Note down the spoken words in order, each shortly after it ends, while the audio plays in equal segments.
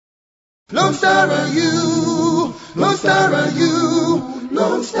Lone Star are you, Lone Star are you,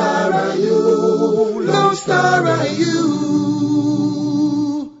 Lone Star are you, Lone Star are you.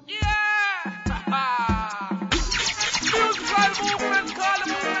 Yeah! Musical movement, call the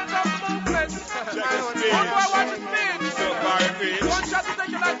movement of movement. One boy wants his speech. One shot to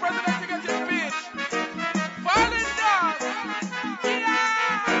take you like president to get his speech. Falling down.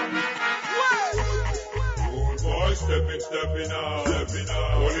 Stepping out.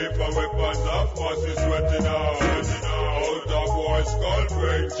 Only for weapons of force is sweating out. Out of boys, skull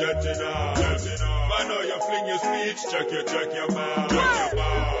brain jetting out. Man, know you fling your speech, check your mouth.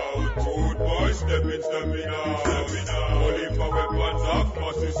 Good boys, stepping out. Only for weapons of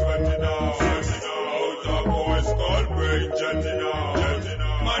force is sweating out. Out of boys, skull brain jetting out.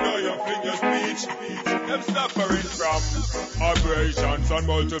 Man, know you fling your speech. Them suffering from abrasions and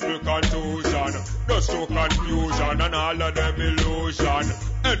multiple contusion, dust to confusion and all of them illusion,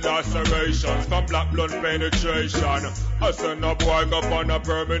 and lacerations from black blood penetration. I send a boy up on a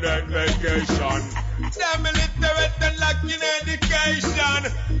permanent vacation. Them illiterate and lacking education.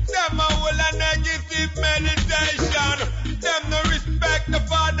 Them a whole a negative meditation. Them no respect the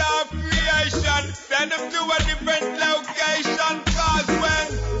father of creation. Send them to a different location. Cause when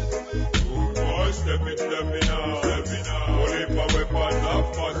stepping out. Only for weapons of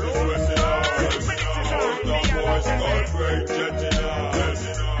forces sweating out. Out of boys, skull brain jetting out.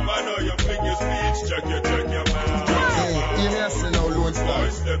 Man, know you fling your speech, check your mouth. Yes, now Lone Star.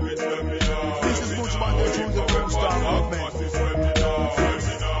 Stepping out. This is Butch Monday through the Lone Star movement.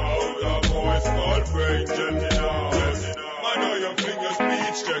 Out of boys, skull brain jetting out. Man, know you fling your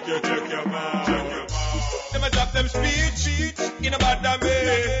speech, check your mouth. Them a drop them speech in a bad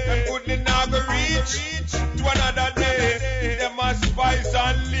way. Them couldn't never reach to another day. Them a spice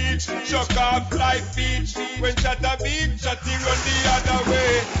and leech, shock off like beach. When shot a beat, shotty run the other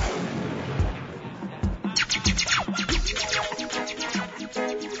way.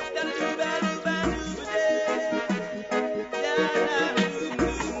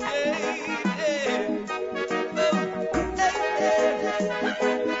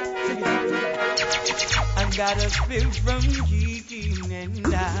 Got a spill from King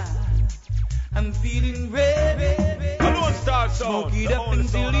and I'm feeling ready. Lonestar Sound. Smoke it up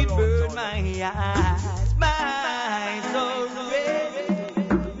until it burn my eyes. My eyes are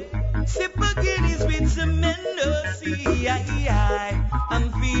ready. Sip a Guinness with some Mendoza.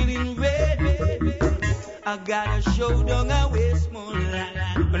 I'm feeling ready. I got a show down a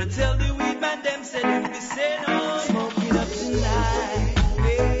Westmoreland. But I tell the weed man them say them be say no. Smoking up tonight.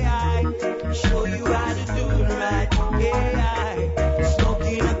 Show you how to do it right.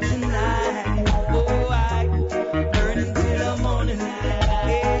 Smoking up tonight. Oh, burning till the morning light.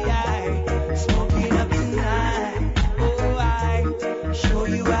 Smoking up tonight. Oh, show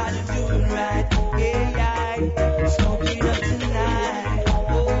you how to do it right. Smoking up tonight.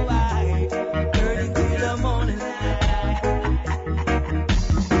 Oh, burning till the morning light.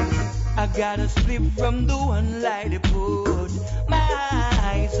 I got a slip from the one light they put. My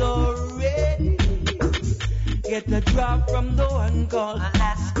eyes are ready. Get a drop from the one called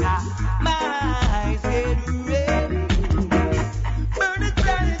Alaska. My eyes get ready. Burn it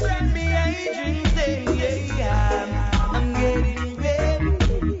down and send me agents. I'm getting ready.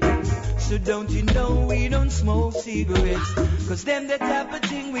 So don't you know we don't smoke cigarettes? Cause them that type of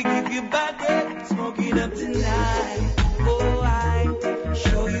thing we give you bad breath. Smoke it up tonight. Oh,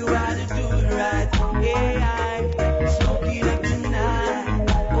 show you how to do it right. Smoke it up tonight.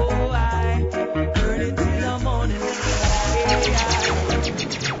 Oh, burn it till the morning.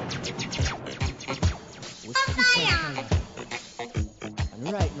 And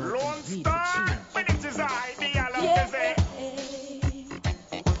right now, Lonestar, when it is I, the ALLSPICE.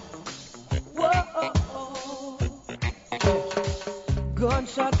 Whoa.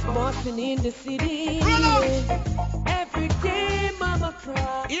 Gunshots busting in the city. Every day, mama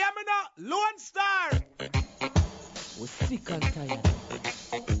cry. Hear me now, Lonestar. We're sick and tired.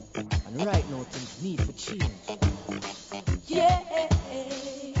 And right now, things need to change. Yeah.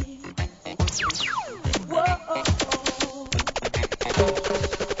 Whoa.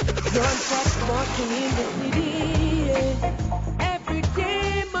 Gunshots busting in the city. Every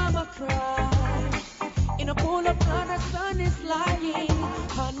day, mama cry. In a pool of blood, the sun is lying.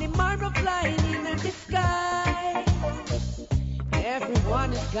 Honey marble flying in the sky.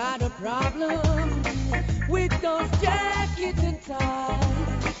 Everyone has got a problem with those jackets and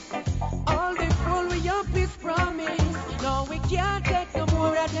ties. All they following up is promise. No, we can't take no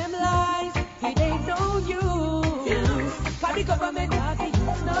more of them lies. It ain't no use. Cause the government has to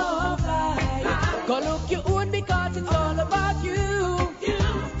use no fight. Go look your own because it's all about you.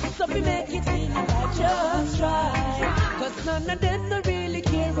 So we make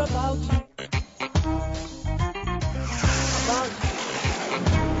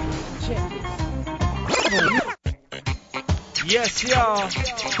Yes, y'all.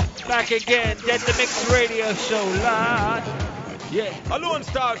 Back again. Dead the Mix Radio Show live. Yeah. A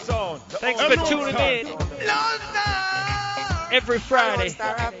Lonestar Sound. Thanks for tuning in. Every Friday.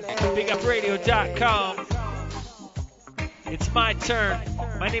 BigUpRadio.com. It's my turn.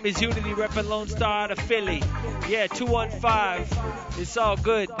 My name is Uni-T, repping Lonestar out of Philly. Yeah, 215. It's all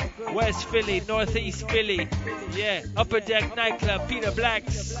good. West Philly, Northeast Philly. Yeah, Upper Deck Nightclub, Peter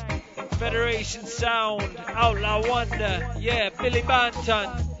Black's. Federation Sound, Outlaw Wonder. Yeah, Billy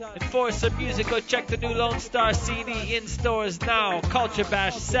Banton. Enforcer Music. Go check the new Lonestar CD in stores now. Culture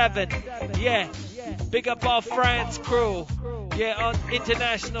Bash 7. Yeah, big up all France crew. Yeah, on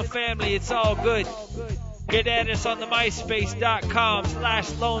International Family. It's all good. Get at us on the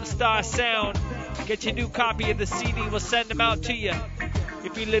myspace.com/Lonestar Sound. Get your new copy of the CD. We'll send them out to you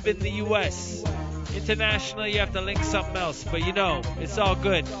if you live in the U.S. International, you have to link something else. But you know, it's all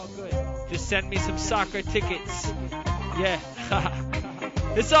good. Just send me some soccer tickets. Yeah.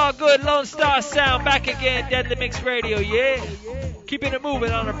 It's all good. Lonestar Sound back again. Deadly Mix Radio, yeah. Keeping it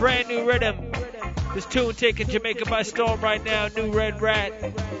moving on a brand new rhythm. This tune taking Jamaica by storm right now, New Red Rat.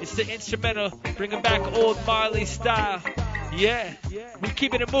 It's the instrumental, bringing back old Marley style. Yeah, we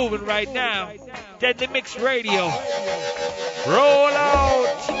keeping it moving right now. Deadly Mix Radio. Roll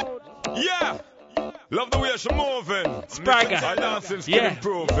out. Yeah. Love the way she's moving. Spragger. Yeah.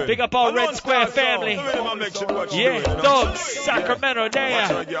 Big up all Red Square family. Yeah. Thugs. Sacramento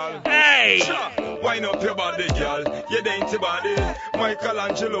there. Hey. Wind up your body, girl. You dainty body.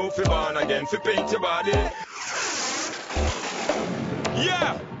 Michelangelo fi born again fi paint your body.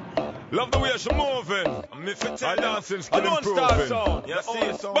 Yeah. Love the way she's moving. I dancing skill improving. You see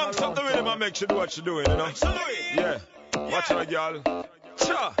it, so bounce up the rhythm and make sure do what she's doing, you know. Yeah. Watch her, girl.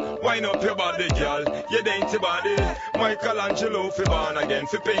 Wind up your body, girl. You dainty body. Michelangelo fi born again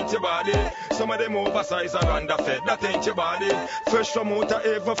fi paint your body. Some of them oversized and underfed. That ain't your body. Fresh from outer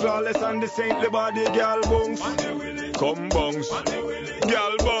even flawless and the saintly body. Girl bounce, come bounce.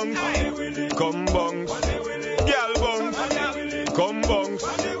 Girl bounce, come bounce. Girl bounce, come bounce.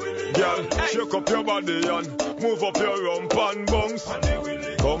 Girl, shake up your body and move up your rump and bounce.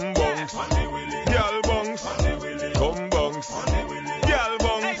 Come bounce. Girl bounce, come bounce. Girl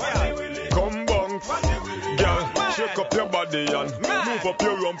bounce, come bounce. Girl, shake up your body and move up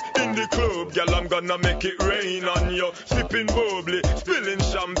your rump in the club. Girl, I'm gonna make it rain on you. Sipping bubbly, spilling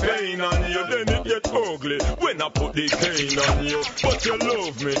champagne on you. Then it get ugly when I put the pain on you. But you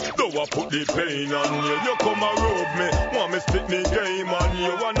love me, though I put the pain on you. You come and rub me, want me spit me game on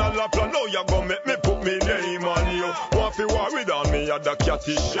you. Wanna laugh, now you gonna make me put me name on you. Want to worry on me, I the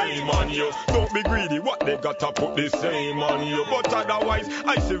catty shame on you. Don't be greedy, what they gotta put the same on you. But otherwise,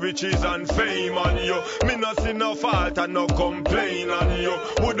 I see riches and fame on you. Me not see no fault and no complain on you.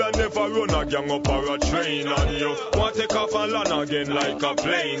 Woulda never run a gang up or a train on you. Want to take off and land again like a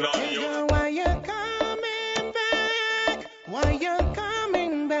plane on you. Why you coming back? Why you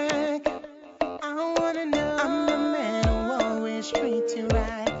coming back? I wanna know. I'm the man who always treats you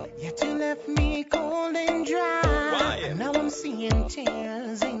right. Yet you left me cold and dry. Why? And now I'm seeing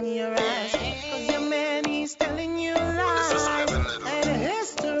tears in your eyes. Cause your man, he's telling you lies. And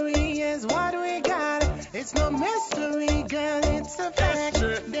history is what we got. It's no mystery, girl, it's a fact.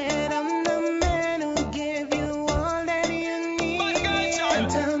 That I'm the man who gave you all that you need. And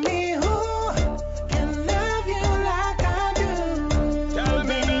tell me who can love you like I do. Tell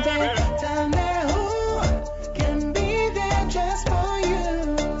me, baby. Tell me who can be there just for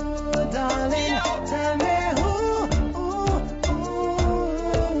you, darling. Tell me who,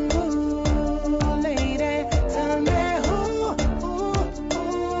 lady. Tell me who,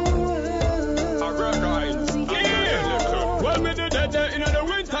 Well, me did that in the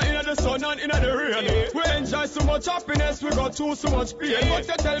winter, in the sun and in the rain. We enjoy so much happiness, we go through so much pain. But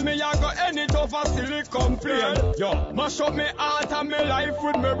you tell me I got any tough, I still complain. Yo, mash up me heart and me life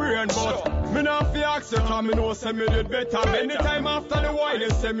with me brain. But me not fi ask you, cause me know say me did better. Anytime after the while, you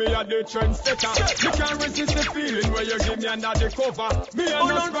say me a the trendsetter. You can't resist the feeling where you give me under the cover. Me and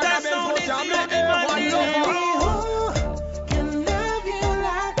no Spragger Benz, but you me ever lover. Can love you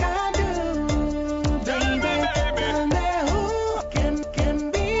like I do, baby. Tell me who can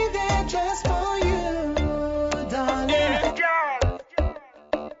be there just for you, darling.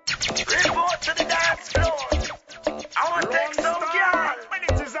 Report to the dance floor. I want to take some girl. When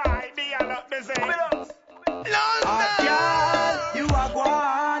it is I, the not the same. Girl, you are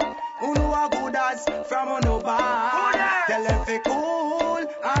gone. Who know a good ass from no bad. Tell them fi cool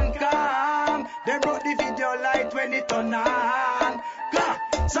and calm. They brought the video light when it turn on.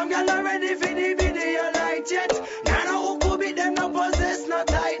 Some girl are ready for the video light yet. Now know who could be them no possess no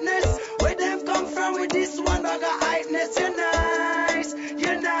tightness. Where them come from with this one bag of hypeness, you know.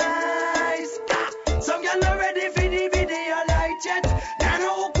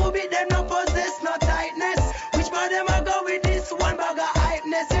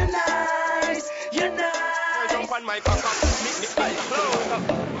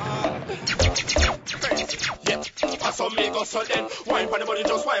 just so then. Wine for the body,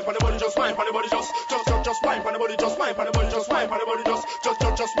 just wine for the body, just wine for the body, just wine for the body, just wine for the body, just wine for the body,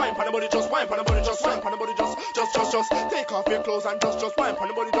 just wine for the body, just wine for the body, just wine for the body, just take off your clothes and just wine for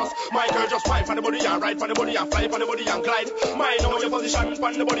the body, just my girl, just wine for the body and ride for the body and fly for the body and glide. Mine know your position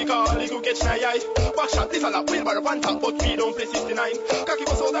for the body, call you go get shy eye. Back shot this a lot, wheelbarrow on top, but we don't play 69. Cocky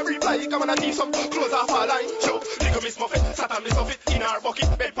was out every fly, come on and leave some clothes off our line. Show, little Miss Muffet, sat and Miss Muffet in our bucket,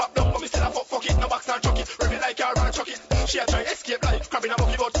 bed pop down, but me still a fuck it, no box and chuck it, rev it like your and chuck it. She a try escape like crab in a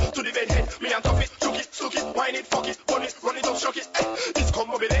bucket, but to the bed head, me and tough it, choke it, soak it, wine it, fuck it, run it up, shock it. This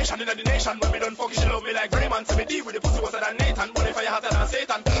combination in the nation, when me done fuck it, she love me like Raymond, so me deal with the pussy was than Nathan, but if I hotter than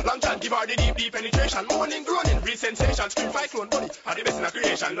Satan, long chat give her the deep penetration, morning groaning, real sensation, scream fight clone body, are the best in a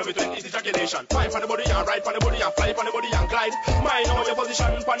creation, love it when it's ejaculation, fine for the body and ride for the body and fly for the body and glide. Mine know your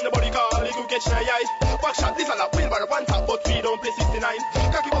position, for the body call, you go catch my eye. Back shot this a lot, wheelbarrow on top, but we don't play 69.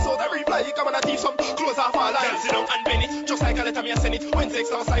 Cocky was out every fly, come on and thief some clothes off our line. Sit down and bend it, just like a letter me and send it. When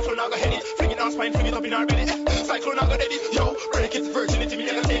sex now, cyclone now go head it, fling it on spine, fling it up in our belly. Cyclone now go dead it, yo, break it, virginity me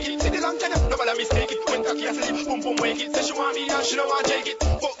never take it. See the long tenor, nobody mistake it. When cocky asleep, boom boom wake it. Say she want me and she don't want take it.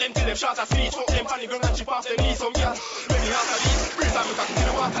 Fuck them till them short as speech, fuck them on the ground and chip off them knees. Some girl, when me out of leave, breeze on me cocky till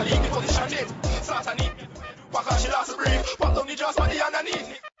the water leak. The position them, start and eat. Back and she lost a breathe, pop down the jaws for the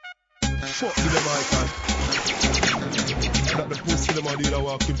underneath. Fuck to them icon. That the pussy them a deal a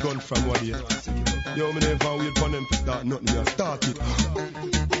walk with gun from one year. Yo, me never wait for them to start nothing, me start it.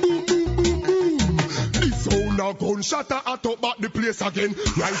 Boom, boom, boom, boom. This sound a gunshot a top back the place again.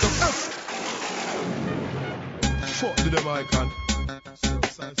 Rise up, up. Fuck to them icon.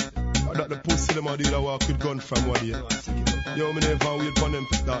 That the pussy them a deal a walk with gun from one year. Yo, me never wait for them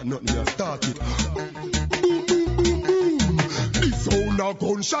to start nothing, me start it. Boom, boom, boom, boom. This sound a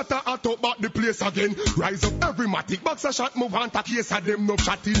gunshot a top back the place again. Rise up every matic box a shot move on to case of them. No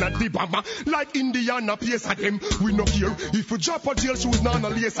shot in a the bomber like Indiana pace of them. We no care if you drop a jail shoes now no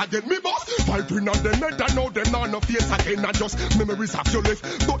lace again. Me boss fight we not them head and now them now no face again. Not just memories of your life,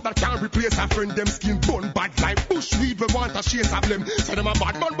 but that can't replace a friend. Them skin bun bad like bushweed. We want a chase of them. Say them a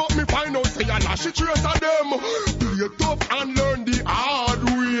bad man but me find out say a lash it trace of them. Play tough and learn the hard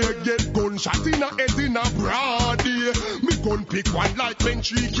way. Get gunshot in a head in a broad day. Me gun pick one like when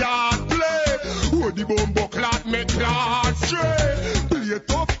tree can't play. Who the bumbo clot make clot straight. Play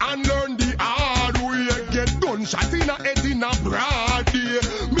tough and learn the hard way. Get gunshot in a head in a broad day.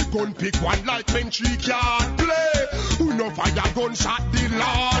 Me gun pick one like when tree can't play. Who no fire gunshot the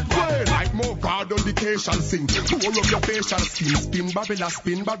Lord way. Like more God on vacation sing. All of your facial skin. Spin Babylon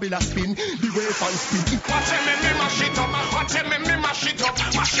spin. The wave and spin. Watch him me mash it up. Watch him me mash it up.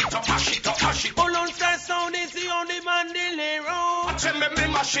 Mash it up, mash it up, mash it up. Lonestar Sound is the only man delero. Watch him me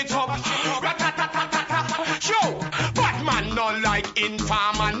mash it up. Rat-tat-tat-tat-tat. Show. Batman no like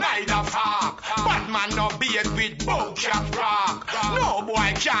informer neither fuck. Batman no beard with bow cap rock. No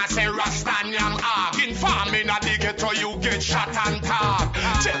boy can't say Rastaniam ark. Informing a the ghetto you get shot and talk.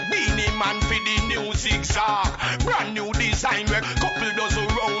 Check Beanie Man for the new zigzag. Brand new design where couple dozen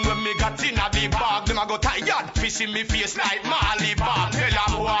round when me got in a the bag. Them a go tired fishing me face like Marley Bob. Tell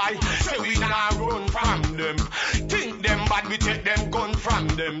a boy say we not run from them. Think them bad we take them gun from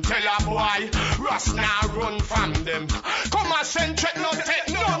them. Tell a boy Ras now run from them. Come and send check no take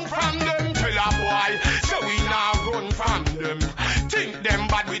none from them. Tell a boy say we not run from them. Think them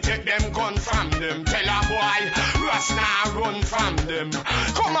bad we take them gun from them. Tell a boy Ras now run from them.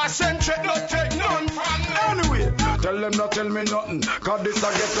 Come and send check no take none from them. Anyway, tell them not tell me nothing. Cause this a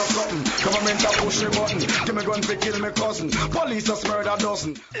get us something. Government a push a button. Give me gun to kill me cousin. Police a murder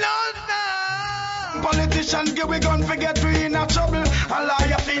dozen. Politicians give we gun for get we in a trouble. And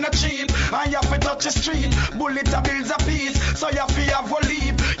liar fi no cheap. And you fi touch the street. Bullet a bills a piece. So you fi have a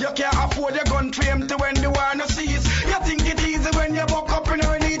leap. You can't afford your gun to empty when the war no cease. You think it easy when you buck up and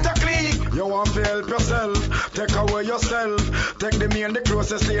you need to click. You want to help yourself. Take away yourself. Take the main the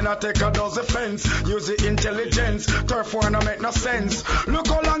closest lane and take a dozen fence. Use the intelligence. Turf war no make no sense. Look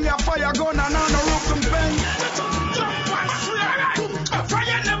how long your fire gun and on the roof and fence.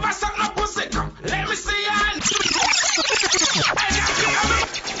 Fire never stop no pussy. Let me see your hand.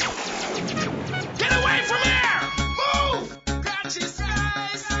 Get away from here. Move. Catch his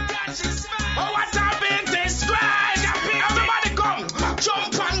eyes. Oh, what I've been described. Everybody come.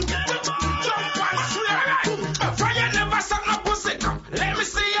 Jump and swear. Fire never stop no pussy. Let me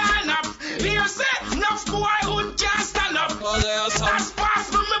see your hand up. You say enough boy who can't stand up. That's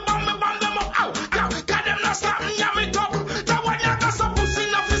possible.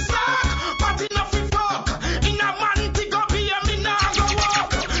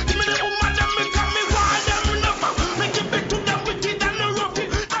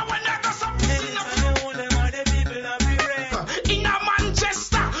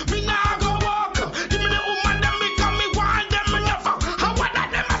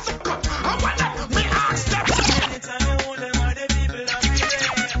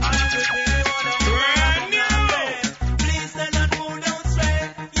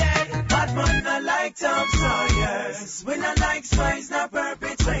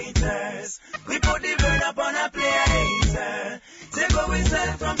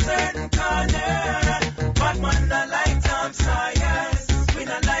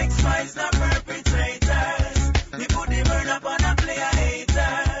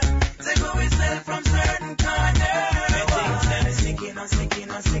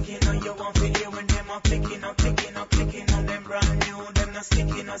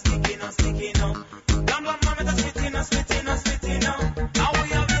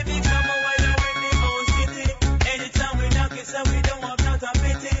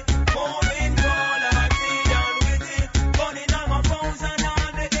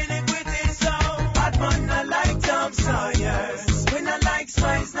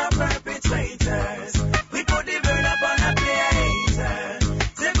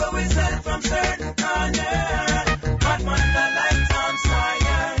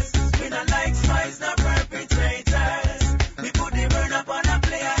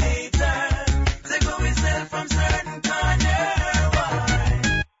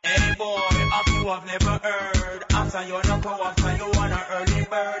 have never heard. After you're not go, after you wanna early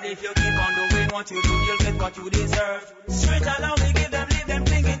bird. If you keep on doing what you do, you'll get what you deserve. Straight along, we give them, leave them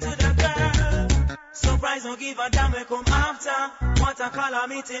thinking to the girl. Surprise, don't give a damn, we come after. What a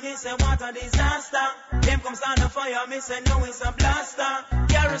calamity, me say what a disaster. Them come stand the fire, me say no, it's a blaster.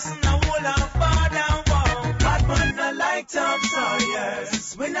 Garrison, a whole of far down, wow. Bad man, not like top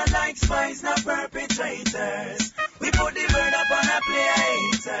sawyers. We not like spies, not perpetrators. We put the bird up on a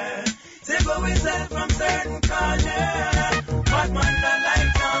play. Take away self from certain corners. Bad man, not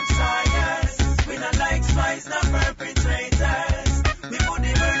like top sawyers. We not like spies, not perpetrators. We put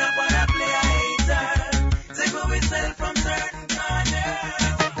the bird up on a play. Take away self from certain corners.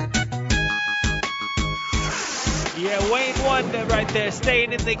 Yeah, Wayne Wonder right there,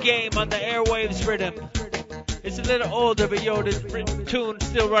 staying in the game on the airwaves rhythm. It's a little older, but yo, this tune's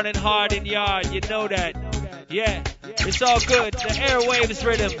still running hard in yard, you know that. Yeah, it's all good. The airwaves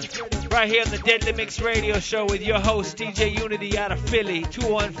rhythm, right here on the Deadly Mix Radio Show with your host, DJ Uni-T out of Philly,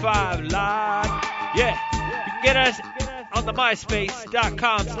 215 live. Yeah, you can get us on the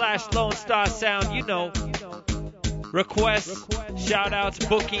myspace.com/Lonestar Sound, you know. Requests, shout outs,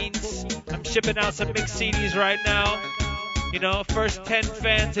 bookings. I'm shipping out some mix CDs right now. You know, first 10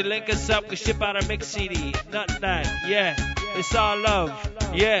 fans who link us up, we ship out a mix CD. Not that, yeah. It's all love,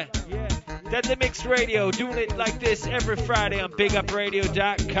 yeah. Deadly Mix Radio, doing it like this every Friday on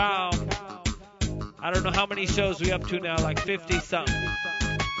BigUpRadio.com. I don't know how many shows we up to now, like 50 something.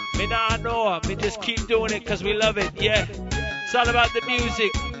 Me nah know, me just keep doing it because we love it, yeah. It's all about the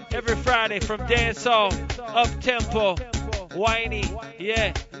music. Every Friday from dancehall, up-tempo, whiny,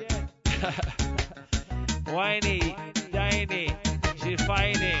 yeah. Whiny, diny, she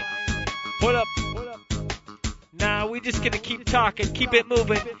finey. Pull up. Nah, we just gonna keep talking, keep it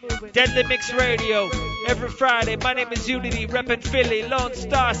moving. Deadly Mix Radio, every Friday. My name is Uni-T, reppin' Philly,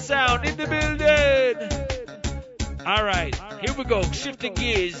 Lonestar Sound in the building. Alright, here we go, shifting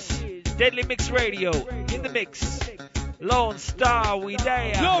gears. Deadly Mix Radio, in the mix. Lone Star, we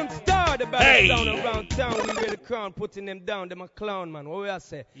there. Lone Star, the best sound around town. We wear the crown, putting them down. Them a clown, man. What we I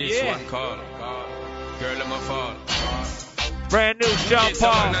say? This one call. Girl, I'm a fall. Brand new Sean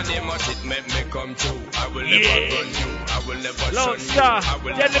Paul. It make me come true. I will never run you. I will never Lone Star,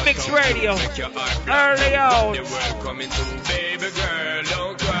 Deadly Mix Radio. Early on. The world coming to, baby girl,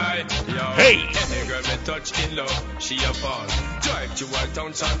 don't cry. Yo. Hey. Any girl me touch in love, she a fall. Drive to her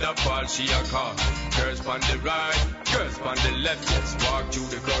town, Sandra Fall, she a call. Girls on the right, girls on the left, yes. Walk through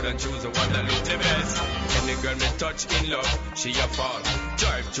the crowd and choose the one that look the best. Any girl me touch in love, she a fall.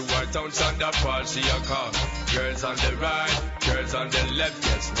 Drive to her town, Sandra Fall, she a call. Girls on the right, girls on the left,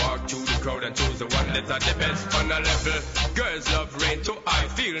 yes. Walk through the crowd and choose the one that's at the best. On a level, girls love rain to I.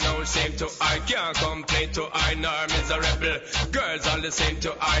 Feel no shame to I. Can't complain to I. Nor miserable. Girls all the same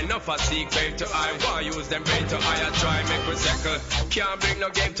to I. Enough a seek fame to I. Why use them brain to I? I try make we circle. Can't bring no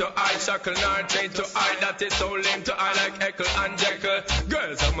game to I. Shackle nor chain to I. That is so lame to I. Like Echo and Jekyll.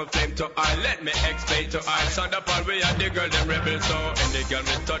 Girls I'm a flame to I. Let me explain to I. Sound up all we are the girl them rebel. So any girl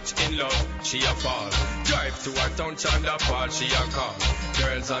me touch in love, she a fall. Drive to her town, Chanda Fall, she a call.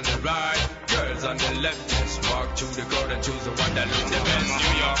 Girls on the right, girls on the left, just walk through the crowd and choose the one that looks the best.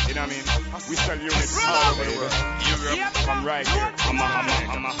 New York, you know what I mean? We sell units all over the world. Europe, from right here, I'm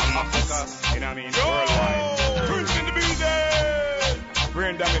Africa, you know what I mean? Worldwide. Prince in the building!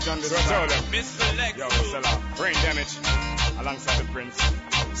 Brain damage on this soda. Yo, sell out. Brain damage alongside the Prince.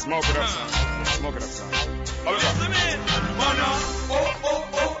 Smoke it up, son. Yeah, smoke it up, son.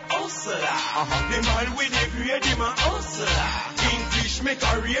 The man with the grade, him a hustler. Kingfish make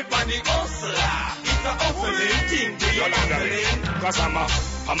a rate on the hustler. It's a hustling thing, we are hustling. Cause I'm a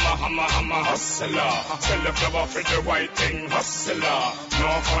hustler. Sell the flower for the white thing, hustler.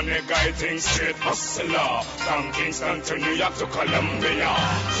 No funny guy thing, straight hustler. From Kingston to New York to Columbia.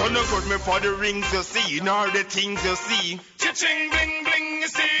 So no good me for the rings you see, nor the things you see. Cha-ching, bling, bling, you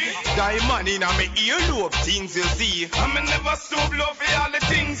see. Diamond in a me earlobe, things you see. I'm never stoop low for all the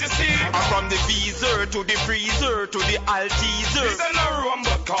things you see. I'm from the Visa to the freezer to the Altizer. This ain't no rum,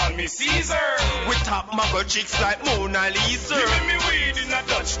 but call me Caesar. We top muggle chicks like Mona Lisa. Giving me weed in a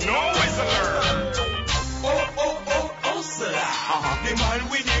Dutch, no whistler. Hustler. The man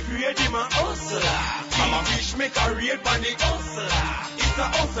with the grade, him a hustler. Kingfish make a rate on the hustler. It's a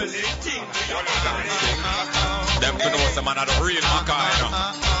hustling thing. Them to know some man are the real Maca, you know.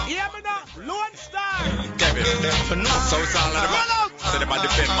 Yeah, me now. Lone Star. Kevin, them to know. So it's all of them. So them are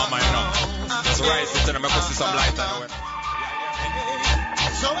defend mama, you know. Just rise it to them and put some light on the way.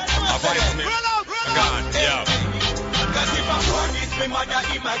 Avoid me. God, yeah. Cause if I want this, my mother,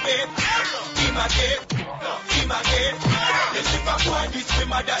 him a get. him again. Yes, if a boy this me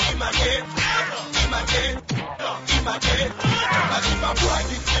mother him again. Him again. Him again. As if a boy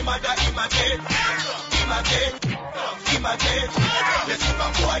this me mother him again. Him again. Him again. Yes, if a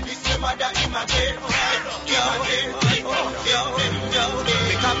boy this me mother him again. Him again. Yo.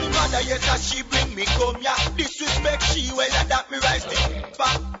 Because me mother yes as she bring me come ya. Disrespect she well that me rise to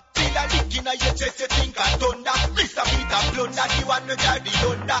back. Feel a lick in your chest, you think I thunder. Mr. Peter Blunder, the one who drive the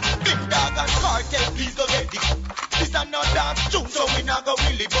Honda. Big dog and cartel, please go get it. This a not dance tune, so we not go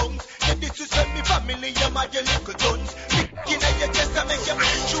really bones. You disrespect me family, you mad your little guns. Lick in your chest, I make you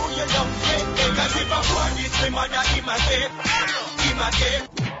breathe through your lungs. Cause if I want this, me mother, him again. Him again.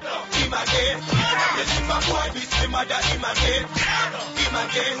 Him again. Yes, if I want this, me mother, him again. Him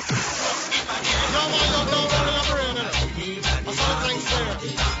again. Him again. No man, don't worry your brain. That's all the things there.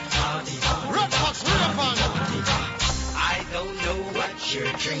 Red Fox, real fun. I don't know what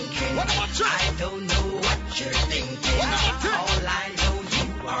you're drinking. I don't know what you're thinking. All I know you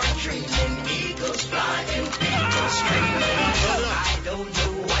are dreaming. Eagles flying, people screaming. I don't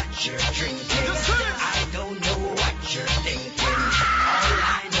know what you're drinking. I don't know what you're thinking. All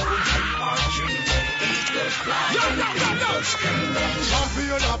I know you are dreaming. Eagles flying, people screaming.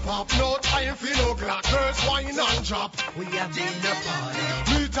 Champion a pop, no time for no clock. Girls wine and drop. We have been a party.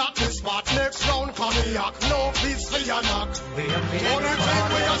 Meet at the spot, next round cognac. No peace for your knock. We have been a only thing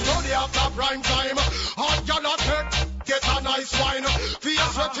we are study after prime time. Hot y'all get a nice wine. Feel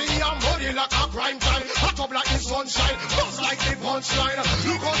sweaty and muddy like a crime time. Hot up like the sunshine, buzz like the punchline.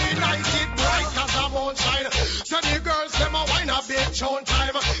 Look how the light it bright as a moonshine. Send the girls them a wine a big tune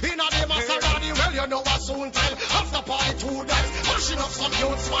time. Inna the Maserati, well you know a soon time. After party 2 nights, mashing up some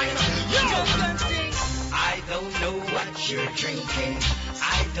cute swine. I don't know what you're drinking.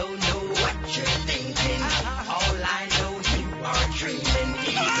 I don't know what you're thinking. All I know you are dreaming.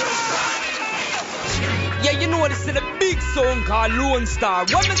 Yeah, you know this is a big song called Lonestar.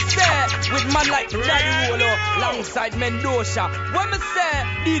 What me say with man like Daddy Rolo alongside Mendoza. What me say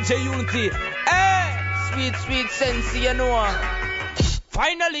DJ Uni-T. Hey, sweet sensei, you know.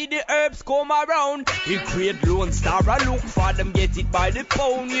 Finally the herbs come around. He create Lonestar. I look for them, get it by the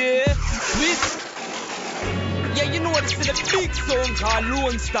pound, yeah. Sweet. Yeah, you know this is a big song called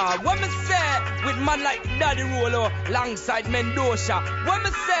Lonestar. What me say with man like Daddy Rolo alongside Mendoza. What me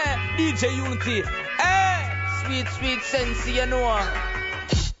say DJ Uni-T. Hey, sweet sensei, you know.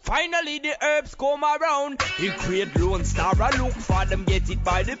 Finally the herbs come around. He create Lonestar. I look for them, get it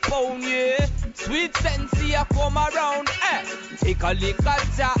by the pound, yeah. Sweet sensei come around. Take a lick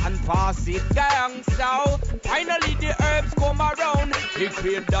at ya and pass it gang so. Finally the herbs come around. He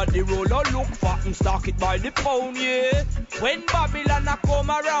create Daddy Rolo, look for him, stock it by the pound, yeah. When Babylon a come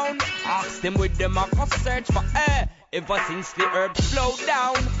around, ask them with them a go search for ever since the earth slowed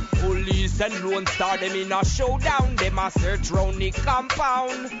down. Police and Lonestar them in a showdown. Them a search round the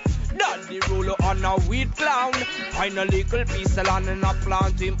compound. Daddy Rolo on a weed clown. Find a little piece of land and a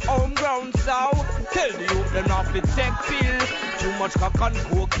plant him home ground. So tell the youth them not to take pill. Too much cock and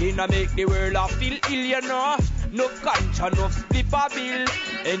cocaine a make the world a feel ill, you know. No concha, no split a bill.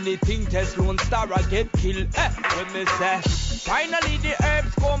 Anything test Lonestar a get killed. When me say finally the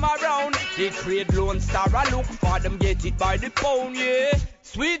herbs come around. They create Lonestar a look for them, get it by the pound, yeah.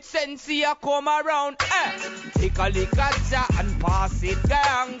 Sweet sensei a come around, take a lick at ya and pass it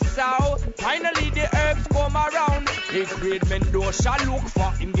gang so. Finally the herbs come around. They create Mendoza, look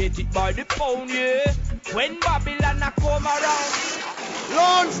for him, get it by the pound, yeah. When Babylon a come around.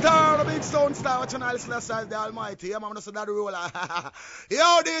 Lonestar, the big stone star, watch an ALLSPICE the Almighty. Yeah, man, that's a daddy roller.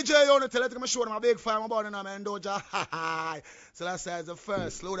 Yo, DJ Uni-T, let me show them a big fan, I'm born in Mendoza. So that's the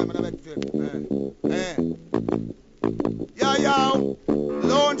first, slow them in the backfield. Yo,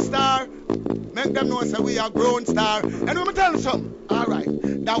 Lonestar, make them know say we are grown star. And let me tell you something. Alright,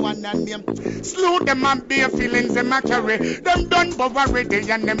 that one and name. Slew them and bare feelings them a carry. Them done but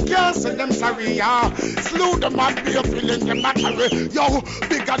already and them can't say them sorry, yeah. Slew them and bare feelings them a carry. Yo,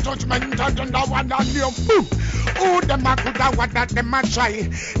 bigger judgment than that one and name. Oh, them a could have what that them a try.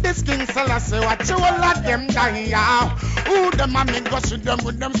 This King Selassie watch you all of them die, yeah. Oh, them a make go see them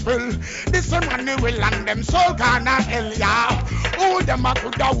with them spill. This money will land them soul gone to hell, yeah. Oh, them a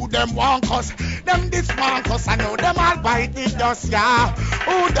could have who them want cause. Them this man cause I know them all bite the dust, yeah.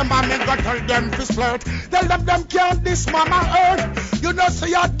 Oh, them a make go tell them to flirt. Tell them can't this mama earth. You know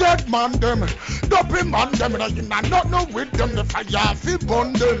say a dead man them. Dopey man them. You know not with them. The fire fi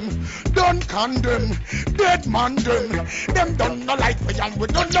burn them. Don't condemn. Dead man them. Them don't no like me and we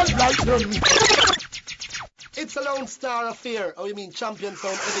don't no like them. It's it's a Lone Star affair. Oh, you mean champion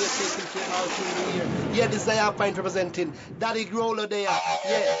sound ever you're taking care all through the year. Yeah, this is Desire Pint representing Daddy Rolo there.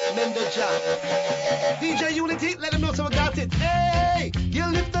 Yeah, Mendoja. DJ Uni-T, let them know so we got it. Hey, you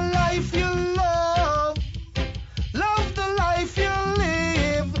live the life you love. Love the life you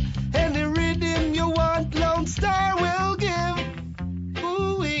live. Any rhythm you want, Lone Star will give.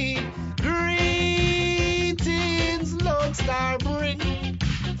 Ooh-wee. Greetings, Lone Star bring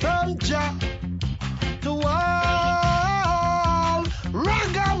from Jah to all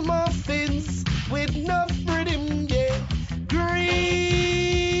ragamuffins with no freedom, yeah.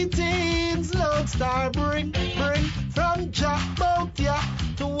 Greetings, Lone Star bring from Jah bout ya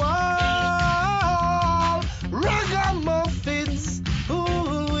to all ragamuffins.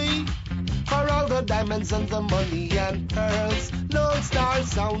 Ooh-wee. For all the diamonds and the money and pearls, Lone Star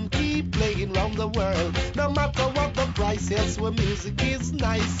Sound keep playing round the world. No matter what the price, yes, where music is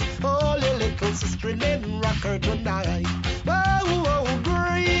nice. Oh, your little sister and rocker tonight. Oh,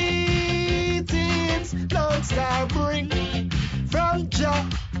 greetings, Lone Star bring from Jah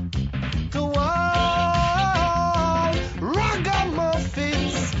to all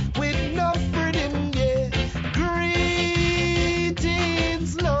ragamuffins with no freedom, yeah.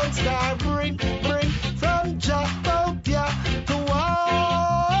 Greetings, Lone Star bring from Jah bout ya to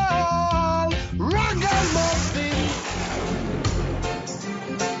all ragamuffins.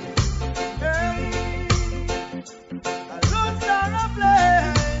 Hey, Lone Star a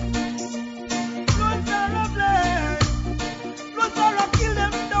play, Lone Star a play, Lone Star a kill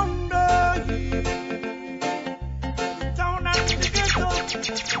them down there. Down at the ghetto,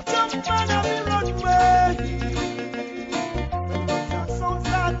 jump on the runway. Sound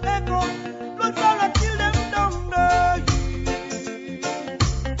start echo, Lone Star a kill them down there.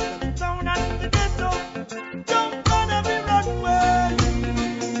 Down at the ghetto, jump on every runway.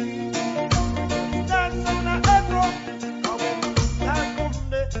 Start sound a echo, now when you start come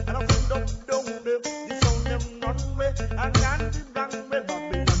there, and I send up down there, the sound them runway, and can't be wrong with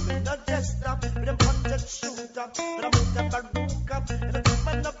Babylon, they not just stop, with them 100 shooter, with them with them bazooka, and them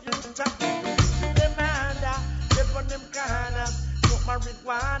man up you chop, them under, they on them corner, smoke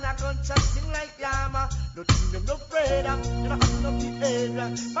marijuana, gunshot sing like Yama, no thing them no afraid of, they don't have no behavior,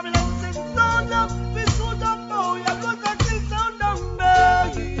 Babylon sing sound up, we shoot up, oh, yeah, go to kill sound down there,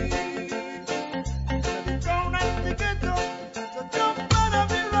 down at the ghetto, so jump on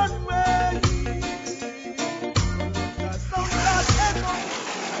every runway, the sound that echo.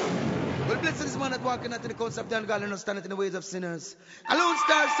 Well, blessed is the man that walking out to the coast of Dan God and not standing in the ways of sinners. A Lone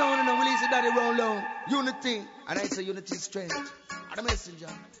Star Sound and a release of Daddy Rolo, Uni-T, and I say Uni-T strength. I'm the messenger.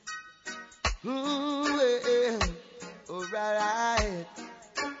 Ooh, yeah. Alright.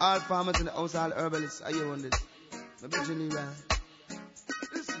 All farmers in the house, all herbalists, are you on this? My vision is right.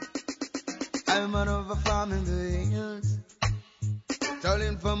 Listen. I'm out of a farm in the hills,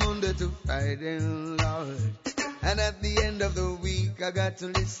 toiling from Monday to Friday, Lord. And at the end of the week, I got to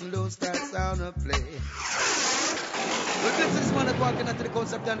listen to Lone Star Sound and play. Well, this is one that walking out to the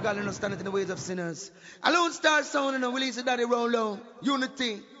concept and God and not standing in the ways of sinners. A Lone Star Sound and a release of Daddy Rolo,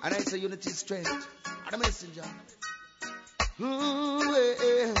 Uni-T, and I say Uni-T strength. I'm the messenger. Ooh,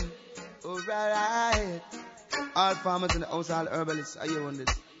 yeah. Alright. All farmers in the house, all herbalists, are you on this?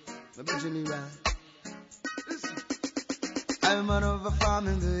 My vision is right. Listen. I'm out of a farm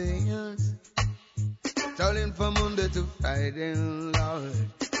in the hills, toiling from Monday to Friday, Lord.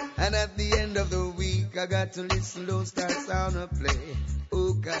 And at the end of the week, I got to listen to Lone Star Sound and play.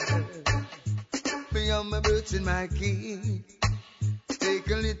 Oh God, me on my boots in my key, take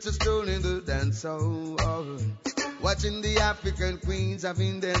a little stroll in the dance hall, watching the African queens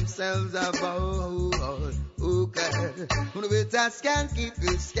having themselves a ball. Oh God, when we touch skanky,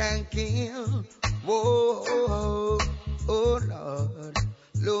 feel skanky. Whoa, oh Lord,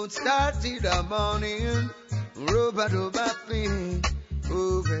 Lone Star till the morning, rubber thing.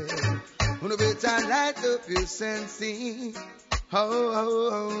 Oh, baby, when we time light up your senses,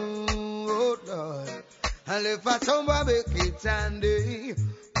 oh, Lord, and if I told my make it handy,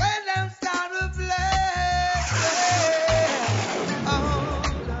 when them start to play, oh,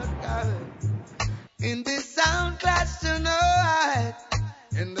 Lord God, in this sound class tonight,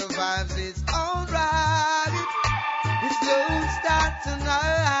 and the vibes is alright, it's Lone Star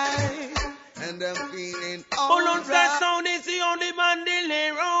tonight, and I'm feeling alright. Lone Star Sound is the only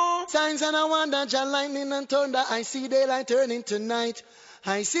bandolero. Signs and I wonder, Jah lightning and thunder, I see daylight turning to night.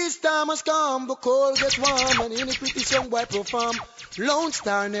 I see star must come, but cold gets warm, and in a pretty song boy perform. Lone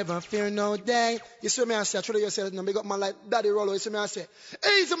Star never fear no day. You see me I say, I try to yourself, now big up man like Daddy Rolo, you see me I say.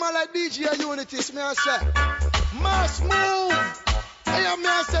 Easy man like DJ Uni-T, you see me I say. Marsmoov, I am me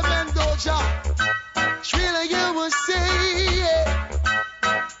I say Mendoja. Really you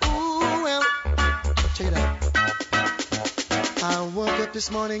up this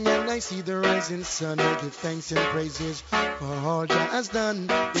morning and I see the rising sun. I give thanks and praises for all that has done.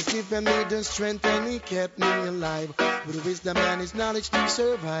 He's given me the strength and he kept me alive. With wisdom and his knowledge to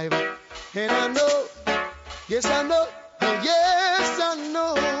survive. And I know, yes I know, oh yes I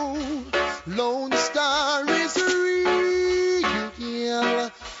know, Lone Star is real,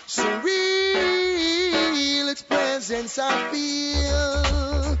 so real, its presence I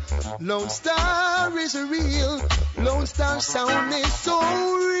feel. Lone Star is real, Lone Star Sound is so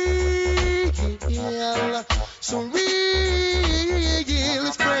real, so real,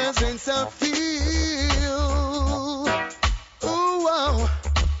 its presence I feel. Oh wow,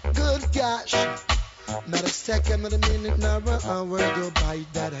 good gosh. Not a second, not a minute, not an hour go by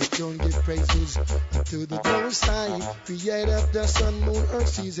that I don't give praises to the Most High, creator of the sun, moon, earth,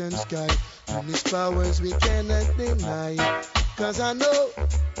 seas, and sky. And his powers we cannot deny. Cause I know,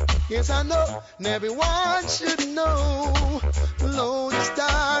 yes I know, and everyone should know, Lone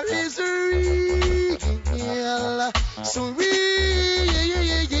Star is real, so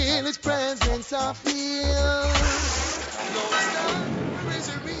real, its presence I feel. Lone Star is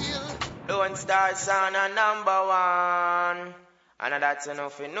real. Lone Star Sound are number one, and that's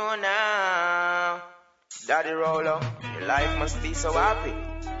enough you know now. Daddy Rolo, your life must be so happy.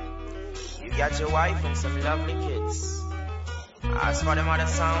 You got your wife and some lovely kids. As for the mother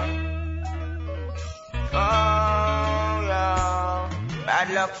sound, oh yeah,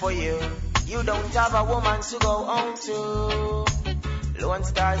 bad luck for you. You don't have a woman to go home to. Lone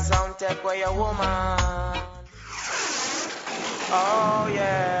Star Sound take away your woman. Oh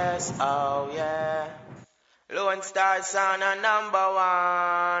yes, oh yeah. Lone Star Sound are number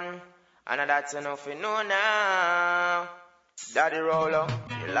one, and that's enough you know now. Daddy Rolo,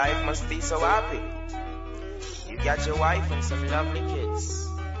 your life must be so happy. You got your wife and some lovely kids.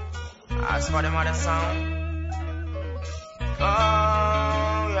 As for the mother sound,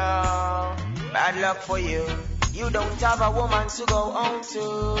 oh yeah, bad luck for you. You don't have a woman to go home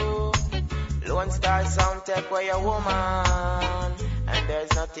to. Lone Star Sound take away your woman, and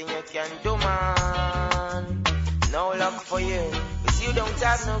there's nothing you can do, man. No luck for you, cause you don't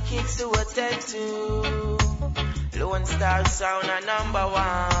have no kids to attend to. Lone Star Sound are number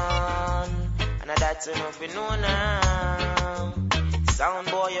one, and that's enough you know now. Sound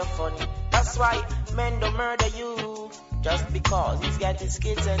boy, you're funny. That's why men don't murder you, just because he's got his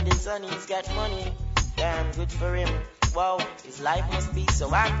kids and his son, he's got money. Damn good for him. Wow, his life must be so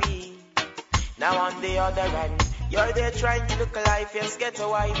happy. Now on the other hand, you're there trying to look alive, yes, get a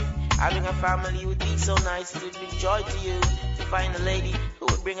wife. Having a family would be so nice, it would bring joy to you. To find a lady who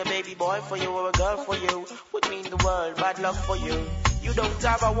would bring a baby boy for you or a girl for you would mean the world, bad luck for you. You don't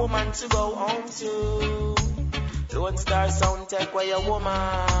have a woman to go home to. Lone Star Sound take away your woman,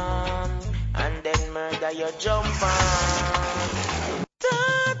 and then murder your jumper.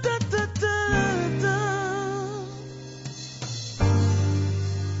 Da, da, da, da, da.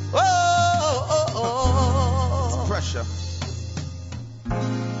 It's pressure.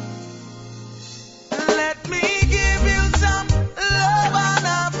 Let me give you some love and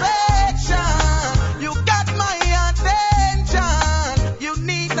affection. You got my attention. You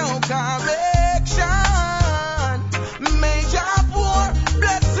need no correction. Major pour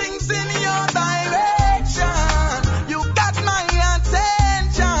blessings in your direction. You got my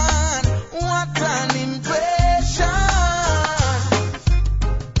attention. What an impression.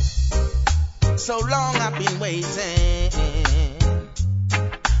 So long I've been waiting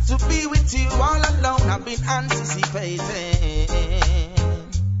to be with you all alone. I've been anticipating.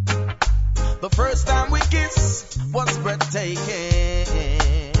 The first time we kissed was breathtaking.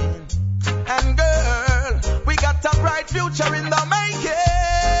 And girl, we got a bright future in the making.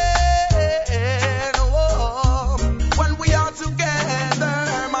 Oh, when we are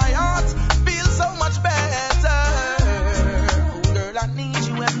together, my heart feels so much better. Oh, girl, I need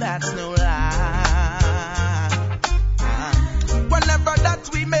you and that's no lie. Whenever that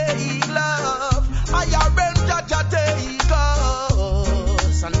we make love, I arrange Jaja take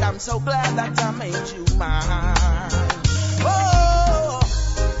us, and I'm so glad that I made you mine. Oh,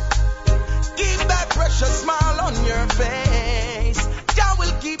 keep that precious smile on your face. Jah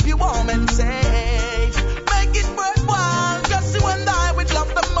will keep you warm and safe. Make it worthwhile, just you and I with love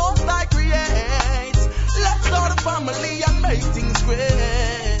the most I create. Let's start a family and make things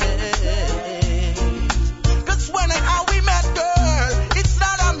great. Cause when and how we met, girl, it's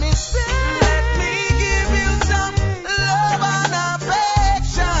not a mistake. Let me give you some love and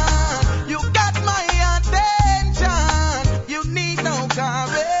affection. You got my attention.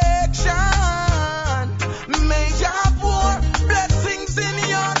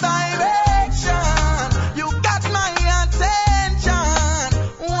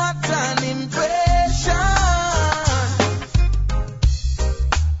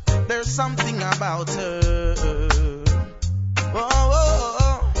 there's something about her.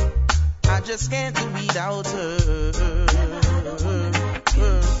 Oh, I just can't do without her.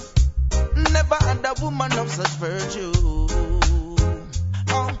 Never had a woman of such virtue.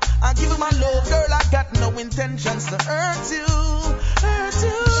 Oh, I give you my love, girl. I got no intentions to hurt you.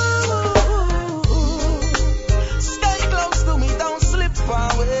 Stay close to me, don't slip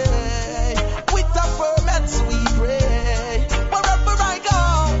away. With a firm and sweet ray. Wherever I go,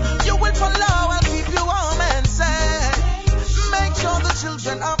 you will follow and keep you warm and safe. Make sure the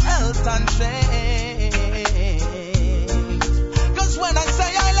children have health and strength. 'Cause when I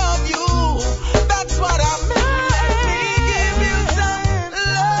say I love you, that's what I mean.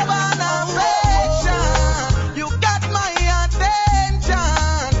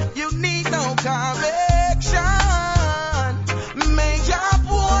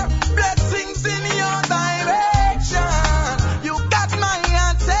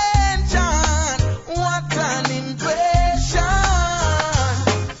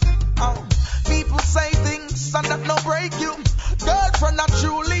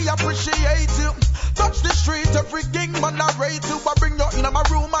 Appreciate you. Touch the street, every king man I rate you. I bring you in my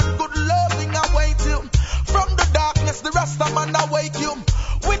room and good loving await you. From the darkness, the rest of man awake you.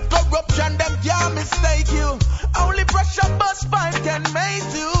 With corruption, them can't mistake you. Only pressure bus pipe can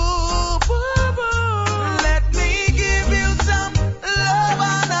make you. Let me give you some love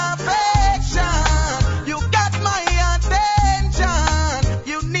and affection. You got my attention.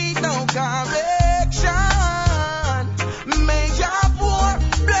 You need no correction. May your poor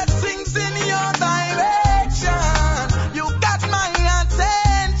blessings in your direction. You got my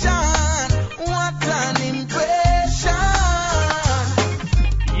attention. What an impression.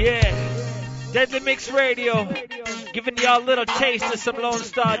 Yeah, Deadly Mix Radio, giving y'all a little taste of some Lone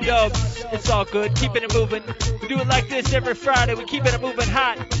Star dubs. It's all good, keeping it moving. We do it like this every Friday. We keeping it moving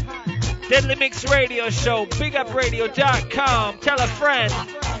hot. Deadly Mix Radio Show, bigupradio.com. Tell a friend.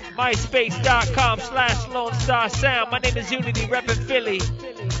 MySpace.com/Lone Star Sound. My name is Uni-T, repping Philly.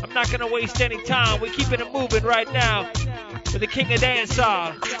 I'm not gonna waste any time. We're keeping it moving right now with the king of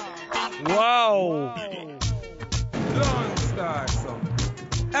dancehall. Whoa. Lone Star Sound.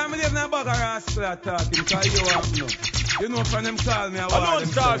 I'm living a bag of rascal talking because you have no. You know from them call me a Lone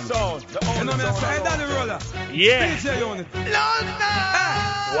Star Sound. You know me I say, Danny Rolo. Yeah. DJ Uni-T. Lone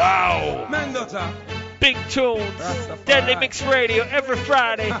Star. Wow. Mendoja. Big tunes. Deadly Mix Radio every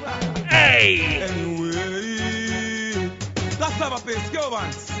Friday. Hey. Anyway. Let's have a pace.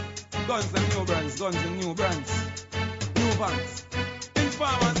 Cubans. Guns and new brands. Guns and new brands. New bands.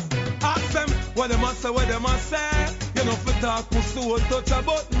 Informers. Ask them what they must say, what they must say. You know, for talk, push the whole touch a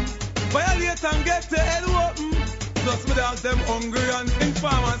button. Violate and get the head open. Plus, me ask them hungry and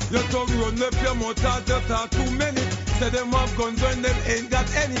informers. Your tongue run left your mouth as you talk too many. Say them have guns when them ain't got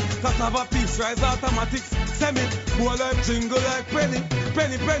any. Cause have a piece, rise automatics, semi. Boy like jingle like penny,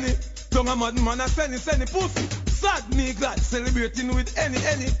 penny, penny. Tongue a mad man a send it pussy. Sad me glad, celebrating with any.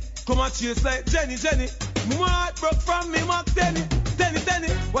 Come and chase like Jenny. My heart broke from me, Mark Tenny.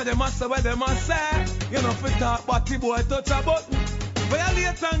 What they must say, what they must say. You know, for talk, but the boy touch a button.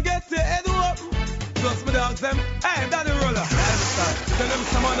 Violate and get your head open. Plus me dogs them, hey, Danny Rolo. Tell them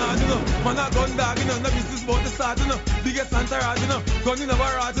some man hard, you know. Man a gun dog, you know. No business about the start, you know. Biggest entourage, you know. Gun in a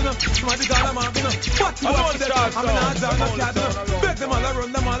barrage, you know. Somebody got a man, you know. But you want them, I'm in a jar, no card, you know. Beg them all, I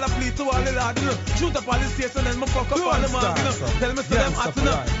run them all, I plead to all the lad, you know. Shoot up all the station and me fuck up all the man, you know. Tell me say them hot, you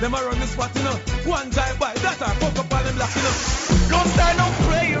know. Them a run the spot, you know. One drive by, that I fuck up all them black, you know. Don't start, don't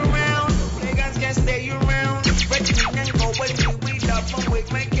play around. Niggas can stay around. But you can go with me, we love my wig,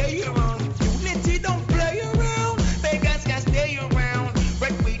 make it around. Uni-T don't play around. Beggars can stay around.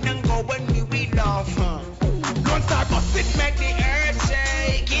 But we don't go when we love. Don't start, but it make the earth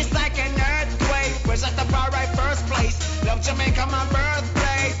shake. It's like an earthquake. We're at the bar right first place. Love Jamaica, my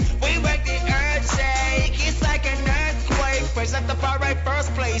birthplace. We make the earth shake. It's like an earthquake. We're at the bar right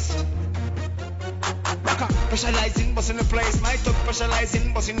first place. Specialize in bus in the place. My talk specialize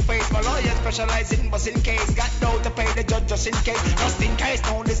in bus in face. My lawyer specialize in bus in case. Got no to pay the judge just in case. Just in case,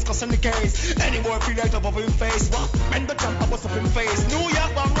 no discussing the case. Any more feel right up of in face. What? Men the jump up up in face. New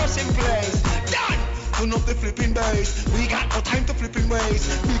York one rush in place. Done! Turn up the flipping days. We got no time to flipping ways.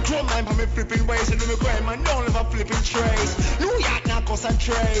 We grow man from me flipping ways. And we crime and don't live a flipping trace. New York now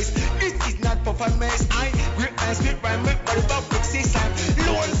concentrates. This is not puff and mess. I grip and spit rhyme with body public system.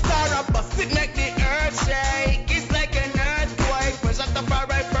 Lone Star up a sit make the earth shake. It's like an earthquake. We're at the far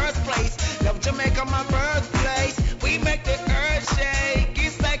right first place. Love Jamaica, my birthplace. We make the earth shake.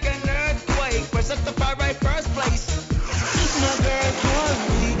 It's like an earthquake. We're at the far right first place. My girl called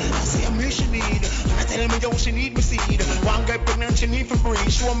me. I say I'm she need. I tell me yo she need me seed. One girl pregnant she need for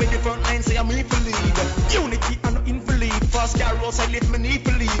breathe. Show me the front line, say I'm in for lead. Unity and no in for lead. Fast car roads, I lift me need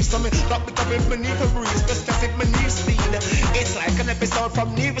for leave. So me lock the cup if me need for breeze. Best to fit me need speed. It's like an episode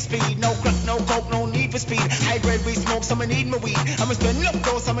from Need for Speed. No crack, no coke, no need for speed. High grade we smoke, so me need my weed. I'ma spend up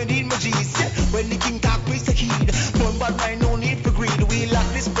those, so me need my G's. Yeah. When the king talk, we say heed. One bad mind, no need for greed. We lock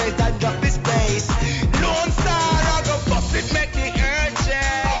this place and drop this place. Lone Star, I go bust it, make the earth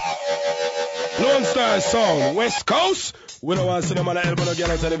shake. Lonestar Sound, West Coast. We don't want to see them on the elbow, no get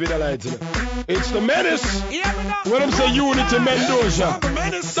out of the video lights. It's the menace. When them say Uni-T Mendoja.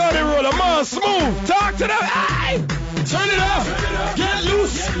 Sorry, Rolo, Marsmoov. Talk to them. Aye. Turn it up. Get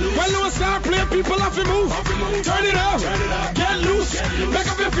loose. When Lonestar play, people have to move. Turn it up. Get loose.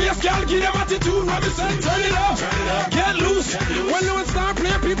 Make up your face, girl. Give them attitude. What me say? Turn it up. Get loose. When Lonestar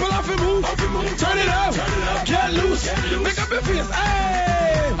play, people have to move. Turn it up. Get loose. Make up your face. Hey.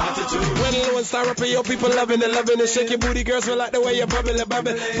 Attitude. When Lonestar up, your people loving it. Shake your booty, girls will like the way you bubble.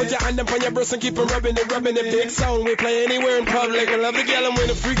 Put your hand up on your breast and keep them rubbing it. Big sound we play anywhere in public. I love the girl and when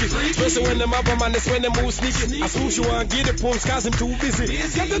the freaky. Especially when them up on man, that's when they move sneaky. I smooth you and get the pumps cause I'm too busy.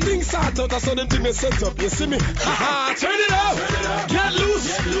 Get the thing start out, I saw them thing set up. You see me? Haha, turn it up. Get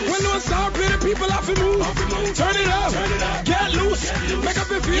loose. When Lonestar play, the people have to move. Turn it up. Get loose. Make up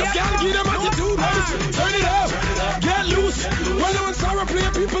your face, girl, give them attitude. Turn it up. Get loose. When Lonestar play,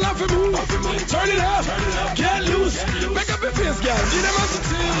 people have to move. Turn it up. Get loose. Make up your face, girl, give them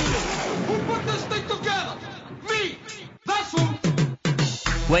attitude. Who put this thing together? Me. That's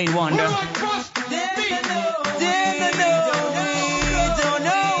who. Wayne Wonder.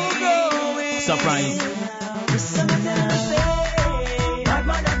 Surprise.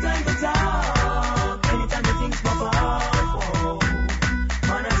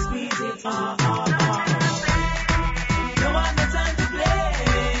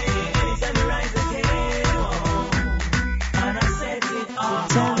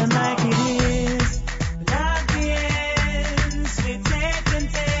 Tell them like it is. Logins, we taking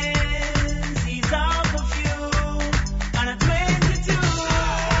tens. He's all confused. On a 22.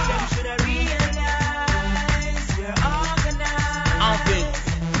 Them should have realized we're organized.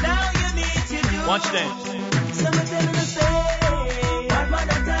 Now you need to do. Watch that. Some of them will say, bad man,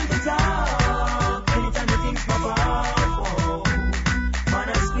 that time to talk. Anytime the things pop up, man,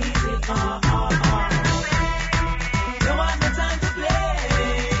 I squeeze it up. Don't want no time to play.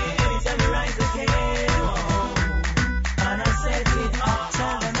 Anytime you rise again, and I set it up.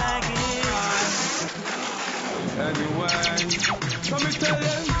 Tell them like it is. Anyway, so me tell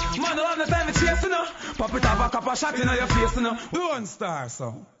you, man, don't have no time to chase, you know. Pop it up, a couple shot in your face, you know. Lonestar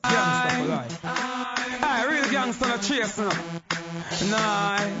Sound. Gangsta for life. Aye, real gangsta no chase, you know.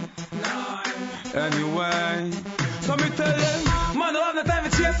 Nah. Anyway, so me tell you, man, don't have no time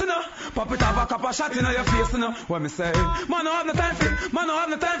to chase, you know. Pop it up, a couple shot in your face, you know. What me say? Man, don't have no time for it. Man, don't have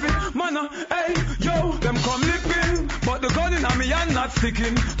no time for it. Man, hey, yo, them come lipping, but the gun in me and not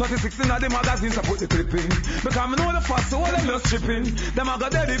sticking. 26 in the magazines, I put the clip in. Because I know the fast, so all them just tripping. Them I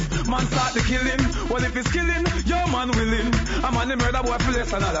got dead if man start the killing. Well, if it's killing, yo, man willing. I'm on the murder boy for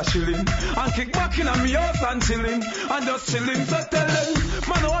less another shilling. And kick back in on me house and chilling. And just chilling, so tell them.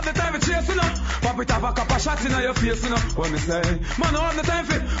 Man, don't have the time to chase, you know. Pop it up, a couple shots in your face, you know. What me say? Man, don't have the time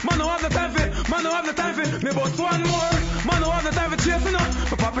for it. Man, don't have the time for it. Man, don't have the time for it. Me bust one more. Man, don't have the time for chase, you know.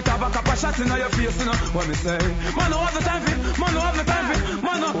 But pop it up, a couple shots in your face, you know. What me say? Man, don't have the time for it. Man, don't have the time for it.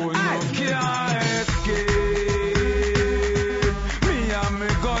 Man, don't can't escape. Me and me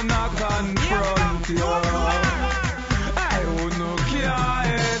gonna confront you. I no can't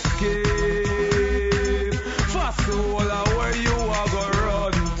escape. Fast all where you are go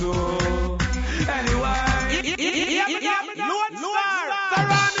run to. Anyway, Lonestar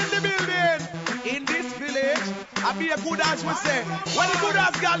surrounding the building. In this village, I be a good as we say. When the good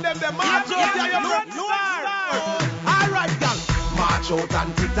as girl them march out there, you Lonestar. All right, girl, march out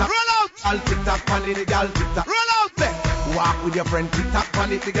and tick-tock. Roll out. I'll tick-tock, funny the girl tick-tock. Roll out there. Walk with your friend, tick-tock,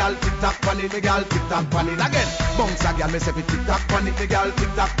 funny the girl tick-tock, funny the girl tick-tock, funny again. Bounce a girl, me say tick-tock, funny the girl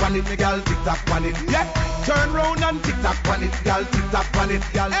tick-tock, funny the girl tick-tock, funny. Yeah, turn round and tick-tock, funny the girl tick-tock, funny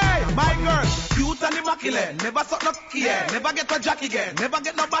girl. Hey, my girl, cute and immaculate, never suck no key, never get a jack again, never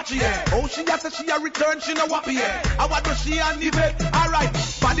get no battery. Oh, she just said she a return, she no wappy. I want to she and the bed. All right,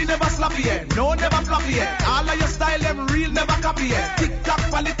 body body never sloppy yet, no never floppy yet. All of your style them real, never copy yet. Tick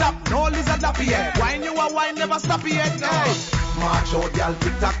tock on the top, no lizard dappy yet. Wine you a wine, never stop yet. Hey. March out, y'all,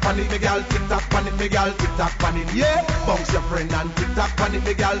 tick tock on it, me gal, tick tock on it, me gal, tick tock on it, yeah. Bounce your friend and tick tock on it,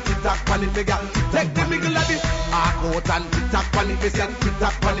 me gal, tick tock on it, me gal. Take the middle of it, arc out and tick tock on it, me say tick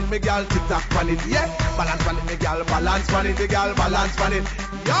tock on it, me gal, tick tock on it, yeah. Balance on it, me gal, balance on it, me gal, balance on it.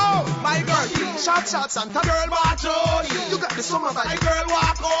 Yo, my girl, short shots and ta girl march out. You got the summer vibe, my girl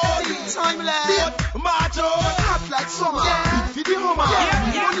walk out. Timeless, march out, hot like summer. Yeah. Big for the hummer,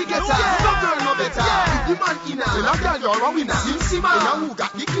 money getter, no girl no better. The man inna, the la girl you're a winner. Sim man, now who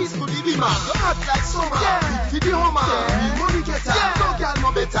got the keys to the beamer? You hot like summer, big for the hummer. Money getter, no girl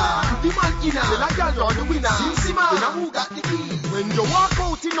no better. The man inna, the la girl you're the winner. Sim man, now who got the keys? When you walk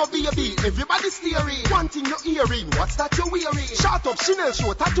out in a baby, everybody staring. One thing you're hearing, what's that you're wearing? Shut up, Chanel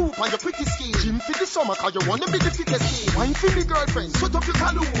show, tattoo on your pretty skin. Gym for the summer, cause you wanna be the fittest skin. Wine for me girlfriend, shut up your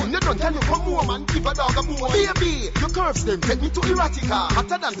calhoun. You don't tell you come home and give a dog a bone. Baby, your curves them take me to Erotica.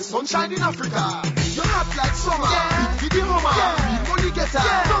 Hotter than the sunshine in Africa. You're hot like summer, big for the hummer. Big money getter,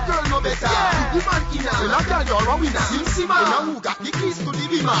 no girl no better. The man inna, the la girl you're a winner. Sim man, now who got the keys to the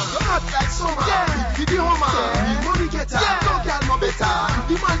beamer? You're hot like summer, big for the hummer. Big money getter, no girl no better.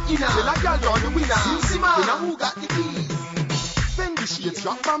 The man inna, the la girl you're the winner. Sim man, now who got the keys? Fendi shades,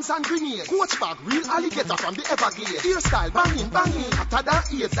 rock bombs and grenades. Coach bag, real alligator from the Everglades. Hairstyle, banging, banging, hotter than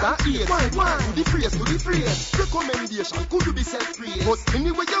AIDS. Wine, to the phrase. Recommendation, could you be self-praised? But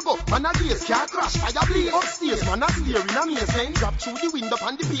anywhere you go, man a gaze, car crash, fire blaze. Upstairs, man a stare in amazement. Drop through the window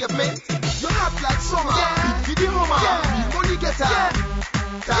on the pavement. You hot like summer, big for the hummer. Big money getter,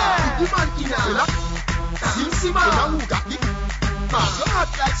 the man inna. Sim man, now who got the man? You hot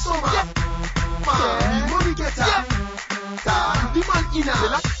like summer, big money getter. The man inna,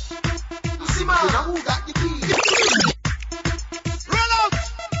 see man, who got the key? Roll out!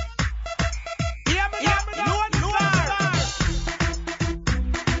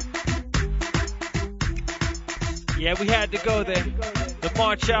 Yeah, we had to go there. The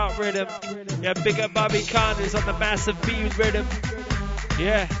march out rhythm. Yeah, big up Bobby Connors on the massive beat rhythm.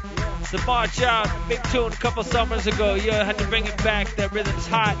 Yeah, it's the march out. Big tune a couple summers ago. Yeah, had to bring it back. That rhythm's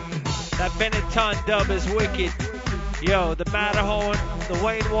hot. That Benetton dub is wicked. Yo, the Matterhorn, the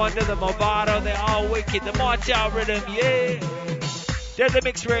Wayne Wonder, the Movado, they're all wicked. The March Out Rhythm, yeah. Deadly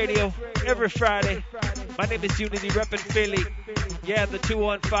Mix Radio, every Friday. My name is Uni-T, reppin' Philly. Yeah, the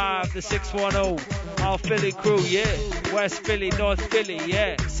 215, the 610. All Philly crew, yeah. West Philly, North Philly,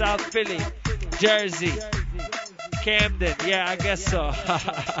 yeah. South Philly, Jersey, Camden, yeah, I guess so.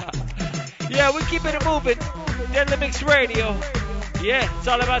 Yeah, we keeping it moving. Deadly Mix Radio. Yeah, it's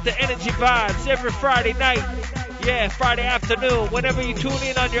all about the energy vibes every Friday night. Yeah, Friday afternoon, whenever you tune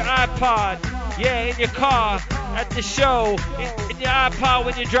in on your iPod, yeah, in your car, at the show, in your iPod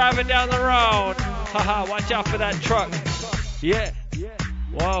when you're driving down the road. Haha, watch out for that truck. Yeah.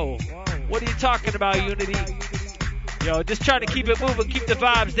 Whoa. What are you talking about, Uni-T? Yo, just trying to keep it moving, keep the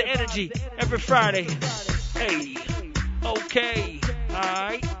vibes, the energy, every Friday. Hey. Okay.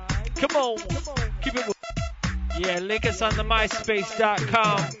 Alright. Come on. Keep it moving. Yeah, link us on the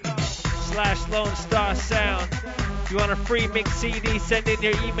myspace.com/Lonestar Sound. If you want a free mix CD, send in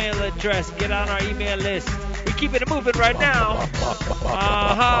your email address. Get on our email list. We're keeping it moving right now.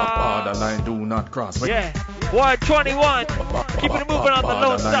 Borderline do not cross. Yeah. Ward 21. Keeping it moving on the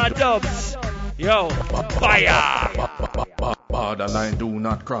Lonestar dubs. Yo. Fire. Borderline do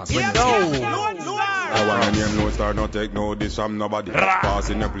not cross. Yeah, I want to name Lonestar, not take no diss from nobody. Pass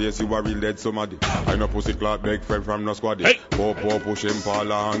in a place you are real dead somebody. I know pussy clock beg friend from no squaddy. Popo push him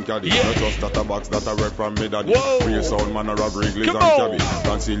Paula and caddy. Not just that a box that I work from me daddy. Real sound man a rob Wrigley's and cabby.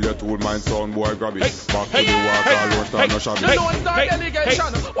 Conceal your tool mind sound boy grab it. Back to the walk all Lonestar no shabby. The Lonestar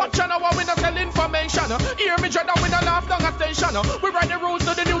delegation. Watch on our we no tell information. Hear me dread we no laugh down a station. We write the rules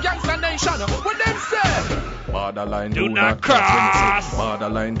to the new gangster nation. What them say? Borderline do not cross.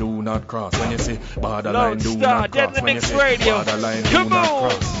 Borderline do not cross. When you say borderline do not cross. When you say borderline do not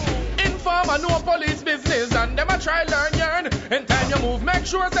cross. Informer no police business and them a try learn yearn. In time you move, make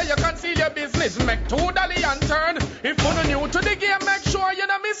sure say you conceal your business. Make $2 and turn. If you're new to the game, make sure you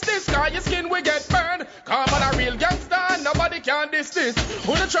don't miss this. Cause your skin will get burned. Come on a real gangster and nobody can diss this.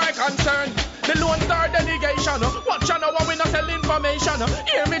 Who the try concern? The Lonestar delegation. Watch on our we no tell information.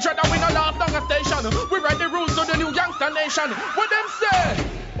 Hear me dread we no laugh down a station. We write the rules to the new gangster nation. What them say?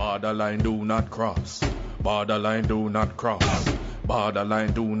 Borderline do not cross. Borderline do not cross.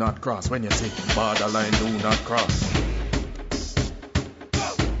 Borderline do not cross. When you say borderline do not cross.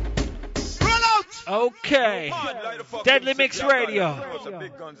 Roll out! Okay. Deadly Mix Radio.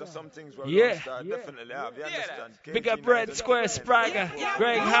 Yeah. Big up Red Square Sprague,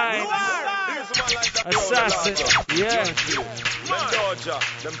 Greg Hines, Assassin. Yeah. Mendoja,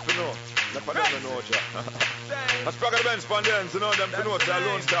 them for know. That's Sprague the Benz Pandens, you know them for know.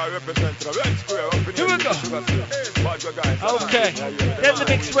 Lonestar representative. Red Square up in here we go. Okay. Deadly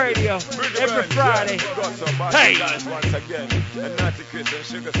Mix Radio. Every Friday. Hey.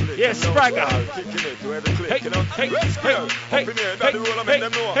 Yes, Sprague. Hey,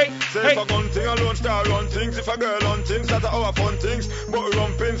 say if a gun thing, a Lonestar run things. If a girl on things, that's our fun things. But we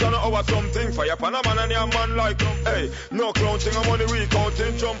run pins on our something. Fire pan a man and your man like, hey, no clown thing, I'm on the week out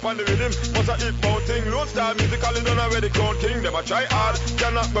thing. Jump on the rhythm, must a hip bout thing. Lonestar musically done already crown king. Them a try hard,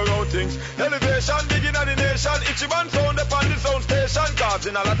 cannot go round things. Elevation, digging at the nation. Itchy man sound upon the sound station.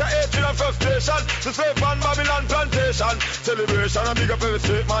 Causing a lot of hatred and frustration. The slave on Babylon plantation. Celebration, a big up every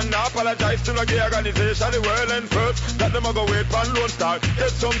straight man. Now apologize to the gay organization. The world and first, that them a go wait pan Lonestar.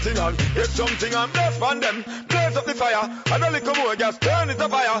 Get something on, bless pan them. Blaze up the fire, and a little more gas, turn it to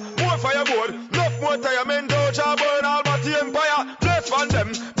fire. More fireboard, enough more tire. Mendoja burn Almighty Empire. Bless pan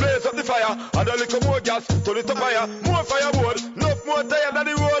them, blaze up the fire, and a little more gas, turn it to fire. More fireboard, enough more tire. That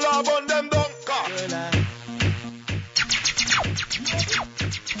the roll up on them down.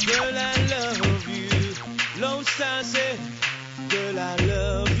 Girl, I love you. Lonestar say, girl, I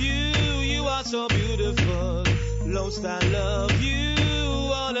love you. You are so beautiful. Lonestar love you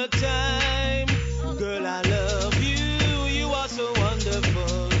all the time. Girl, I love you. You are so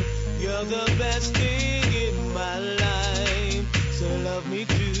wonderful. You're the best thing in my life. So love me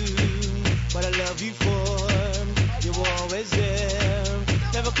too. But I love you for you were always there.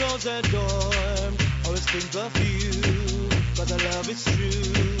 Never close the door. Always think of you. Cause our love is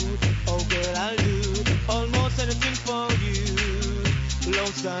true. Oh girl, I'll do almost anything for you.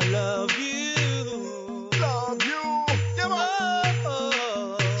 Lonestar love you. Love you. Come on.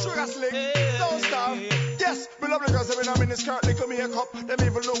 Sugar Slick. Lonestar. Yes, we love the girls that in this skirt, they come makeup. Them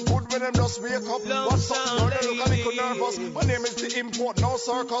even look good when them just wake up. What's up, girl? They look a little nervous. My name is the import, no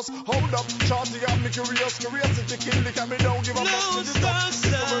circus. Hold up, shorty got me curious. Curiosity kill, look at me, don't give a fuck to the stuff.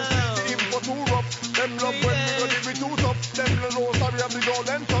 The import too rough. Them love when we go give me too tough. Them little sorry have the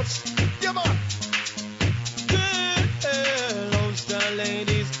golden touch. Yeah, man. Lonestar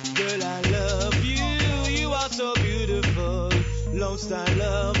ladies, girl, I love you. You are so beautiful. Lonestar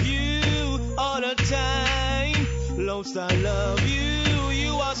love you all the time. Lonestar love you.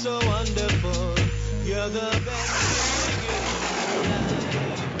 You are so wonderful. You're the best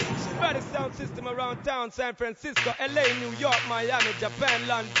thing. Better sound system around town. San Francisco, LA, New York, Miami, Japan,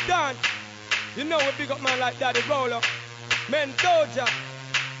 London. You know we big up man like Daddy Rolo, Mendoja.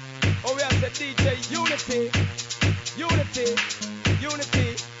 Oh, we have the DJ Uni-T.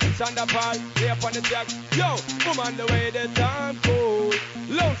 Shonda Paul, they up on the track. Yo, on the way the time cold.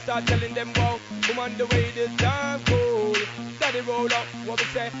 Lonestar telling them wow, on the way the time cold. Daddy roll up, what we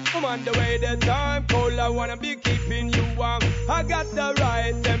say? On the way the time cold. I wanna be keeping you warm. I got the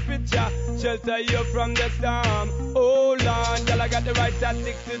right temperature, shelter you from the storm. Hold on, girl, I got the right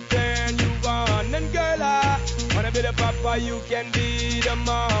tactics to turn you on. And girl, I wanna be the papa, you can be the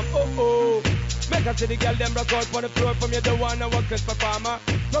mom. Oh. Make us see the girl them rock out for the floor. From you the one I work with for farmer.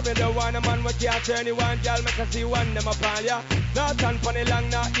 From you the one a man we can't turn you on. Girl, make us see one them upon ya. Not stand funny long,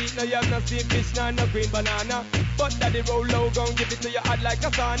 not eat no yam, no steamed fish, no green banana. But daddy roll low, gon' give it to you hot like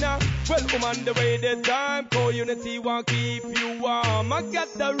a sauna. Well, on the way the time cold. Uni-T won't keep you warm. I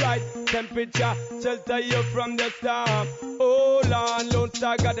got the right temperature, shelter you from the storm. Hold on,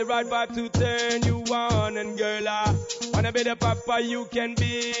 Lonestar got the right vibe to turn you on. And girl, I wanna be the papa, you can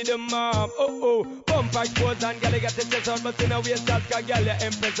be the mom. Oh, pump expose and girl, you got the chest out. But in a waist out, cause girl, you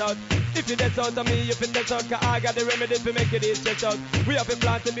empress out. If you dead out of me, you fit dead out. Cause I got the remedy to make it easy out. We have to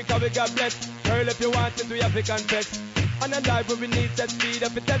plant it because we got blessed. Girl, if you want it, we have to confess. And a life where we need that speed.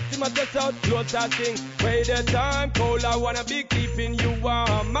 If you test him at us out, Lonestar sing. Wait the time cold, I wanna be keeping you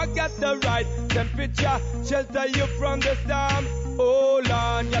warm. I got the right temperature, shelter you from the storm. Hold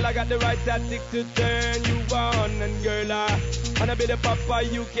on, y'all, I got the right tactics to turn you on. And girl, I wanna be the papa,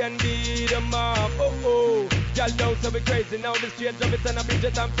 you can be the mom. Oh, y'all don't so we crazy now. The streets of it and a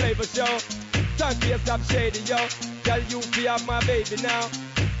budget and flavor show. Time for you stop shady, yo. Y'all, you be have my baby now.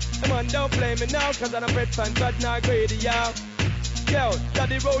 Come on, don't play me now, cause I'm a bread fan, but not greedy, yo. Yo,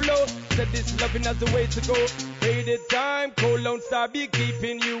 Daddy Rolo said this loving is the way to go. Hey, the time, cold Lonestar be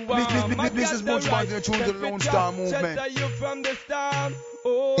keeping you warm. This is much more than to the Lonestar movement. Shelter you from the storm.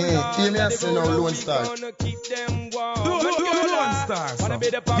 Hey, give me a say now, Lonestar. Lonestar. Wanna be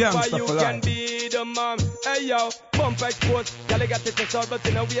the papa, you can be the mom. Hey yo, Bump right sports, girl, you got to test out, but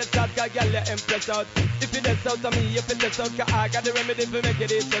in a weird start, girl, you impress out. If you test out to me, if you test out, cause I got the remedy to make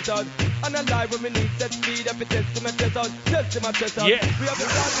it stress out. And I lie when we need set speed, if you test to my test out, test to my test out. Yeah,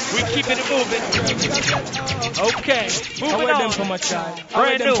 we keeping it moving. Okay, moving on.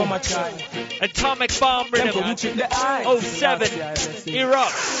 Brand new. Atomic Bomb Rhythm. 07.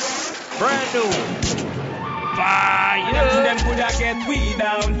 Erupt. Brand new. Fire. None of them coulda get we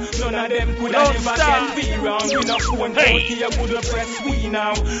down. None of them coulda never get we round. We no phone call here coulda press we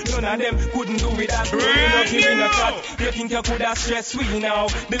now. None of them couldn't do without we. We no giving a chat. You think you coulda stress we now?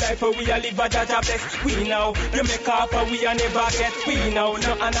 The life we a live a jaja bless we now. You make up we a never get we now.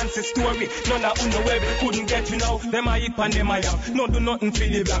 No Anansi story. None of uno web couldn't get you now. Them a hip and them a young. No do nothing for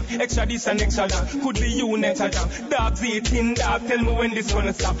the black. Extra this and extra that. Could be you next a jam. Dogs eating dog. Tell me when this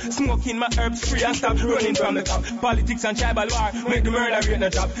gonna stop. Smoking my herbs free and stop running from the top. Politics and tribal war make the murder rate no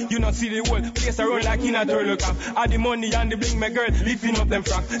drop. You not see the whole place a run like in a turtle cap. All the money and the bling, my girl lifting up them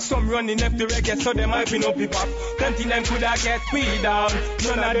frack. Some running left the reggae, so them hyping up hip hop. Plenty them coulda get we down.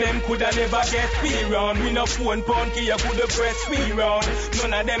 None of them coulda never get we round. We no phone punky, you coulda press we round.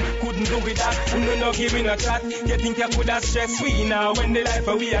 None of them couldn't do with that. We no giving a chat. You think you coulda stress we now? When the life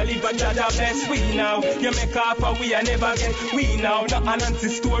we a live a jaja bless we now. You make up we a never get we now. No Anansi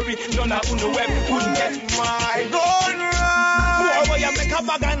story, none of uno web couldn't get my gone wrong. Boy, when you make a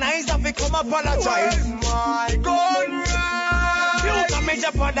bag of nice, I become apologize. My gone wrong. You can make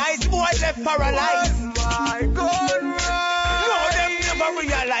jeopardize, boy, left paralyzed. My gone wrong. No, them never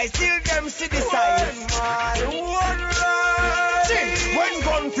realize, till them see the size. My gone wrong. When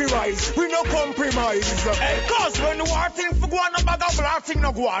gun fi rise, we no compromise. Cause when the war thing fi go on, a bag of black thing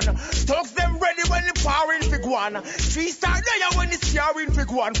no go on. Thugs them ready when the powering fi go on. 3 star there when the scaring fi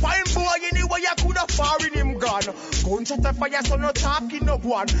go on. Fine boy anyway you coulda foreign him gone. Gunshot a fire so no talking no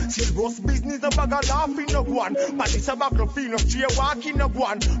go on. Serious business a bag of laughing no go on. But it's a battlefield of cheer walking no go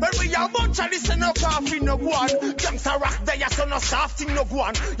on. When we a bunch of this no coffee no go on. Gangsta rock there so no soft thing no go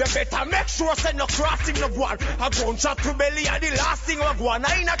on. You better make sure say no crafting no go on. A gunshot to belly and the last thing we go on.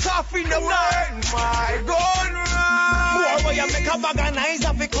 I ain't a coffee no one. My gun run. Boy, when you make a bag of nice,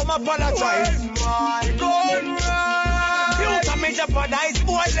 I become apologize. My gun run. You can make jeopardize,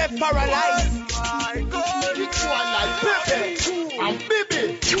 boy, left paralyzed. My gun run. Pepe and Bibi.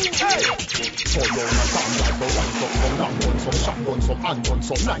 Hey. So down a sound like the one some long gun, some shotgun, some handgun,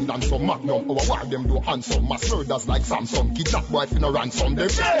 some 9 and some magnum. Our war them do handsome, mass murders like Samson. Kidnap boy finna ransom them.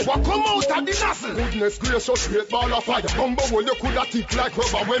 Hey, what come out of the nozzle? Goodness gracious, great ball of fire. Bumbo hole you coulda tick like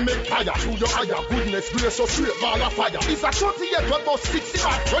rubber when make fire. Through your eye, goodness gracious, great ball of fire. It's a 38 about 60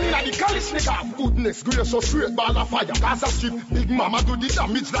 back, running at the Kalishnikov. Goodness gracious, great ball of fire. Gaza Strip, Big Mama do the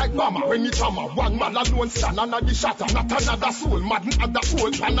damage like Bama. When it hammer, one man alone stand under the shatter. Not another soul, madden at the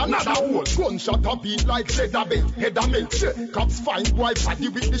hole, and another hole. Gunshot a beat like leather belt, head a melt. Cops find boy body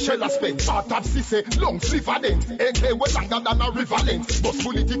with the shell aspect. Heart of cisse, lungs liver dent. AK well longer than a river length. Bus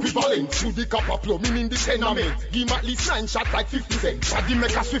bullet equivalent to the copper plumbing in the tenement. Give him at least 9 shots like 50 cents. Body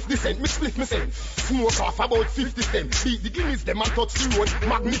make a 50 cent, me split me cent. Smoke off about 50 cents. Beat the Guinness them and touch the road,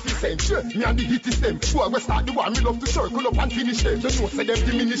 magnificent. Me and the hit is them. Boy we start the war, me love to circle up and finish them. You know say them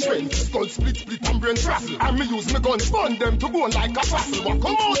diminish when skull split and brain frazzle. And me use me gun burn them to bone like a fossil. What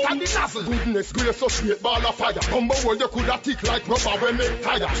come out of the nozzle? Goodness gracious, great ball of fire. Bumbo hole you coulda tick like rubber when make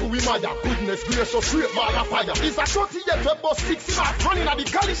tire. Chewy mire, goodness gracious, great ball of fire. It's a 38 about 60 back, running at the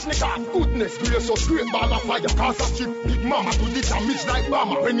Kalishnikov. Goodness gracious, great ball of fire. Gaza Strip, Big Mama do the damage like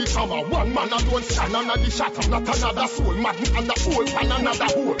Bama. When it hammer, one man alone stand under the shatter. Not another soul, madden under hole and another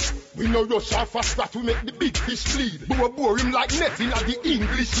hole. We no rush our fast that we make the big fish bleed. Bore him like netting at the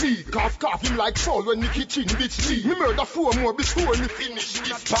English league. Carve him like foul when the kitchen bitch lead. Me murder 4 more before me finish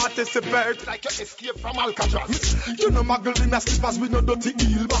this. Participate like you escape from Alcatraz. You know muggle in a slippers with no dirty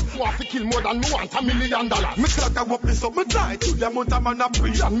heel. But want to kill more than me want $1 million. Me crack a whoop this up, me die to the amount of man a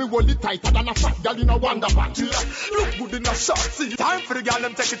breathe. And me hold it tighter than a fat girl in a wonder bag. Look good in a shot, see. Time for the girl,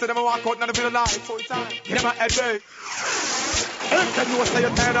 them take it to them and walk out and they feel alive. Full time. Get them a head day. Tell you say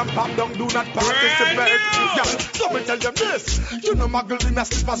you're tired and pop down, do not participate. Yeah, so me tell you this. You know muggle in a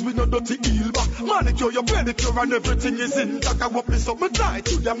slippers with no dirty heel. But manicure, your pedicure and everything is in. Like a whoop this up, me die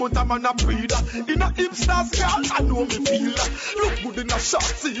to the amount of man a breathe. In a hipsters girl, I know me feel. Look good in a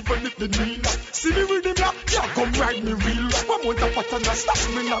shots, even if the need. See me with him, yeah, come ride me real. One month of pattern, stop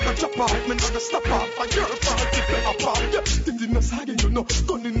me, not gonna chop off, me not gonna stop off. A girl party, play a pop, yeah. If the no sagging, you know.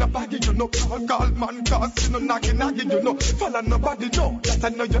 Gun in a baggy, you know. Call man, cause you know, nagging, you know. Follow nobody, know. That I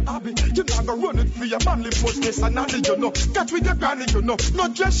know your hobby. You not gonna run it for your manly muscles and noddy, you know. Catch with your granny, you know.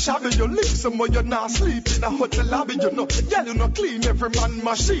 Not just shabby, you live somewhere, you not sleep in a hotel lobby, you know. Yeah, you know, clean every man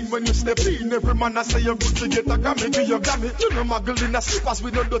machine. When you step in, every man I say you're good to get a Grammy, be your Grammy. You know, muggle in a slippers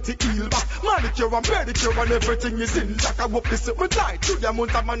with no dirty heel back. Manicure and pedicure and everything is in jack. I hope this with light to the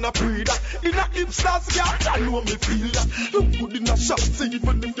amount of man I pray that. In a hipsters, girl, I know me feel that. Look good in a shop, see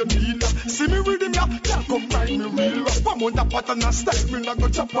even if you need that. See me with him, yeah, come ride me real rap. I'm on the pattern and style, me not go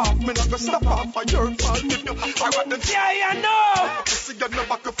chop off, me not go stop off for your fault. If you, I want the yeah, I know. See you no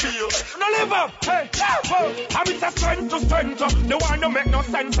back a feel. No live up, hey, I'm it's a strength to strength. The one no make no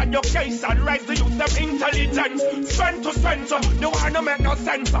sense and your case and rise the use of intelligence. Strength to strength, the one no make no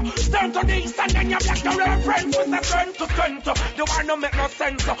sense. Turn to the east and then you black the reference with the strength to strength. The one no make no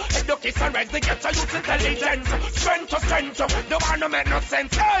sense. Education rise the get to use intelligence. Strength to strength, the one no make no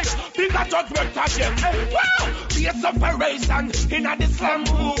sense. Hey, bigger judgment again. Hey, wow, be a separation in a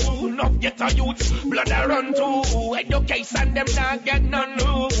Islam. Not get a youth, blood I run to. Education them not get none.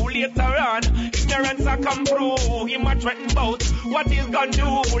 Later on, ignorance I come through. Him a threaten bout what he's gonna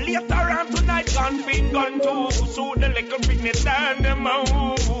do. Later on tonight, gun feed gun too. So the little business turn them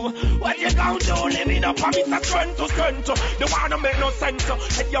out. What you gonna do? Living up on Mr. Strength to strength. The one to make no sense.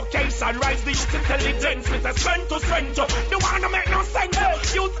 Education rise the youth intelligence with a strength to strength. The one to make no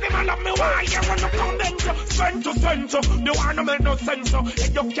sense. Youth develop me why you wanna condense. Strength to strength. The one to make no sense.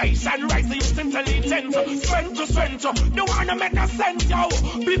 Education rise the youth intelligence. Strength to strength. The one to make no sense. Yo,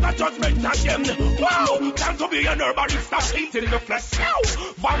 bigger judgment again. Wow, time to be an herbalist that's eating the flesh. Now,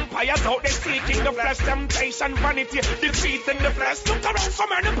 vampires out there seeking the flesh. Temptation, vanity, defeat in the flesh. Look around, so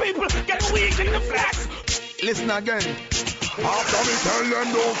many people get weak in the flesh. Listen again. After me tell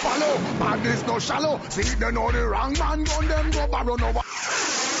them don't follow, madness no shallow. See they know the wrong man, gun them go barrel no.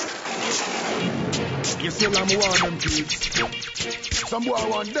 You still I'm one them kids. Some boy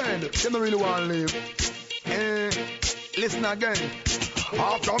want dead, they don't really want to live. Listen again.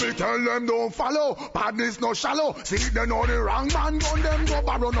 After me tell them don't follow, madness no shallow. See they know the wrong man, gun them go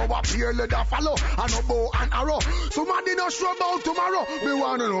barrel no. Appear leather follow, and no bow and arrow. Somebody no sure about tomorrow. Me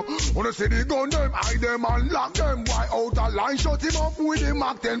wanna know, wanna see the gun them, hide them and lock them. Why out a line, shut him up with the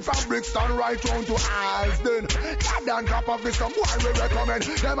Mac 10 fabric stand right round to Alsden. God on top of this, some boy we recommend.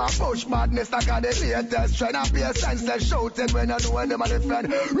 Them a push madness like a the latest trend. A be a senseless shouting when you know when them a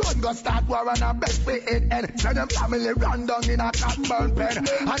defend. Run go start war and a best pay it end. Send them family run down in a cat burn.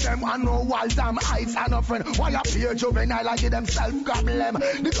 And them and no Waltham heights and a friend. Why a pure juvenile like them self-problem.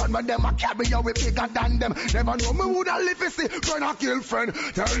 The gun with them a carry you we bigger than them. Never know me woulda live see run a kill friend.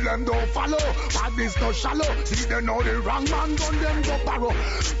 Tell them don't follow, madness no shallow. See they know the wrong man gun them go barrow.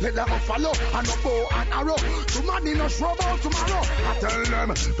 Let them follow and no bow and arrow. Somebody no sure about tomorrow. I tell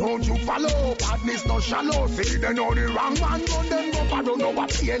them don't you follow, madness no shallow. See they know the wrong man gun them go barrow. No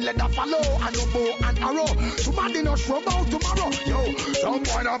what here let them follow and no bow and arrow. Somebody no sure about tomorrow. Yo. Some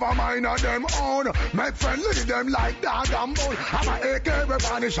boy have a mind of them own. Make friend leave them like dog and bone. Have a AK we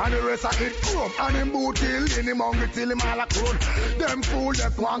vanish and the rest of it chrome. And him boot till in him hungry till him all a crone. Them fool they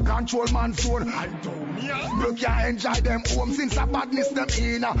can't control man's phone. I don't you can't enjoy them home since a badness them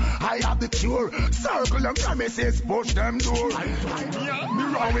in. I have the cure. Circle them premises, push them door. I don't me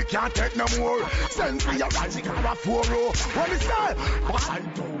wrong we can't take no more. Send for your magic or a 4-0. What is that? I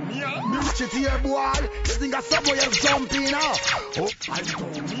don't me reach it here boy. You think a subway is jumping now? Oh, I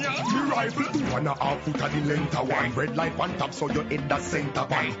don't me rifle 2.5 foot of the length of one. Red light one top so you hit the center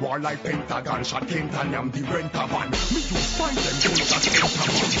one. War like Pentagon shot Kenton am the renter one. Me use find them guns that center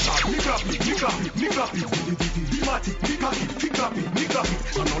one. Me grab it, me grab it, me grab it. Dramatic, me grab it, me grab it, me grab it.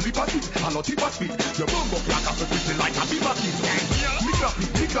 And only pass it, and not tip a speed. Your bumbo clack up a pretty like a beaver kid. Me grab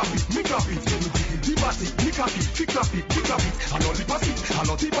it, me grab it, me grab it. Dramatic, me grab it, me grab it, me grab it. And only pass it, and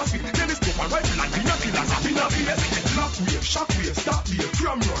not tip a speed. Then it's go and rifle and green killers up in a face. Lock wave, shock wave, stop wave,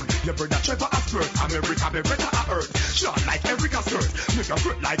 cram run. Your brother Trevor a skirt, America be better a earth. Shot like Erica skirt, make a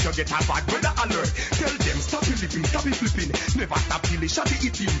foot like you get a bad weather alert. Tell them stop it flipping, stop it flipping. Never stop till they shot it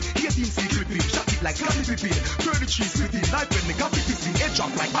eating. 18 see flipping, shot it like Scotty Pippin. 33 splitting, like when the got it fixing. Head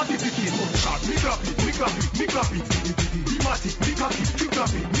drop like Abby Pippin. Shot, me grab it, me grab it, me grab it. Dramatic, me grab it, me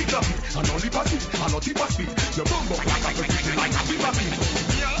grab it, me grab it. And only pass it, and not tip a speed. Your bumbo like a pretty like a beaver kid.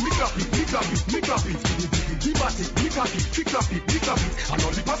 Me grab it, me grab it, me grab it. Dramatic, me grab it, me grab it, me grab it. And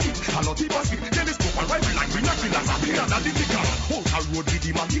only pass it, and not tip a speed. Then it's go and rifle like green killers up in a difficult. Hold a road with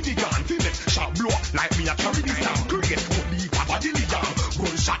him and give the gun. Feel it, shot blow like me a carry this down. Cricket, holy, papa dilly down.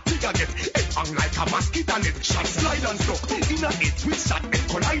 Gunshot, nigga get head hang like a mosquito net. Shot slide and stuck in a head with shot and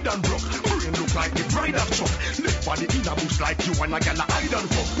collide and broke. Brain look like the bride of Chuck. Left Nobody in a bush like you and a gal a hide and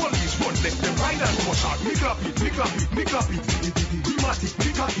fuck. Police run, let them ride and push out. Me clap it, me clap it, me clap it. Me mat it,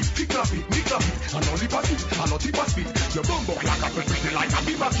 me clap it, me clap it, me clap it. And only pass it, and not tip pass it. Your bum buck like a pretty like a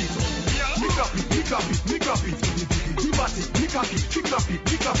big bucket. Me clap it, me clap it, me clap it. Me mat it, me clap it, me clap it,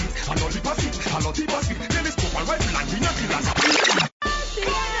 me clap it. And only pass it, and not tip pass it. Telescope and rifle and we not kill us.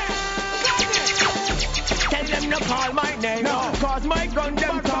 Tell them no call my name, no. Cause my gun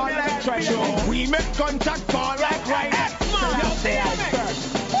them call like trash. We make contact fall like right. Y'all say I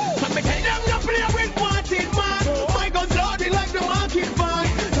first. And me tell them no play with wanted man. My gun's loaded like the market van.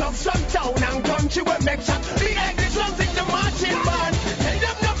 Love some town and country we make shot. Big like the drums in the marching band. Tell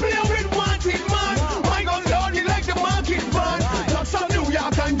them no play with wanted man. My gun's loaded like the market van. Love some New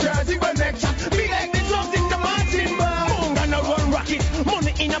York and Jersey we make shot. Big like the drums in the marching band. Boom, gonna run rocket.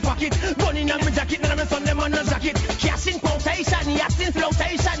 Money in a pocket. Gun in a me jacket. And I'm son them on a jacket. Cash in quotation. Yachts in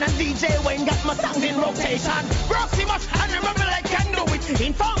flotation. And DJ Wayne got my sound in rotation. Roxy much and remember I can do it.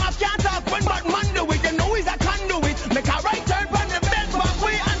 Informers can't talk when bad man do it. They know he's a conduit. Make a right turn from the bed back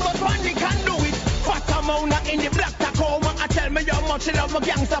way and but Bandy can do it. Fat Amona in the black Tacoma. I tell me how much you love my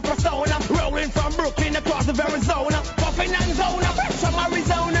gangster persona. Rolling from Brooklyn across the Arizona. Puffing and zona, fresh from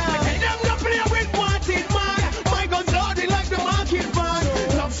Arizona. Tell them no play with wanted man. My gun's loaded like the market van.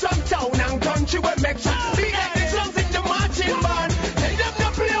 Love some town and country we make shots. Big like the drums in the marching band. Tell them no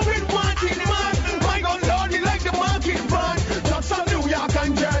play with wanted man. My gun's loaded like the market van. Love some New York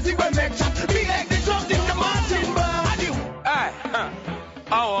and Jersey we make shots. Big like the drums in the marching band. Hey,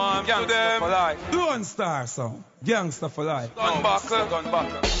 I want gangster for life. Lonestar Sound, gangster for life. Gun buckle, gun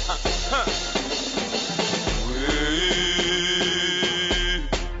buckle.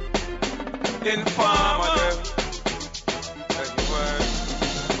 Informer.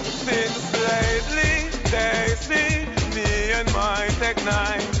 Since lately they see me and my Tech 9.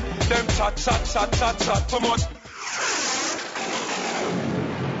 Them chat promote.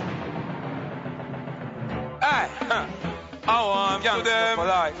 Hey, I want gangster for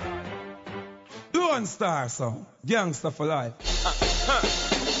life. Lonestar Sound, gangster for life.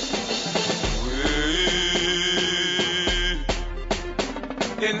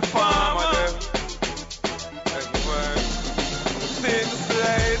 Informer. Since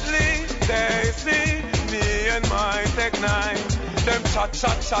lately they see me and my Tech 9. Them chat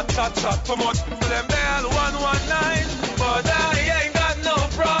promote them bell 119. But I ain't got no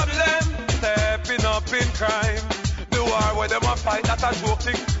problem stepping up in crime. The war where them a fight, that a joke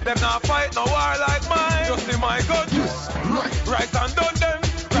thing. Them not fight no war like mine. Just see my gun, right and done them.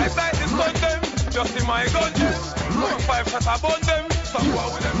 Right like this gun them. Just see my gun, 5 shots above them. Some war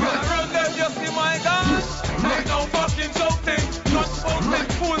with them gonna run them. Just see my gun. Ain't no fucking joke thing. Not smoking,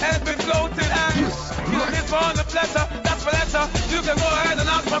 fool, helping floating. And kill this for the pleasure. That's for letter. You can go ahead and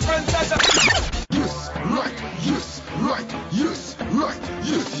ask my friend Sasha. Yes.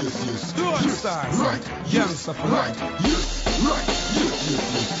 Lonestar, Right, gangster for life.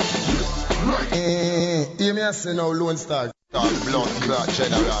 Hear me say now, Lonestar. Blood clot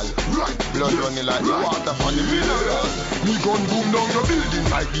general. Blood running like the water from the mineral. Me gun boom down your building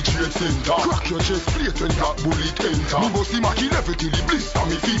like the trade center. Crack your chest plate when that bullet enter. Me go see my kill every till the blister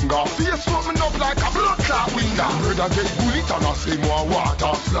me finger. Face something up like a blood clot window. Brother get bullet and I say more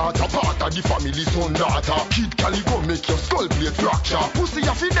water. Slaughter part of the family son daughter. Kid Calico make your skull plate fracture. Pussy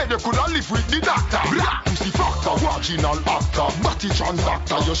if you dead you coulda live with the doctor. Pussy factor, marginal actor. Batty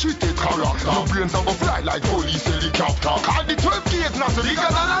transactor, your shit take character. Your brains are go fly like police helicopter. The 12 kids not bigger than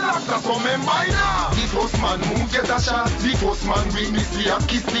a doctor, so remember now. The first man move get a shot. The first man bring me see a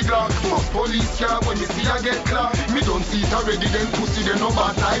kiss the Glock. First police car when me see a get clock. Me don't see it already, then pussy they no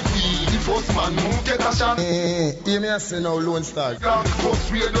bad like we. The first man move get a shot. Hear me say now, Lonestar.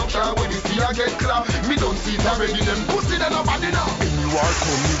 First radio car when me see a get clock. Me don't see it already, then pussy they no bad enough. Anyone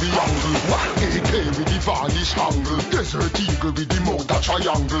come with the angle. AK with the varnish angle. Desert eagle with the motor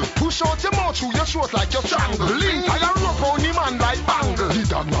triangle. Push out your mouth through your throat like your strangle. Link I rope on the man like bangle. The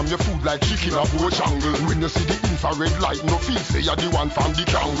dog nam your food like chicken a poor jungle. When you see the infrared light, no feel say you're the one from the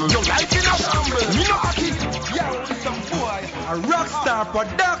jungle. Your life in a shamble, me no happy. Yo, it's a boy, a rockstar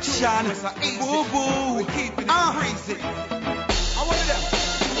production. Boo boo, we keeping it crazy. I want them.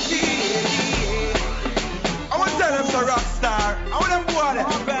 I want to tell them it's a rockstar. I want them boy them.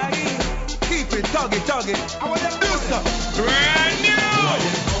 Keep it, tug it. I want them do something. Brand new.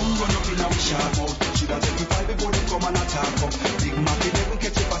 Run up in a sharp out. Shoulda take me 5 before they come and attack up. Big Mac they never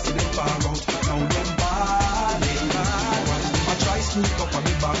catch you pass them far out. Now them balling. I try sneak up on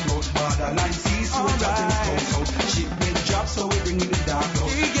me back road. Borderline see so that them scouts out. Shipment drop so we bring in the dark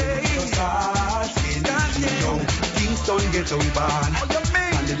out. Just asking. Yo, Kingston get on ban.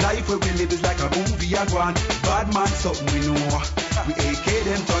 And the life life where we live is like a movie and one. Bad man, something we know. We AK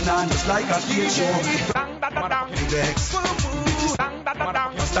them turn on just like a stage show. Vex, bitches,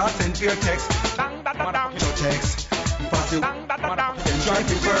 start send your text. Your text, pass you, then try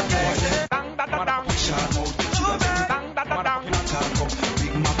to purpose. Sharp out,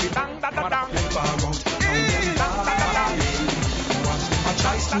 big market, far out.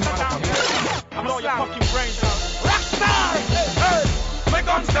 I know your fucking brains out. Rockstar! Hey! My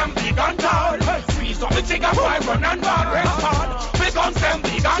guns them big and tall. Squeeze up the trigger, boy, run and ball. My guns them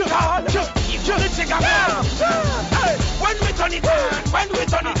big and tall. Keep the trigger, boy. Hey! When we turn it on, from we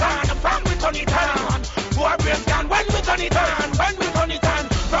turn it on. Boy, brains gone. When we turn it on, from we turn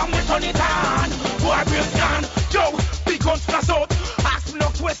it on. Boy, brains gone. Yo, big guns flash out. Ask me no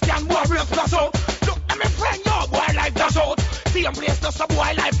question, boy, brains flash out. Look, I'm a friend, yo, boy, life dash out. Same place, no some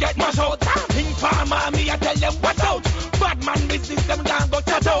boy life get mashed out. Informer, me I tell them what's out. Bad man business, them gang go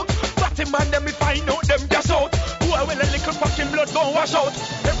chat out. Batty man, them me find out, them dash out. Boy, well a little fucking blood gon' wash out.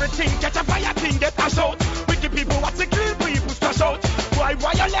 Everything catch a fire, thing get ash out. Wicked people, what's the clean people stash out. Boy,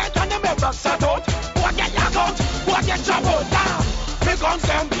 violate and them ever shut out. Boy, get locked out, boy, get chop out. Down, me guns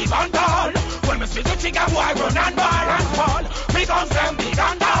them big and tall. When me spit the trigger, boy, run and ball and fall. Me guns them big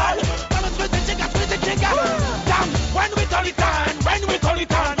and tall. When me spit the trigger, down. When we turn it on,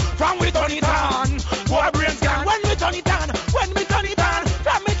 from we turn it on. Boy, brains gone. When we turn it on, from we turn it on.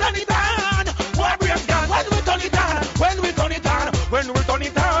 Boy, brains gone. When we turn it on, boy,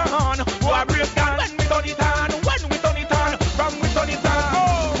 brains gone. When we turn it on, from we turn it on.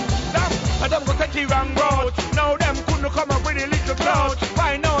 Oh, them go take the wrong road. Now them couldn't come up with a little cloud.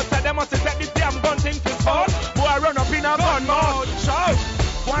 Find out that them must take this damn gun thing to sport. Boy, run up in a gun mode. Shout.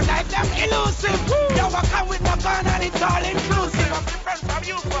 One life them elusive. You walk out with no gun and it's all inclusive. I'm different from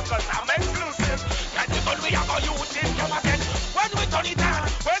you fuckers, I'm exclusive. Can you gun we are gonna use it? Come again. When we turn it on.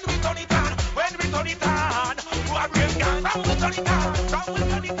 Boy, brains gone. From we turn it on.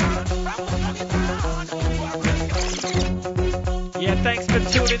 Yeah, thanks for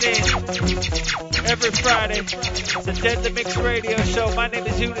tuning in every Friday. It's the Dead to Mix Radio Show. My name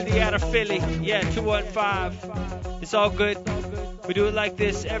is Uni-T out of Philly. Yeah, 215. It's all good. We do it like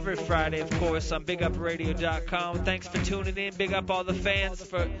this every Friday, of course, on BigUpRadio.com. Thanks for tuning in. Big up all the fans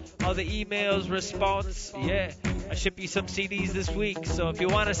for all the emails, response. Yeah, I ship you some CDs this week. So if you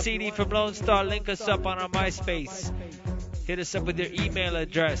want a CD from Lonestar, link us up on our MySpace. Hit us up with your email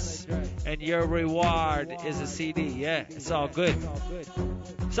address, and your reward is a CD. Yeah, it's all good.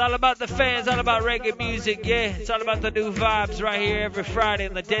 It's all about the fans, all about reggae music. Yeah, it's all about the new vibes right here every Friday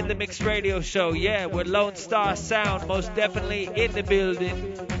on the Dead to Mix Radio Show. Yeah, with Lonestar Sound most definitely in the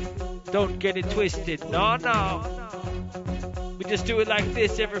building. Don't get it twisted. No. We just do it like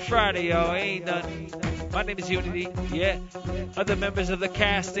this every Friday, yo. Ain't nothing. My name is Uni-T. Yeah. Other members of the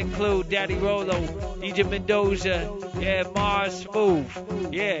cast include Daddy Rolo, DJ Mendoja, yeah,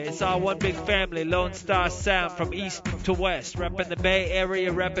 Marsmoov. Yeah, it's all one big family. Lonestar Sound from east to west, repping the Bay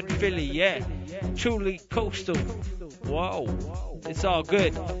Area, repping Philly. Yeah, truly coastal. Whoa, it's all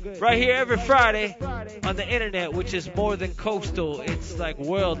good. Right here every Friday on the internet, which is more than coastal. It's like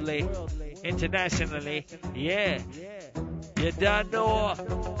worldly, internationally. Yeah. You don't know.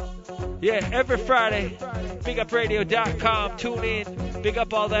 Yeah, every Friday, BigUpRadio.com. Tune in. Big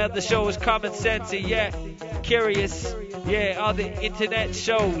up all the other shows, Common Sense, yeah, Curious, yeah, all the internet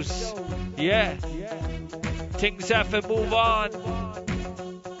shows, yeah. Things have to move on.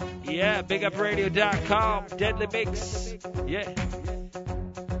 Yeah, BigUpRadio.com. Deadly Mix, yeah.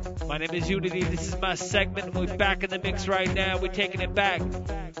 My name is Uni-T. This is my segment. We're back in the mix right now. We're taking it back.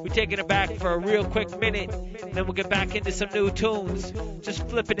 We're taking it back for a real quick minute. Then we'll get back into some new tunes. Just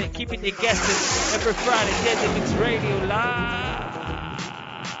flipping it, keeping you guessing. Every Friday, Deadly Mix Radio live.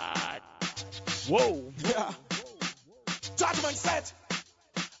 Whoa. Yeah. Judgment set.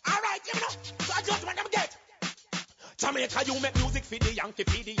 Alright, you know. So judgment them get. Jamaica, you make music for the Yankee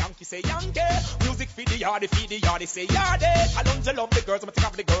say Yankee. Music for the yardie say yardie. I don't love the girls, I'ma take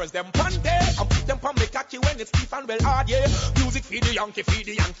off the girls, them panty. I'm put them on me cocky when it's stiff and well hard, yeah. Music for the Yankee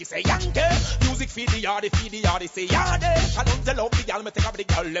say Yankee. Music for the yardie say yardie. I don't love the girl, I'ma take off the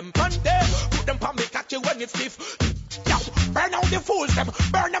girl, them panty. Put them on me cocky when it's stiff. Yo, burn out the fools, them,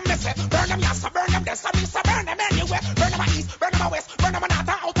 burn them messy, burn them yassa, burn them this, I mean, so burn them anywhere. Burn them east, burn them west, burn them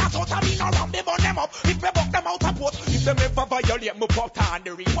north, out, I mean, around, they burn them up. If we buck them out of port, if them ever violate me pop on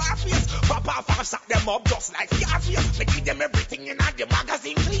the reward face, pop off and sack them up just like Scarface. Me give them everything in the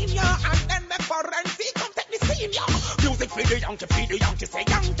magazine clean, yeah, and then make forensic come take the scene, yeah. Music for the Yankee say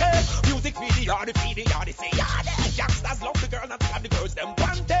Yankee. Music for the yardie say yardie. Youngsters love the girl and have the girls them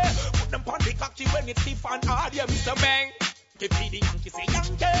panty. Put them on the cocky when it's stiff and hard, yeah, Mr. Bang. The PD Yankee say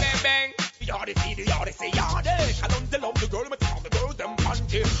Yankee. Bang bang. Yardy feed the yardy say yardy. Shalom the love the girl, but all the girls them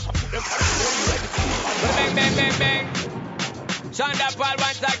panty. I put them panty. Bang bang bang bang. Shonda Paul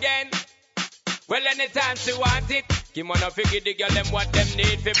once again. Well, anytime she want it, give on a figure the girl them what them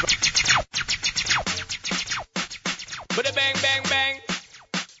need for. But a bang bang bang.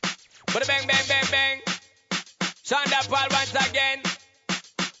 But a bang bang bang bang. Shonda Paul once again.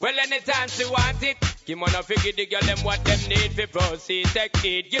 Well, anytime she want it, give on a figure the girl them what them need for proceed. Take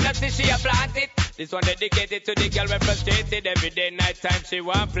it, you know see she a plant it. This one dedicated to the girl when frustrated. Every day night time she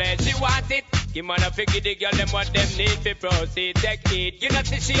want play, she want it. Give on a figure the girl them what them need for proceed. Take it, you know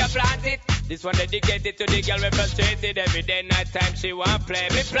see she a plant it. This one dedicated to the girl when frustrated. Every day night time she want play,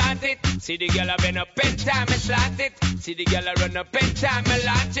 me plant it. See the girl a been up in time, me slant it. See the girl a run up in time, me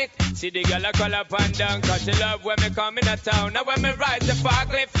launch it. See the girl a call up and down, cause she love when me come in a town. Now when me rise the park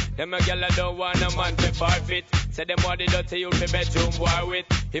lift, them a girl a don't want a man to forfeit. Say them all the dirty you me bedroom war with.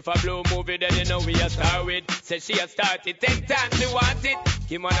 If a blue movie then you know we a star with. Say she a started 10 times she want it.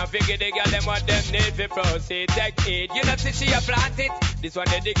 Kim on a figure the girl them what them need for proceed. Take it, you know see she a plant it. This one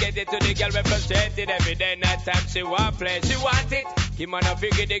dedicated to the girl when frustrated. Every day night time she want play, she want it. Kim on a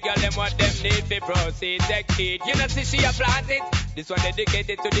figure the girl them what them need for proceed. Take it, you know see she a plant it. This one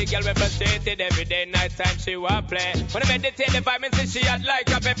dedicated to the girl when frustrated. Every day night time she want play. When I meditate the vibe, me see she had like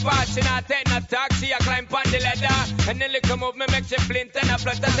a pepper. She not take no talk, she a climb on the ladder. And the little move me make she flint and a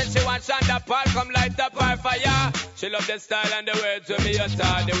flutter. Said she want Shonda Paul come light up her fire. She love the style and the words when me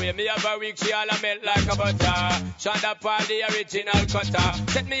utter. The way me have a week, she all a melt like a butter. Shonda Paul the original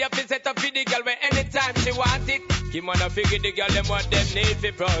cutter. Set me up and set up for the girl when anytime she want it. Kim on a figure the girl them what them need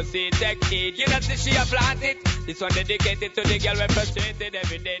to proceed. Take it, you know see she a plant it. This one dedicated to the girl when frustrated.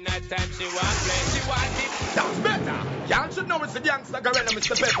 Every day night time she want play, she want it. That's better. Y'all should know it's the gangster gorilla,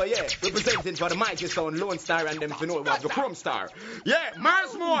 Mr. Pepper, yeah. Representing for the mighty sound, Lonestar and them for know about the Chrome Star. Yeah,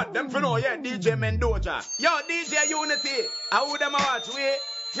 Marsmoov, them for know, yeah, DJ Mendoja. Yo, DJ Uni-T, how them a watch, we?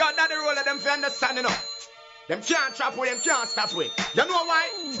 Yo, Daddy Rolo, them for understand, you know. Them can't trap with, them can't stop with. You know why?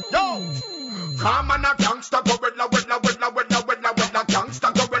 Yo! Come on a gangster gorilla, gorilla, gorilla, gorilla, gorilla, gorilla,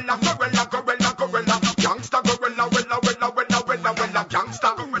 gangster gorilla, gorilla, gorilla, gorilla, gangster gorilla, gorilla, gorilla, gorilla, gorilla, gorilla,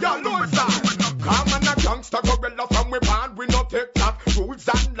 gangster. Yo, Lonestar. Come on a gangster gorilla, from we born we no take that. Rules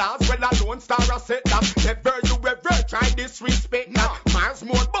and laws, well a Lonestar a set that. Never you ever try disrespect that.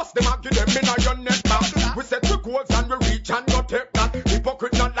 Marsmoov bust them and give them in a your neck back. We set we goals and we reach and go take that.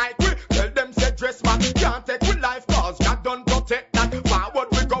 Hypocrite not like we, tell them say dress man. Can't take we life cause God don't protect that. Forward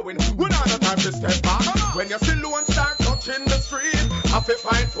we going, we not no time to step back. When you see Lonestar touching the street, have to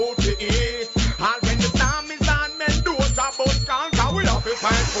find food to eat. And when the storm is on, Mendoza bus can't, we have to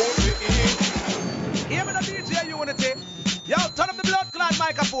find food to eat. Hear me no DJ Uni-T. Yo, turn up the blood clot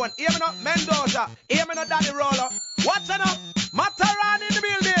microphone. Hear me no Mendoja. Hear me no Daddy Rolo. What's up? Mataran in the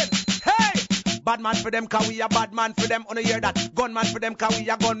building. Hey! Bad man for them, cause we a bad man for them. On the hear that. Gunman for them, cause we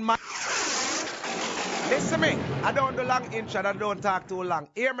a gunman. Listen me. I don't do long intro. I don't talk too long.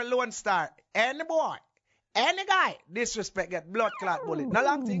 Hear me Lonestar. Any boy. Any guy. Disrespect get blood clot bullet. No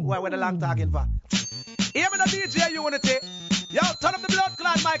long thing. Why the long talking for? Hear me no DJ Uni-T. Yo, turn up the blood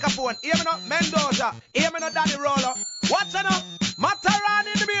clot microphone. Hear me no Mendoja. Hear me no Daddy Rolo. What's up? Mataran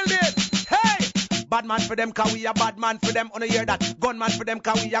in the building. Hey! Bad man for them, cause we a bad man for them. On the hear that. Gunman for them,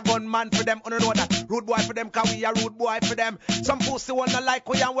 cause we a gunman for them. On the know that. Rude boy for them, cause we a rude boy for them. Some pussy wanna like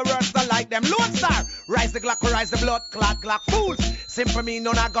we and we worse than like them. Lonestar. Rise the Glock, rise the blood clot Glock. Fools. Simple me,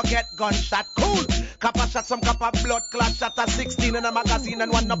 none I go get gunshot. Cool. Copper shot, some copper blood clot shot at 16 in a magazine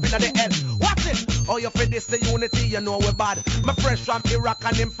and one up in the head. Watch it. Oh, you feel this the Uni-T, you know we bad. Me fresh from Iraq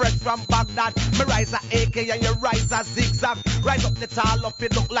and him fresh from Baghdad. Me rise a AK and you rise a zigzag. Rise up the tall up,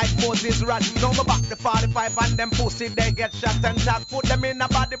 it look like Moses Raj. Now me back the 45 and them pussy they get shot and tag. Put them in a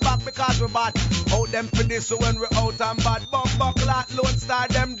body bag because we bad. Out them for this so when we out and bad. Bump clot Lonestar,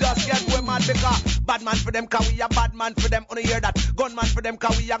 them just get we mad because bad man for them, cause we a bad man for them. On the hear that. Gunman for them,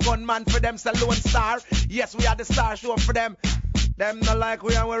 cause we a gunman for them. Say Lonestar. Yes, we are the star show for them. Them not like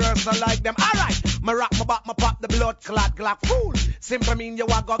we and we rest not like them. Alright, me rock my back, me pop the blood clot Glock. Fool, simple mean you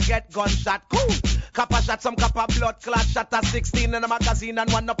a go get gunshot. Cool, copper shot, some copper blood clot shot at 16 in a magazine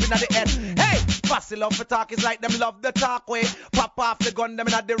and one up in the head. Hey, fussy love for talk is like them love the talk way. Pop off the gun, them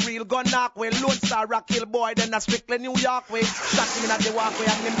in the real gun knock way. Lonestar rock kill boy, then a strictly New York way. Shot him in the walkway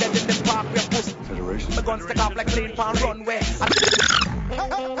and him dead in the parkway. Pussy, the gun stick off like clean pan runway.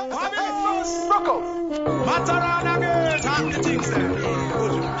 Rocco, Mataran again, talk the things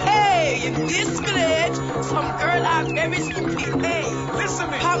there. Hey, in this village, some girl are very stupid. Hey, listen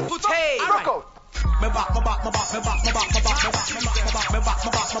me. Pop foot, hey. Rocco. Me back, me back, me back, me back, me back, me back, me back, me back, me back,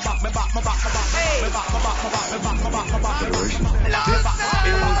 me back, me back, me back, Good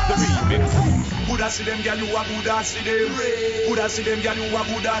as see them, girl, you a good as see them. Good as see them, girl, you a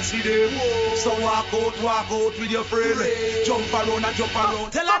good as see them. So walk out with your friend. Jump around and jump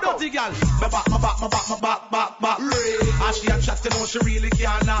around. Tell her dirty girl, my back. As she a chat, you know she really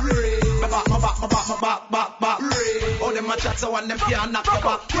can't knock. My back. Oh, them a chat, so one them can't knock your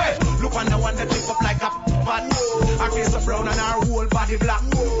back. Look on the one that trip up like a fat. Her face is brown and her whole body black.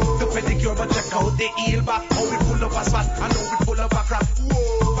 The pedicure, but check out the heel back. How we pull up a spot, and how we pull up a crap.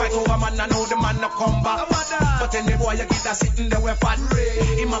 Fight over man, I know the man no come back. But any boy you get a sitting there with fat.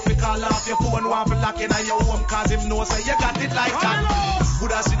 Him a fi call off your phone, want to lock in on your home, cause him know say you got it like that.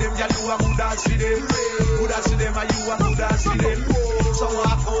 Good as see them, girl, you a good as see them. Good as see them, and you a good as see them. So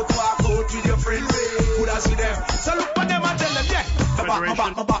walk out with your friend. Good as see them. So look at them and tell them, yeah. My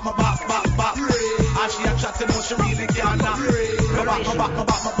back. As she a chat, you know she really can't knock.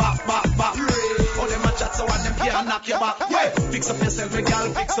 My back. Oh, them a chat, so one them can't knock your back. Yeah. Fix up yourself, my girl,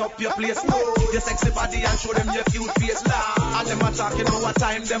 fix up your place. Your sexy body and show them your cute face. And them a talking over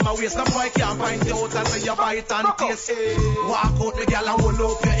time, them a waste. No boy can't find you out and say you bite and taste. Walk out, my girl, and hold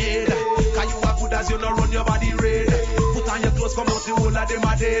up your head. Cause you are good as you know run your body red. Put on your clothes, come out, the whole of them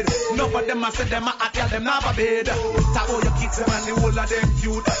are dead. None of them a say them a act, tell them never bed. Talk about your kids, them and the whole of them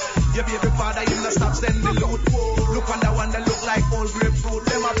cute. Your baby father, you not stop sending loot. Look on the one that look like old grapefruit.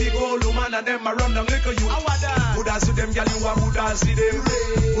 Them a big old woman and them a run down like you. Good as see them, girl, you a good as see them.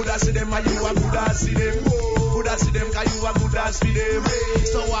 Good as see them, and you a good as see them. Good as see them, cause you a good as see them.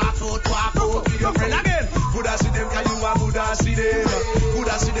 So walk out with your friend again. Good as see them, cause you a good as see them. Good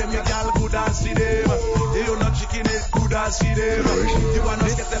as see them, your girl, good as see them. You not chicken it, good as see them. You wanna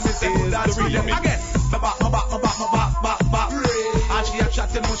get them, it's good as see them again. My back. And she a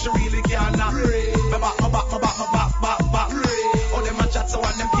chat, you know she really can't knock. My back. Oh, them a chat, so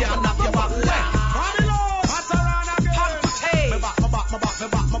one them can't knock your back.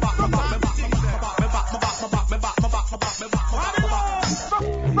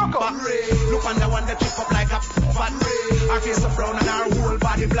 Look on the one that trip up like a fat. Her face is brown and her whole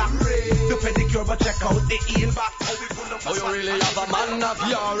body black. The pedicure, but check out the heel back. How we pull up. Oh, you really have a man of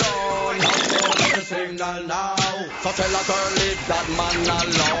your own. Now the signal now. So tell a girl leave that man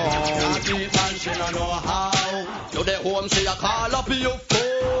alone. Can't keep and she don't know how. You the home, she a call up your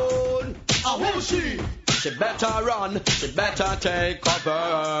phone. Who she? She better run. She better take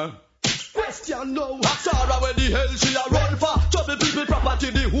cover. Question no. Sarah, where the hell she a run for? Trouble people property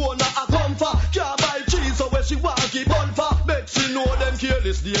the owner a come for. Can't buy cheese so where she want keep on for. Bet she know them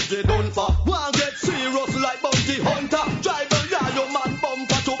careless days they done for. Want get serious like bounty hunter. Drive a your man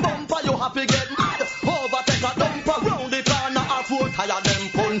bumper to bumper. You happy get mad. Overtake a dumper. Round the corner a four tire them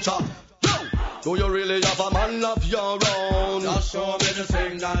puncher. Do you really have a man of your own? Just show me the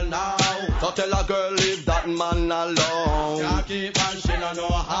signal now. So tell a girl leave that man alone. Can't keep and she don't know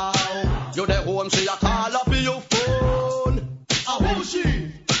how. You the home, she a call up your phone. Who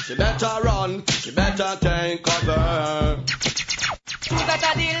she? She better run, she better take cover. Who got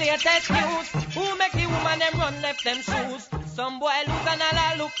a the latest news? Who make the woman them run left them shoes? Some boy lose and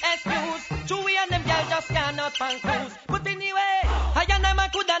all look excuse. Chewy and them girls just cannot find cruise. But anyway, I and them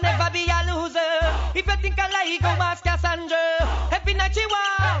coulda never be a loser. If you think I lie, go ask Cassandra. Every night she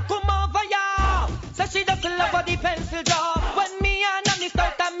walk, come over ya. So she doesn't love for the pencil jaw. When me and me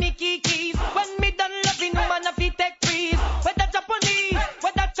start and me kikis. When me done loving woman, I feel take freeze. Whether Japanese,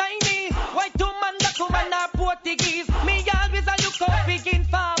 whether Chinese, white woman, black woman, or Portuguese. Me always a look up begin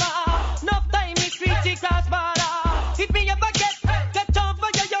farmer. No time is sweetie cross border. If me ever get over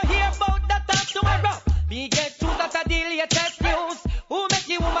you, you hear about that talk tomorrow. Me get shoes that are the latest news. Who make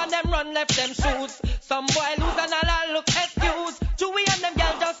the woman them run left them shoes? Some boy lose and all look excuse. Chewy and them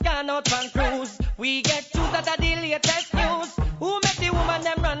girls just gone out on cruise. We get shoes that are the latest news. Who make the woman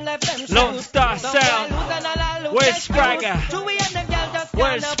them run left them shoes? Lonestar Sound. Where's Spragga?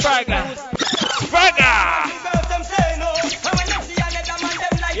 Where's Spragga? Spragga!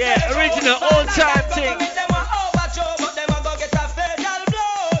 Yeah, original old time thing.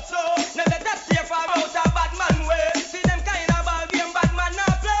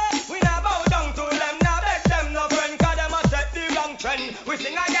 We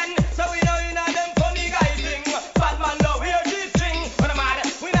sing again, so we know you know them funny guys sing. Bad man love hear this thing. When I'm mad,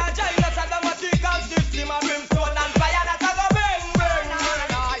 we not join us at the magical system and brimstone and fire that I go bang, bang,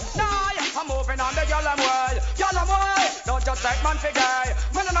 bang. I'm moving on the yellow world. Don't just take man for gay.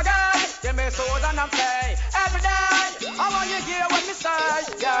 Man on a guy, give me soul and I'm play. Every day, I want you hear what me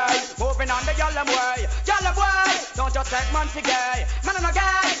say. Yeah, moving on the yellow world. Don't just take man for gay. Man on a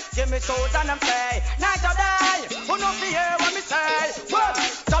guy, give me soul and I'm play. Night or day, who know fi hear what me say. Well,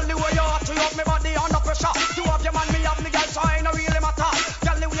 tell me where you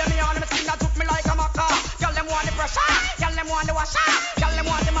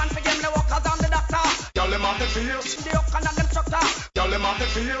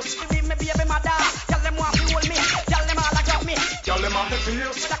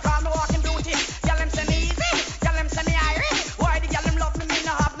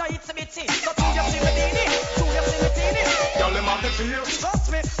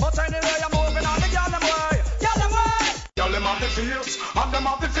face and them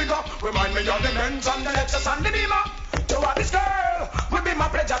have the figure. Remind me of the Benz and the Lexus and the Beamer. You are this girl, will be my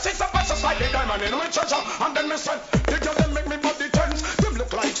pleasure. She's a precious like the diamond in my treasure. And then me say, the girl them make me body tense. Them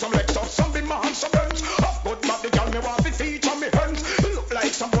look like some Lexus, some Beamer and some Benz. Of good but the girl me want the feet on me hands. It look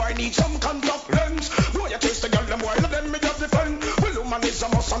like some boy need some contact lens. Boy you taste the girl them while them me just defend. Well woman is a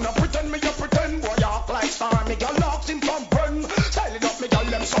must and I pretend me you pretend. Boy you act like star, me girl locks him from friend. Style it up me girl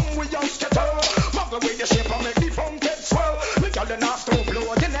them some we just get her. Muggle with the shape and make the funk get swell. Me girl them not to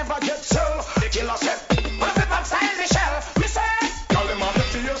blow, they never get sell. The killer said, what if I'm style the shell? Me say, girl them have the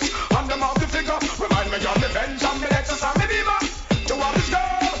face and them have the figure. Remind me of the Benz and the Lexus and the Beamer. To have this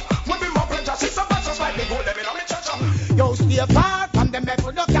girl, will be my pleasure. She's a precious like the gold them in my treasure. Yo, stay far from them if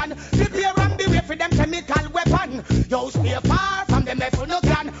you no can. Prepare and be ready for them chemical weapon. Yo, stay far from them if you no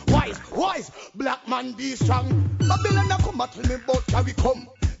can. Wise, black man be strong. Babylon now come and tell me about how we come.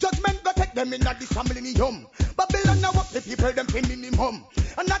 Judgment go take them in a this millennium. Babylon now up the people them pay minimum.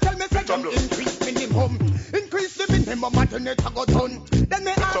 And now tell me say them increase minimum. Increase the minimum and then it a go done. Then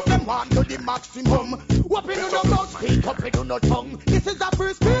me ask them one to the maximum. What we do no mouth, speak up, we do no tongue. This is a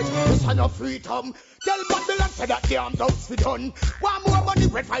free speech, this is no freedom. Tell Babylon say that the arms out for done. Want more money,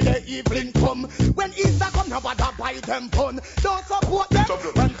 red for the evening come. When Easter come, nobody buy them fun. Don't support them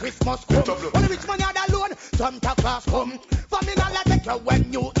when Christmas come. When the rich man had alone, Santa Claus come. Family not take you when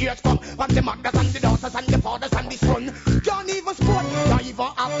New Year's come. From the mothers and the daughters and the fathers and the son. Can't even sport, can't even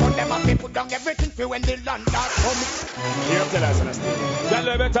have fun. Them have to put down everything for when the land has come. Here tell us understand. Tell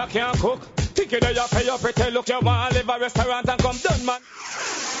you better can't cook. Think you know you pay your pretty look. You want to live a restaurant and come done, man.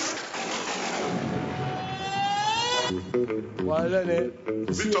 Well, then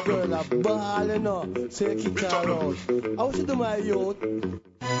you see a girl a ball, you know, so you kick her out. How should do my youth?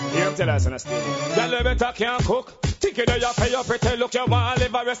 Here tell us understand. Tell you better can't cook. Think you know you pay your pretty look. You want to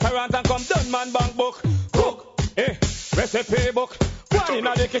live a restaurant and come done, man, bank book. Cook, recipe book. One in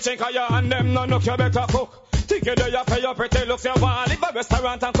the kitchen, cause you and them no look, you better cook. Think you know you pay your pretty looks. You want to live a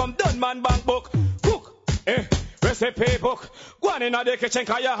restaurant and come done, man, bank book. Cook, recipe book. One in the kitchen,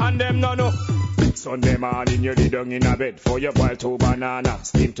 cause you and them no look. Sunday morning you lay down in a bed for your boil 2 bananas,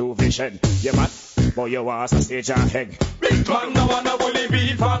 steam 2 fish head. You mad? Boy you want sausage and egg. Big man no wanna bully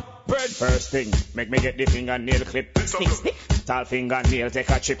beef and bread. First thing, make me get the fingernail clip. Stick. Tall fingernail take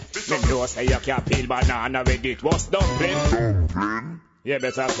a chip. Mendoza say you can't peel banana with it. What's dumpling? You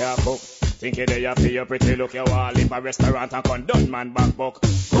better care cook. Think you there you pay your pretty look. You want live a restaurant and condone man back book.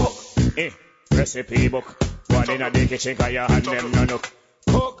 Cook, recipe book. One in the kitchen cause you and them no look.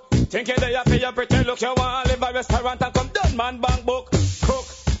 Cook. Think you there you pay your pretty look. You want live a restaurant and come done man bank book. Cook,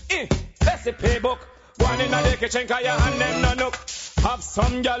 recipe book. One in the kitchen cause you and them no look. Have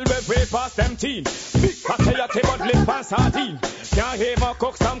some girl with way past them teen. Big fatty but lip and sardine. Can't even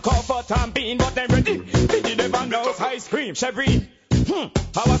cook some comfort and bean. But them ready. Did never know ice cream, chevrine.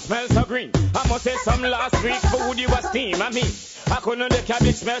 How I smell so green. I must say some last week food you was steam. I mean, I couldn't the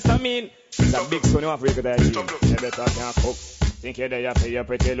cabbage smell so mean. It's a big spoon of regular dream. You better can't cook. Think you there you pay your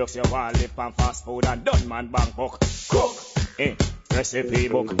pretty looks. You want live on fast food and done man bank book. Cook, recipe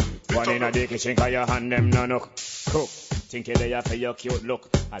book. One in the kitchen cause you hand them no look. Cook, think you there you pay your cute look.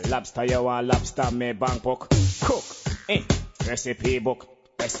 A lobster you want lobster me bank book. Cook, recipe book.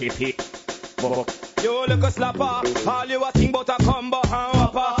 Recipe book. You look a slapper, all you a think but a combo and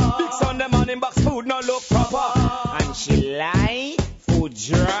whopper. Big Sunday morning box food no look proper. And she lie, food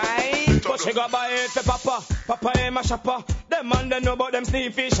dry. But she go buy it for papa, papa ain't my shopper. Them man they know about them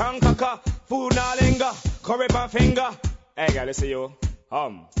sneak fish and caca. Food no linger, curry pan finger. Hey girl, listen you,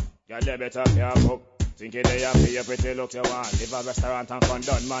 girl they better care cook. Think you there you pay your pretty look. You want live a restaurant and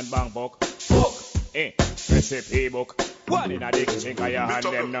condone man bank book. Book, recipe book. One in the kitchen cause you and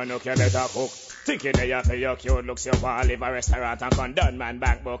them no look, you better cook. Think you there you pay your cute looks. You want live a restaurant and condone man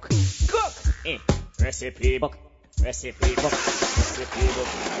bank book. Cook, recipe book. Recipe book. Recipe book.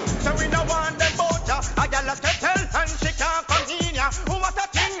 So we no want them both ya. A gal a skettle and she can't come in ya. What a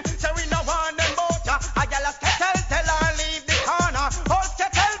thing. So we no want them both ya. A gal a skettle tell her leave the corner. Hold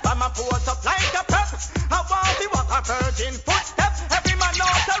skettle but my pose up like a prep. I want to walk a virgin footstep. Every man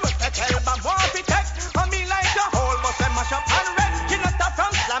knows I will skettle but want to take. On me like a whole must them mash up and wreck. She not a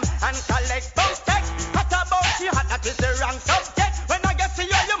from slam and collect some text. Hot about she hot, that is the wrong subject. When I get to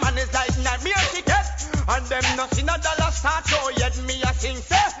you, your man is like not me she get. And them no see no dollar start show yet me a sing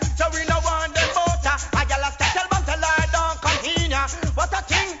say. So we no want them both. I gal a skettle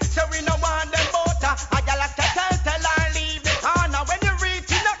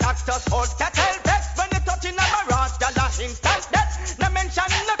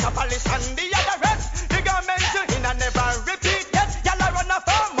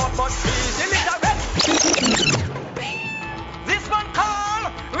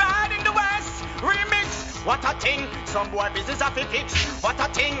business of it fix. What a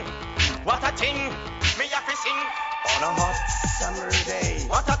thing, me have to sing. On a hot summer day,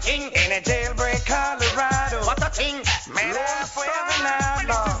 what a thing, in a jailbreak Colorado, what a thing, made up with an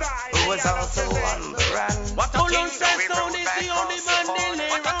outlaw, who was also on the run. What a thing, we rode back across the border,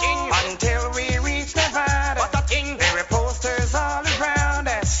 what a thing, until we reached Nevada, what a thing, there were posters all around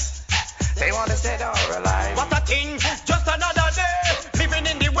us, they want us dead or alive. What a thing, just another day, living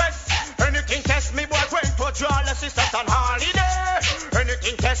in the West, anything test me, boy, going to draw assistance on holiday,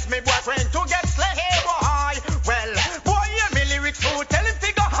 anything test me, boy, going to get slay, boy. Well, boy, hear me lyrics through, tell him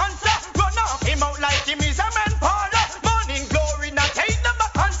figure answer. Run off him out like him is a man parlor. Morning glory, not take number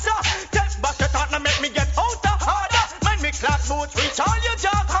answer. Take back the thought, now make me get out the harder. Man, me class boots, reach all your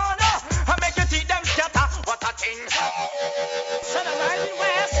job harder. I make you see them scatter. What a thing. Said I'm riding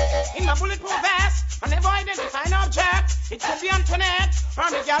west, in my bulletproof vest. I never identify an object. It could be Antoinette, or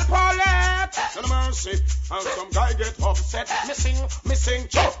the gal Paulette. No mercy, and some guy get upset. Missing,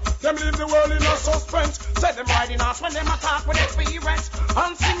 choke. Them leave the world in a suspense. Set them riding ass when them attack with experience.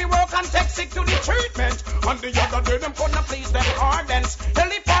 And see me work and take sick to the treatment. And the other day them couldn't please them ardents.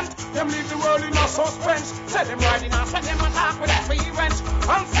 Elephant, them leave the world in a suspense. set them riding ass when them attack with experience.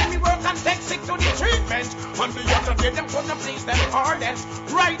 And see me work and take sick to the treatment. And the other day them couldn't please them ardents.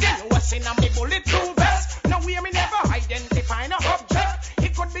 Riding what's in a me bulletproof vest. Now we me never identify no object.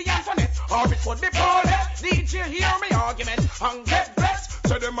 It could be Antoinette or it could be Paulette. DJ hear me argument and get blessed.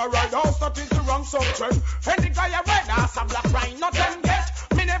 Say them a ride house, that is the wrong subject. And the guy a ride ass a black rhino not them get.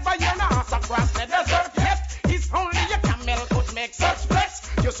 Me never hear no ass across the desert yet. It's only a camel could make such flex.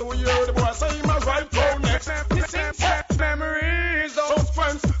 You so hear the boy say him a ride down next. Missing memories of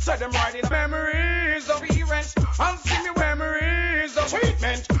suspense. Say them riding memories of experience. And see me memories of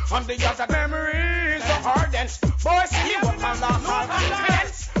treatment. And the other memories of ardence. Boy see me work and lost all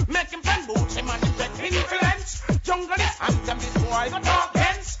confidence. Make him friend boots him and him get influence. Jungle is anthem, this boy got talk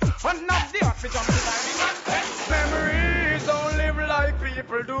hence. And not the outfit jump to the fence. Memories don't live like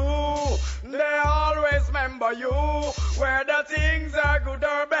people do. They always remember you. Whether things are good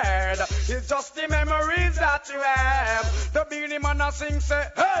or bad, it's just the memories that you have. The beanie man a sing say,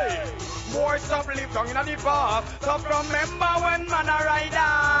 hey, boy stop live down in the past. Stop remember when man a ride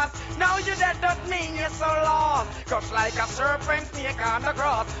ass. Now you dead don't mean you're so lost. Cause like a serpent snake on the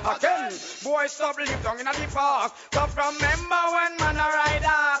cross. Again, boy stop live down in the past. Stop remember when man a ride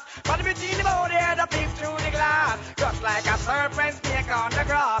ass. But between the body and the peep through the glass. Just like a serpent snake on the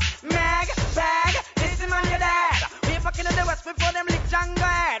grass. Meg, bag, this man your dad. We fucking in the west before them lick jungle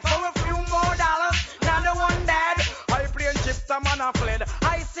head. For a few more dollars, now the one dead. I play and chip some man a fled.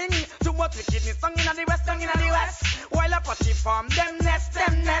 I sing too much wickedness song in the west, song in the west. While a party farm, them nest.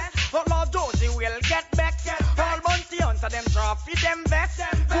 But Lord Josie will get back. All bounty hunter, them trophy, them vest.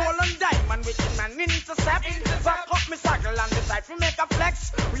 Gold and diamond, wicked man intercept. Back up me circle and decide to make a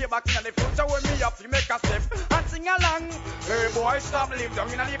flex. Way back in the future when me up to make a step and sing along. Hey boy, stop live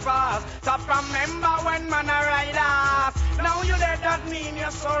down in the past. Stop remember when man a ride ass. Now you dead don't mean you're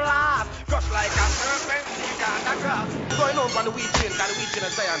so lost. Cause like a serpent stick on the grass. Going on from the weed chain, cause the weed chain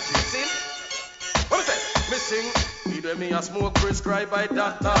is giant tree. See? What me say? Missing. Weed when me a smoke prescribed by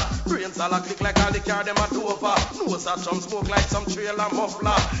doctor. Brains all a click like all the car them a Dover. Nose a chum smoke like some trailer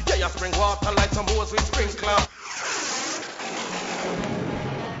muffler. Yeah, you spring water like some hose with sprinkler.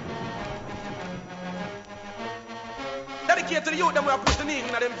 Dedicate to the youth them we a put the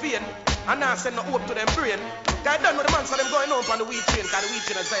needle in them vein. And now send no hope to them brain. Cause I don't know the man so them going on from the weed chain. Cause the weed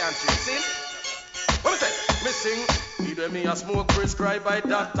chain is giant tree. See? What me say? Missing. Weed when me a smoke prescribed by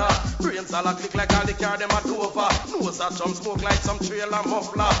doctor. Brains all a click like all the car them a Dover. Nose a chum smoke like some trailer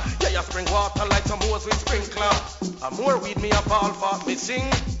muffler. Yeah, you spring water like some hose with sprinkler. And more weed me a ball for. Missing.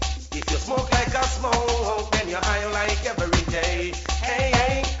 If you smoke like a smoke, then you high like every day. Hey,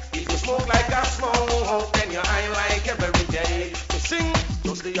 hey. If you smoke like a smoke, then you high like every day. Missing.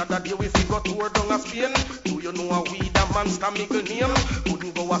 Just the other day we got tour down a Spain. Do you know a weed a monster middle name?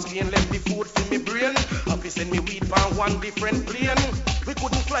 Couldn't go a Spain, left the food for me brain. Have to send me weed on one different plane. We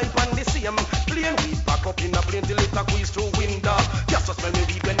couldn't fly on the same plane. Weed back up in the plane till it a squeeze through window. Just to smell me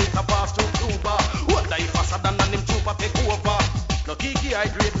weed when it a pass through Cuba. What die faster than them trooper take over. No kiki I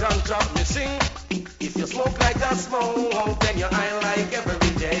great ganja missing. If you smoke like a smoke, then you high like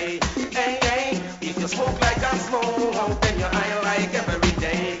every day. Hey, hey. If you smoke like a smoke, then you high like every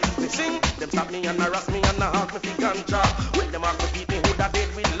day. Missing. Them stop me and harass me and ask me for ganja. When them ask me beat me who da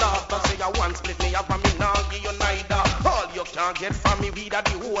dead with laughter. Say I want split me up and me now give you neither. All you can't get from me weed a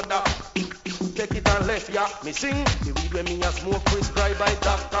the holder. Take it and left ya missing. The weed when me a smoke prescribed by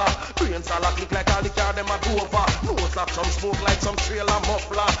doctor. Brains all a click like all the car them a Dover. Nose like some smoke like some trailer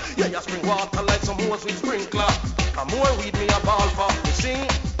muffler. Yeah, you spring water like some hose with sprinkler. A more weed me a ball for. You see,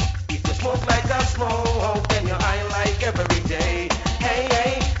 if you smoke like a smoke, then you high like every day. Hey,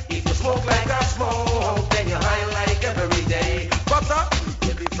 hey, if you smoke like a smoke, then you high like every day. But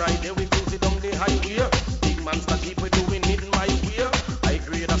every Friday we cruise it down the highway. Big man start keep we doing it in my way. I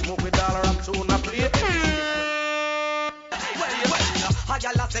agree that smoke with dollar and tuna plate. A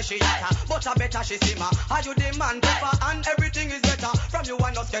gal a say she hotter, but I better she simmer. Are you the man pepper and everything is better? From you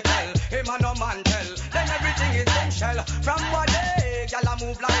and us get tell, him a no man tell. Then everything is bombshell. From one day, gal a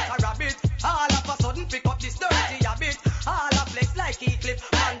move like a rabbit. All of a sudden pick up this dirty habit. All a flex like E-clip,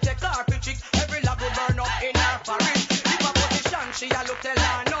 man take her picture. Every love will burn up in her parade. Give a position, she a look tell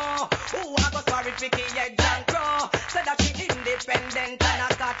her no. Who a go sorry picky egg and crow. Said that she independent and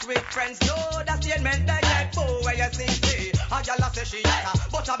a start with friends. No, that statement they get for where you see. A gal a say she hotter,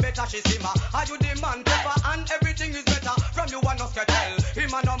 but I better she simmer. Are you the man pepper and everything is better? From you and us get tell,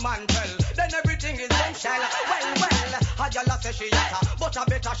 him a no man tell. Then everything is bombshell. Well, a gal a say she hotter, but I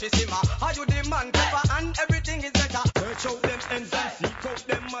better she simmer. Are you the man pepper and everything is better? Search out them ends and seek out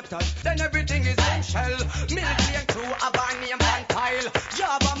them matters. Then everything is bombshell. Military and crew have a name and tile.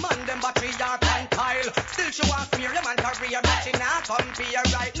 Java man them battery are pan tile. Still she wants smear them and career, but she not compare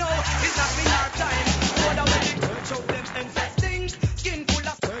right now. It's not me our time. Go down with it. Search out them ends and stink. Skin full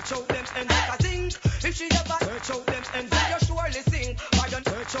of search out them ends like a zinc. If she ever search out them ends, you surely sing. Why don't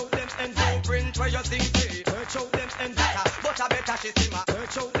search out them ends, don't print where you think. Search out them ends, but I better she simmer.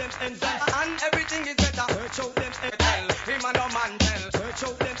 Search out them ends and everything is better. Search out them ends, tell him a no man tell. Search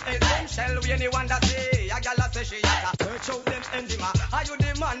out them ends, bombshell. We anyone that say a gal a say she hotter. Search out them ends, are you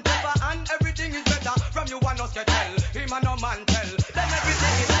the man pepper and everything is better? From you and us get tell him a no man tell. Then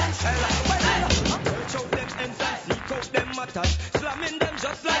everything is bombshell. Search out them ends and seek out them matters. Slamming them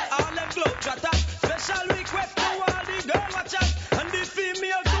just like all them globetrotters. Special request to all the girl watchers and the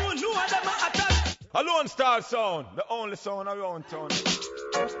female too know them a attack. A Lonestar Sound, the only sound around town.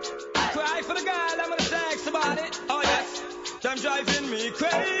 Cry for the girl, I'm gonna text about it. Oh yes, them driving me crazy.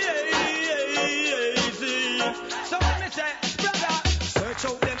 So when me say, brother, search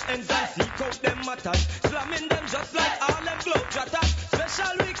out them ends and seek out them matters. Slamming them just like all them globetrotters.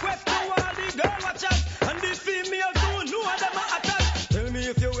 Special request to all the girl watchers and the female too know them a attack. Tell me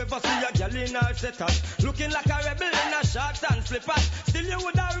if you ever see a girl in her setup looking like a rebel in a shorts and slippers. Still you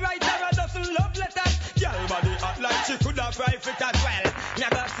would have write her a dozen love letters. Girl body hot like she could have fried it as well.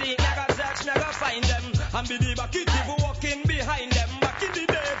 Never see, never search, never find them. And be the back if walking behind them. Back in the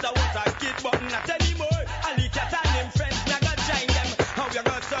days I was a kid but not anymore. I leak at and them friends never join them. How you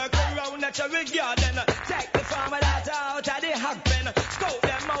gonna circle round at your garden? Take the farmer that out of the hog pen. Scope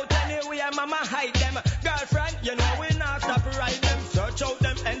them out anywhere mama hide them. Girlfriend, you know we not stop right them. Search out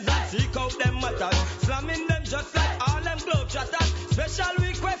them ends and seek out them matters. Slamming them just like all them globetrotters. Special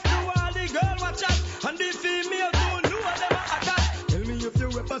request to all the girl watchers and the female don't know them a attack. Tell me if you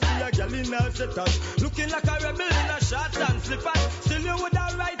ever see a girl in her setup looking like a rebel in a shorts and slippers. Still you would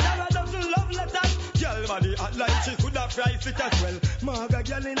have write her a dozen love letters. Girl body hot like she could have fried it as well. Marga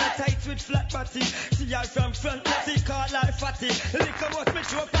girl in a tights with flat body. See her from front, let me call her fatty. Lick about me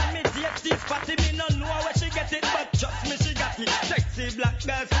throat and me taste this fatty. Me no know where she get it, but trust me she got it. Sexy black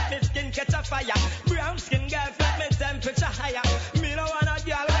girls let me skin catch a fire. Brown skin girls let me temperature higher. Me no want a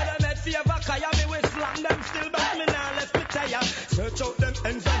girl where them head favor kaya. Me we slam them still but me nah left me tire. Search out them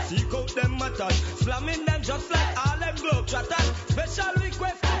ends and seek out them matters. Slamming them just like all them globetrotters. Special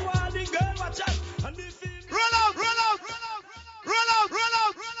request to all the girl watchers. And the female. Roll out, roll out, roll out, roll out, roll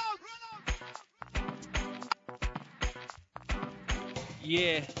out, roll out.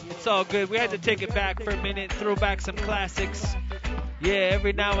 Yeah, it's all good. We had to take it back for a minute, throw back some classics. Yeah,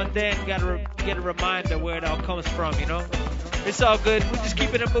 every now and then gotta get a reminder where it all comes from, you know? It's all good. We're just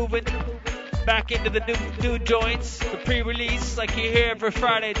keeping it moving. Back into the new joints, the pre-release, like you hear every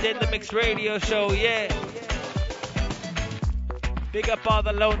Friday, Deadly Mix Radio Show, yeah. Big up all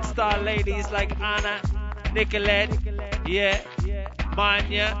the Lone Star ladies like Anna, Nicolette, yeah,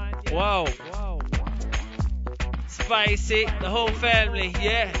 Manya, whoa, Spicy, the whole family,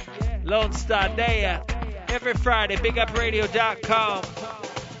 yeah, Lone Star Day, every Friday, bigupradio.com.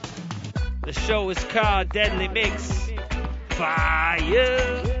 The show is called Deadly Mix, fire,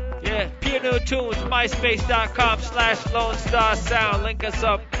 yeah, pure new tunes, myspace.com/Lone Star Sound, link us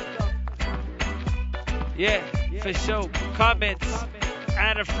up, yeah. For sure. Comments.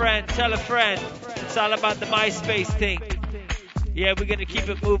 Add a friend. Tell a friend. It's all about the MySpace thing. Yeah, we're going to keep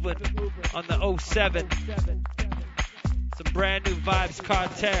it moving on the 07. Some brand new vibes.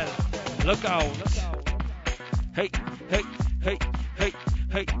 Cartel. Look out. Hey, hey, hey, hey,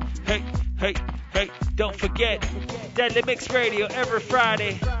 hey, hey, hey, hey. Don't forget. Deadly Mix Radio every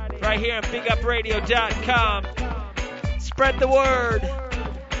Friday. Right here on bigupradio.com. Spread the word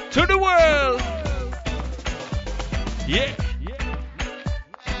to the world. Yeah.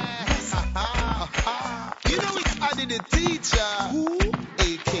 You know it's Addy the teacher. Who?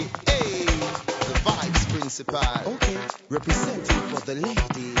 AKA the Vibes Principal. Okay. Representing for the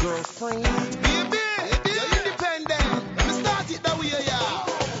lady. Girlfriend. Baby, you're independent. Let me start it that way, yeah.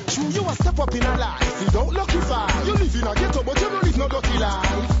 True, you a step up in a life. You don't lucky fight. You live in a ghetto, but you don't live no dirty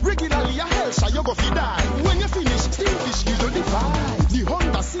life. Regularly a hell shot, you go fi die. When you finish, still fish give you the vibe. The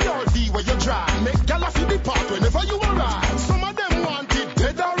Honda CRV where you drive. Make gala fi depart whenever you arrive. Some of them want it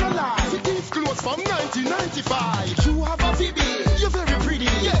dead or alive. It is clothes from 1995. You have a VB, you're very pretty.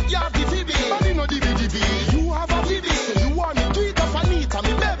 Yeah, you have the VB, but you know the VB. You have a VB, so you want me to eat off Anita,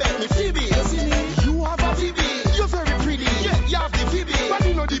 me baby, me Phoebe. You see me? You have a VB, you're very pretty. Yeah, you have the VB, but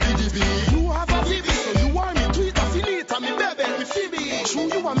you know the VB. You have a VB, so you want me to eat off Anita, me baby, me Phoebe. True,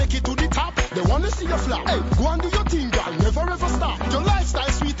 you want make it to the top. They wanna see you flop. Hey, go and do your thing, girl. Never ever stop. Your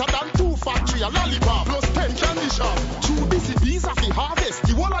lifestyle sweeter than 2 factory a lollipop plus 10 candy shop. True busy bees of the harvest.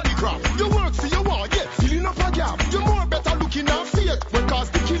 The wall of the crop. You work for your war, yeah, filling up a gap. You're more better looking than fake because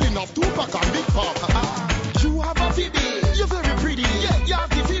the killing of Tupac and Big Pop. You have a VB, you're very pretty. Yeah, you have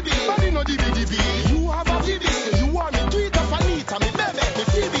the VB, but you know the VB. You have a VB, so you want me to eat off Anita, me baby, me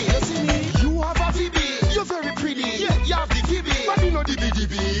Phoebe. You see me? You have a VB, you're very pretty. Yeah, you have the VB, but you know the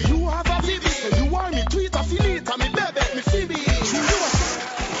VB. You have a VB, so you want me to eat off Anita, me baby, me Phoebe.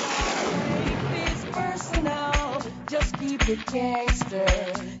 Just keep it gangster,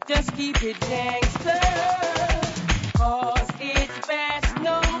 just keep it gangster. Cause it's best,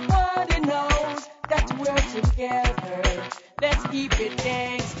 nobody knows that we're together. Let's keep it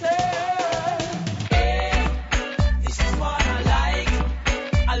gangster. Hey, this is what I like.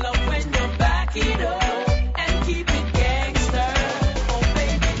 I love when you back it up and keep it gangster. Oh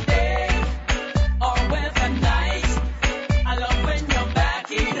baby, day or weather night. I love when you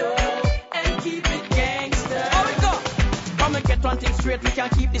back it up and keep it gangster. Get one thing straight, we can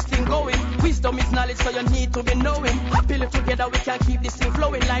keep this thing going. Wisdom is knowledge, so you need to be knowing. Happily together, we can keep this thing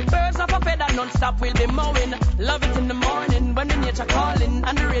flowing. Like birds of a feather, non-stop we'll be mowing. Love it in the morning, when the nature calling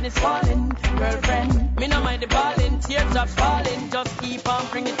and the rain is falling. Girlfriend, me no mind the balling, teardrops falling. Just keep on,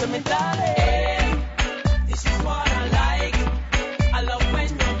 bring it to me, darling. Hey, this is what I like. I love when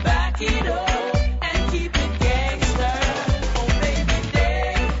you back it up.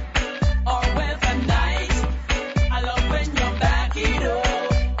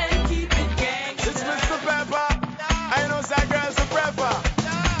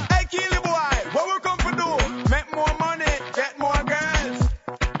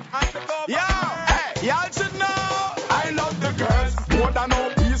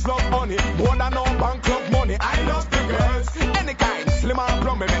 More than no bank club money. I love the girls. Any kind, slim and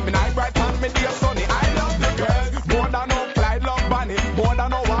plump, make me night bright and me dear sunny. I love the girls. More than no Clyde love Bunny. More than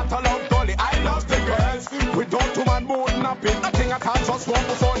no Water love Gully. I love the girls. Without two man mood napping, nothing I can't just want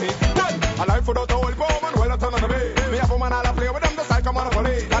for funny. Well, a life without a whole woman, well I turn on the bay. Me have a man all I play with them just like a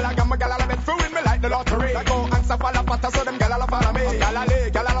monopoly. All I got my gal all I bet for win me like the lottery. I go answer for la pata so them gal all follow me. Gal all lay,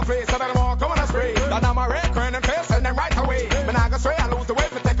 gal all play so them all come on a spray. Then I'm a red curtain and face and them right away. Me nah go stray and lose the way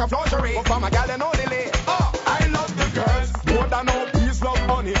for take a lingerie. But for my gal, no delay. Oh, I love the girls. More than no peace, love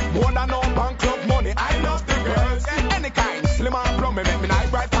money. More than no bank club money. I love the girls. Any kind, slim and plump, make me night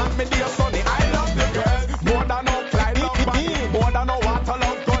bright and me dear sunny. I love the girls. More than no Clyde love Bunny. More than no Water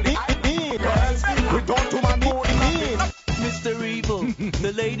love Gully. Girls, we don't do my mood. Mr. Evil,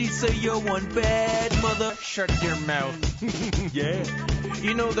 the ladies say you're one bad mother. Shut your mouth. Yeah.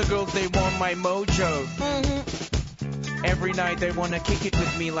 You know the girls, they want my mojo. Every night they wanna kick it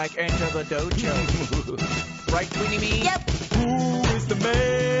with me like Enter the Dojo. Right, Twinnie me? Yep. Who is the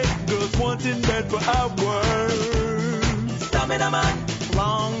man? Girls wanting bed for hours. Stamina man.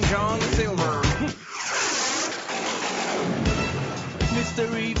 Long John Silver.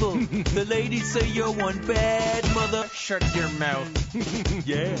 Mr. Evil, the ladies say you're one bad mother. Shut your mouth.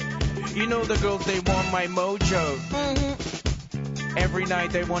 Yeah. You know the girls, they want my mojo. Every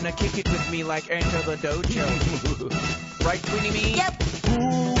night they wanna kick it with me like Enter the Dojo. Right, Twinnie me? Yep.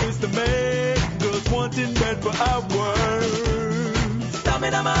 Who is the man? Girls wanting bed for hours.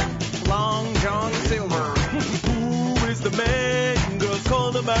 Stamina man. Long John Silver. Who is the man? Girls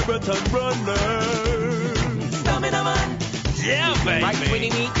call the marathon runner. Stamina man. Yeah, baby. Right,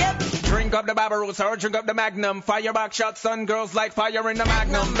 Twinnie me? Yep. Drink up the Barbarossa or drink up the Magnum. Fire back shots on girls like fire in the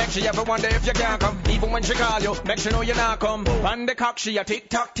Magnum. Make sure you ever wonder if you can't come. Even when she call you, make sure you know you're not come. On the cock, she a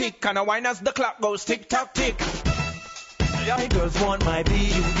tick-tock tick. And a wine as the clock goes tick-tock tick. Yeah, girls want my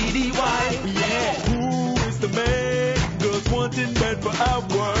B-U-D-D-Y. Yeah. Who is the man? Girls wanting bed for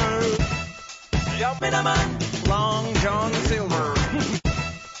hours. man. Long John Silver.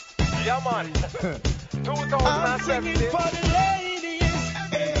 Yeah, man. 2017. I'm singing for the ladies,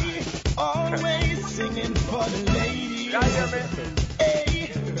 hey. Always singing for the ladies. Yeah, hear me?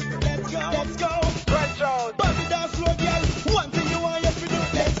 Hey, let's go. Stretch out. Bobby down slow, girl. One thing you want you to do,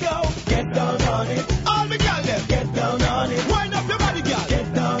 let's go. Get down on it. All the girls them. Get down on it. Wind up your body, girl.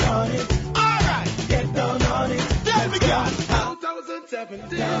 Get down on it. All right. Get down on it. Tell me, girl.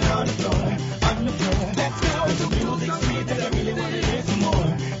 2017. Down on the floor. On the floor. Let's go. The music sweet and I really want to hear some more.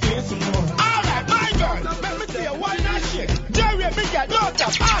 Hear some more. All right, my girl. Let me see you wine and shake. Jerry, me girl, don't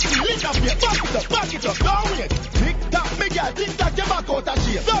stop. Archie, lift up your back it up. Don't wait. Tick tock, me girl, tick tock your back out of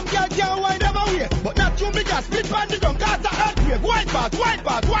shape. Some girl can't wine ever wait, but not you, me girl. Split pan the drum, cause the earthquake. Wine fast, girl.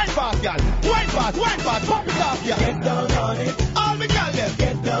 Wine fast, pop it off, girl. Get down on it. All me girl, them.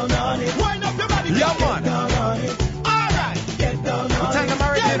 Get down on it. Wind up your body, girl. Yeah, man. Get down on it. All right. Get down on it.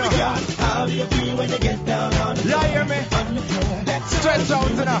 Yeah, me girl. How do you feel when you get down on it? Yeah, hear me? On the floor. Stretch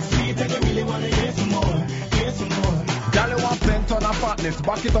out enough. Sweet and you really want to hear some more. Hear some more. Girl, you want plenty ton of fatness.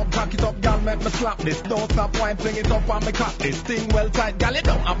 Back it up, cock it up, girl, make me slap this. Don't stop wine, fling it up and me cock this. Thing well tight, girl, you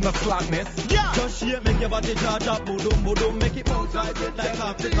don't have no slackness. Yeah. Just shake, make your body charge up, boom, boom, make it bounce like it like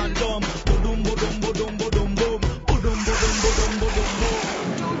African drum. Boom, boom, boom, boom, boom, boom, boom, boom, boom, boom, boom.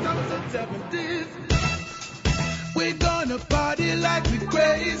 2017, we're gonna party like we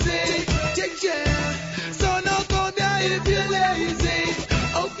crazy. Yeah. So no go there if you're lazy.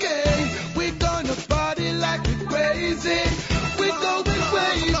 Okay, we're gonna party like we crazy. We're going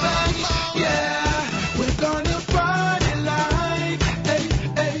way back. Yeah, we're gonna party like, hey.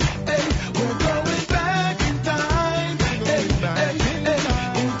 We're going back in time. Hey,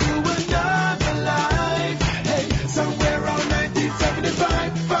 into another life. Hey, somewhere around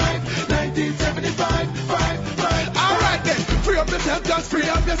 1975, 1975. All right then, free up yourself, just free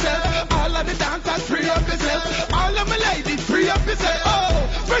up yourself. All of the dancers, free up yourself. All of my ladies, free up yourself. Oh,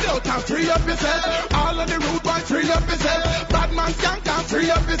 spread out and free up yourself. All of the rude boys, free up yourself. Bad man can't free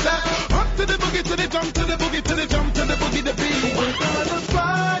up yourself. Up to the boogie, to the jump, to the boogie, to the jump, to the boogie, the beat. We're gonna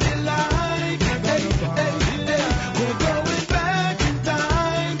party like, hey. We're going back in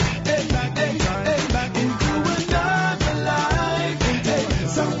time. Hey, into another life. Hey,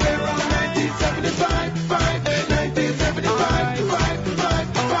 somewhere around 1975, 1975.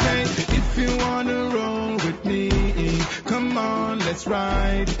 Okay, if you wanna roll with me, come on, let's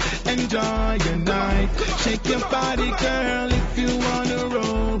ride. Enjoy your night. Shake your body, girl, if you wanna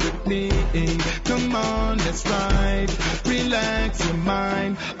roll with me. Come on, let's ride. Relax your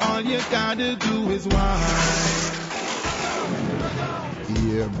mind. All you gotta do is whine.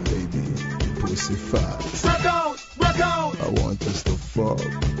 Yeah, baby, pussy fat. Rock out. I want us to fuck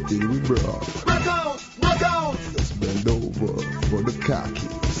till we broke. Rock out. Let's bend over for the khaki.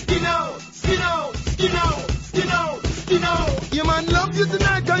 Skin out. Your man loves you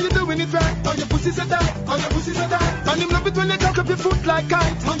tonight, how you doing it right? On your pussy so tight, And him love it when you cock up your foot like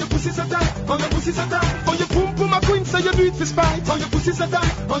kite. On your pussy so tight, On your pum pum a queen, so you do it for spite. On your pussy so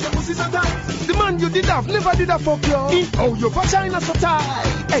tight, The man you did have, never did a fuck you. Oh, your vagina so tight.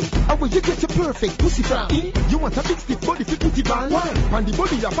 Hey, how will you get your perfect pussy from? You want a big stiff body for putty band? Why? And the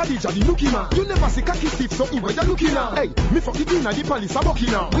body of a DJ, the looking man. You never see cocky stiff, so where you looking now? Hey, me fuck the king and the police are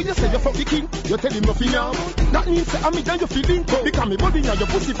bucking now. When you say you fuck the king, you tell him nothing now. That means say I'm and you feeling cold. Because me body and your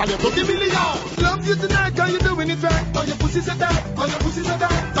pussy for your 20 million. Love you tonight, how you doing it right? On your pussy so tight,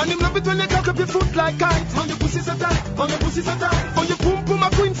 And him love it when you cock up your foot like kite. On your pussy so tight, On your pum pum a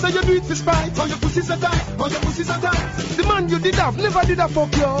queen, so you do it for spite. On your pussy so tight, The man you did have, never did a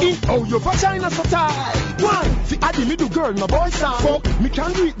fuck you. Oh, your vagina so tight. Why? See, I the middle girl, my boy sound. Fuck, me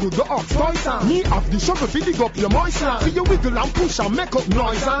can do it with the ox toy sound. Me have the shovel for dig up your moist land. See you wiggle and push and make up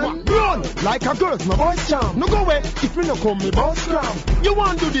noise and run like a girl's my voice charm. No go away if me no come me boss cram. You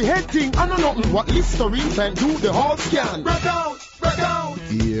want do the head thing, I know nothing. What Listerine can do the whole scan. Rock out.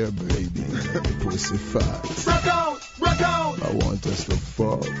 Yeah, baby, pussy fat. Rock out. I want us to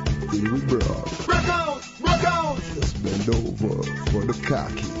fuck till we broke. Rock out. Let's bend over for the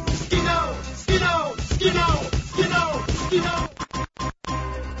khaki. Skin out.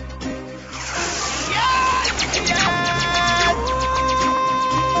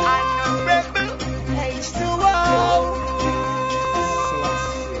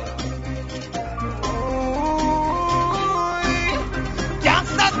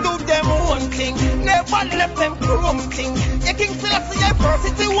 Never left them roasting. You King Selassie, I first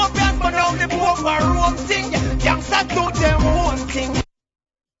it to walk and but now the poor are roasting. Youngsters do them own thing.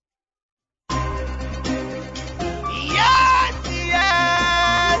 Yes.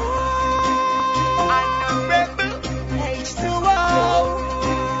 I'm a rebel. H2O.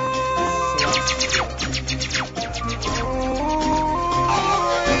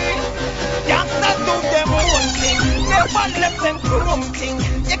 never left them chrome thing.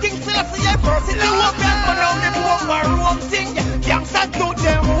 You King Selassie I first in the world, but now them over room thing. Youngsters do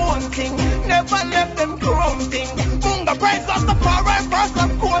them one thing, never left them chrome thing. Munga praise us the far right first,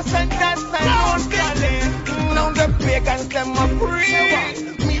 of course, and that's one thing. Now the pagans them a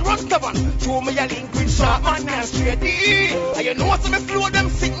free. Me run stubborn, show me a link with Sharpman and Straight D. And you know some flow them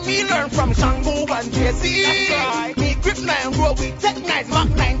sick, me learn from Shango and JC. Right. Me grip 9 row, we take nice Mark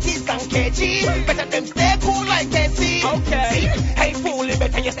 90s and KG. Better them stay cool like KC. Okay. See? Hey fool, it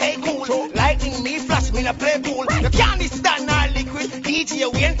better you stay cool. Lightning me flash, me na play cool. You can't stand our liquid.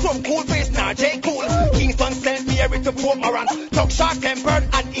 DJ Wayne from Cool Face, now J Cool. Kingston sent me every to poke around. Talk short tempered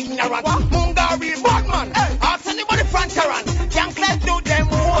and ignorant. Munga real bad man. Ask anybody front around. Youngsters do them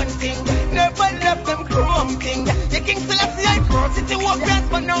one thing, never left them chrome thing. The King Selassie I first city walk dance,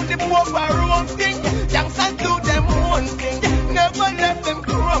 but now the poor wrong thing. Youngsters do them one thing, never left them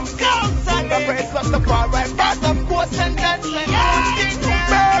chrome thing. The praise was the far right first, of course, and that's the thing.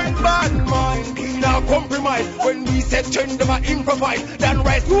 Bad mind, we now compromise. When we said turn them and improvise, then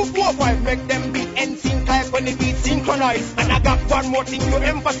rise 2, 4, 5, make them beat and sync type when the beat synchronize. And I got one more thing to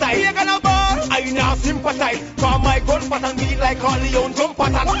emphasize. You're gonna ball, I now sympathize. For my gun pattern be like all the own jump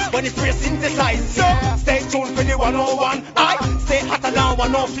pattern when it's re-synthesized. So stay tuned for the 101. I stay hotter than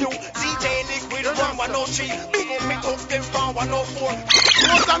 102. DJ Liquid from 103. Beat me up them from 104.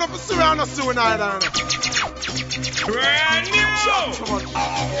 What's on up for Surround soon, I don't know. Brand new show.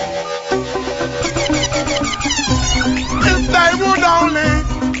 If they would only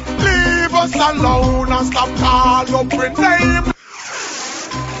leave us alone and stop calling up with name.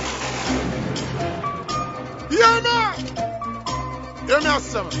 Hear me? Hear me, I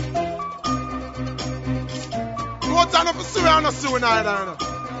say. What's on up for Surround soon, I don't know.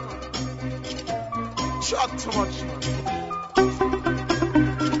 Chat too much, man.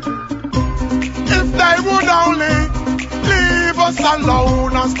 If they would only leave us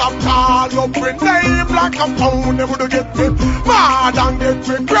alone and stop calling up with name like a phone, they would get me mad and get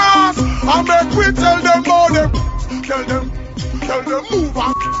me cross. And make we tell them all them, tell them move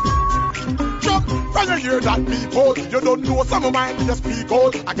on. Jump from you hear that people, you don't know some of mine just speak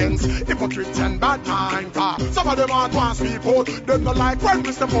out against hypocrites and bad mind. Some of them aren't once people, them not like when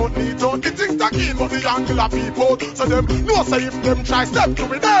we step out need to. It things that in but the angle of people. So them know say if them try step to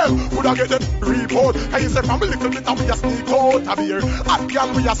me them, would I get them report. Can you say from a little bit of we a sneak out of here? At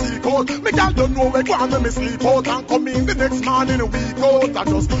girl we a seek out. Me girl don't know where go on when me sleep out and come in the next morning a week out. And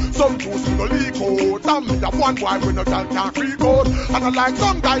just some juice in the leak out. And me have one boy when no girl can't freak out. And I like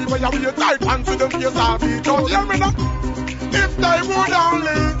some guy where you wear tight pants with them face all beat out. Hear me now? If they would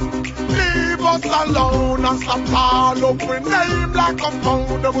only leave us alone and stop calling up with name like a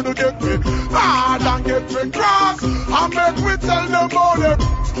phone, they would get me mad and get me cross. And make we tell them all them,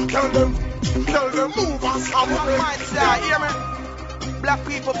 tell them move and stop it. Hear me? Black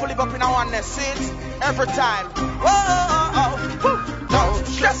people pull up in our oneness, see every time. Whoa. Don't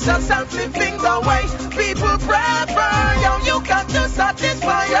stress yourself, living the way people prefer. Yo, you got to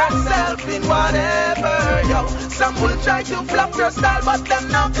satisfy yourself in whatever. Yo, some will try to flop your style, but them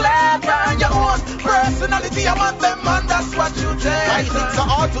not clever. Your own personality among them, and that's what you change. It's so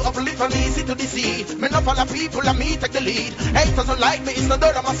hard to uplift and easy to deceive. Me no follow people and me take the lead. Haters don't like me, it's no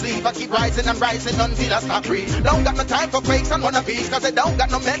dirt on my sleeve. I keep rising and rising until I stop free. Don't got no time for fakes and wannabes, cause they don't got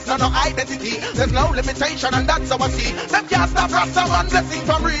no meds, no identity. There's no limitation and that's how I see. Them can't stop us, someone blessing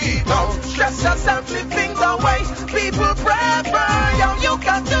from read. Don't stress yourself, living the way people prefer. Yo, you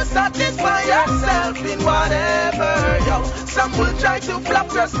got to satisfy yourself in whatever. Yo, some will try to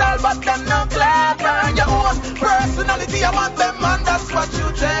flop your style, but them not clever. Your own personality, I want them, and that's what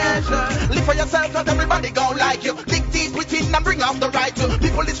you treasure. Live for yourself, not everybody gon' like you. Dig deep within and bring out the right to.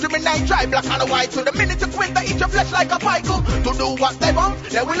 People discriminate, try black and white. So the minute you quit, they eat your flesh like a pike. To do what they want,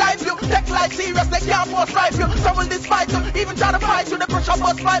 they will life you. Take life serious, they can't force life you. Some will despise you, even try to fight you. The pressure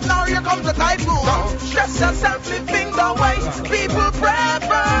bust fight, now here comes the typhoon. Don't stress yourself, living the way people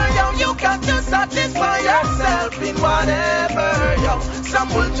prefer. Yo, you got to satisfy yourself in whatever. Yo, some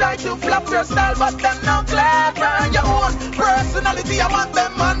will try to flop your style, but them not clever. Your own personality among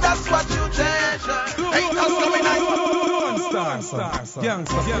them, and that's what you treasure. Ain't no coming Lonestar.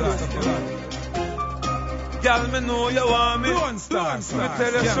 Girl, me know you want me. Lonestar. Me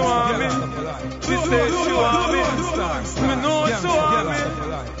tell you she want me. She say she want me. Me know she want me.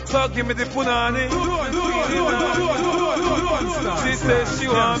 So give me the punani. She say she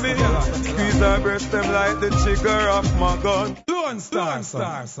want me. Squeeze her breast them like the trigger of my gun. Lonestar.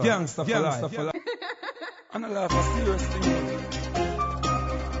 Gangsta for life. And I laugh a serious thing.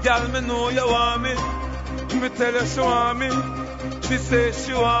 Girl, me know you want me. Me tell you she want me. She say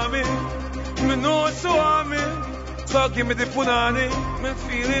she want me. Me know she want me. So give me the punani, me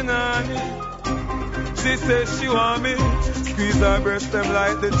feeling honey. She says she want me, squeeze her breast them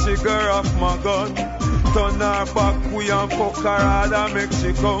like the trigger of my gun. Turn her back, we and fuck her hard and make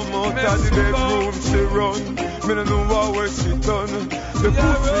she come out of the bedroom, she run. Me no know where she done. The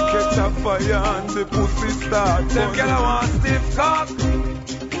pussy catch a fire and the pussy start. Them girl I want stiff cock,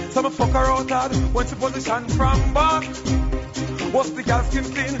 so me fuck her out hard when she position from back. What's the girl skin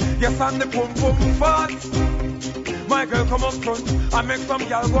clean? Yes, and the pum pum fat. My girl come up front and make some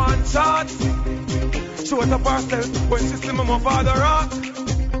girl go and chat. Show it up herself when she see me move on the rock.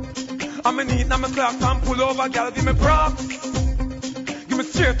 I'm in need, now me clock and pull over, girl, give me props. Give me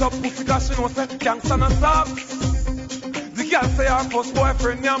straight up pussy, cause she knows that gangsta no socks. The girl say her first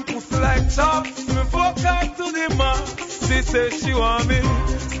boyfriend, yam pussy like chops. Me fuck her to the max. She say she want me,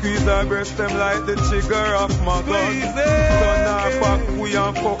 squeeze her breast them like the trigger of my gun. Turn her back, we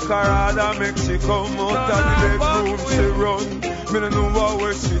and fuck her hard and make she come out of the bedroom, she run. Me no know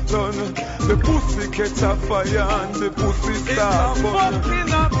where she done. The pussy catch a fire and the pussy start. It's a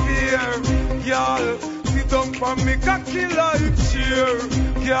fucking affair, y'all. Sit down for me cocky like chair,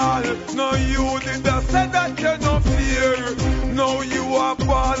 y'all. No, you did a say that you no fear. No, you are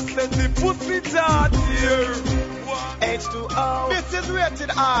ball, said the pussy start here. H2O. This is rated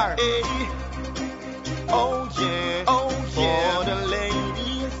R. Hey. Oh yeah, oh yeah. For the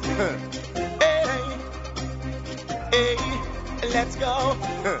ladies. Hey, hey, let's go.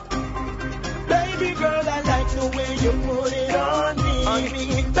 Baby girl, I like the way you put it on me.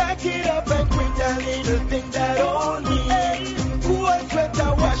 Back it up and quit that little thing that on me. Hey, cool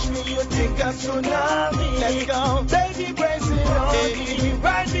sweater, wash me, you think a tsunami. Let's go. Baby, brace it on me.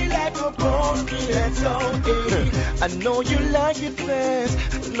 Ride me like a pony. Let's go. Hey. I know you like it fast,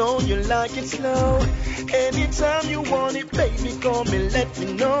 I know you like it slow. Anytime you want it, baby, call me, let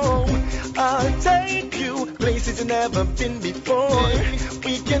me know. I'll take you places you've never been before.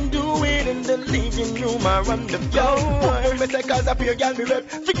 We can do it in the living room around the floor. Me say cause I feel girl me rep.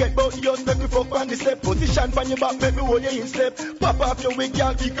 Forget about yours, make me fuck on the step. Position on your back, make me hold you in step. Pop off your wig,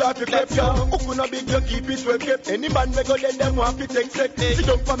 girl, kick off your clip. Who not big, you keep it well kept. Any man me go then them want to take sex. Sit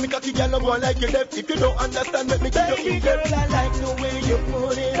down for me cocky, girl, no go like you left. If you don't understand, make me give you in depth. Baby girl, I like the way you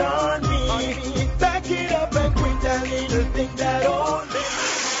put it on me. Back it up and quit that little thing that on me.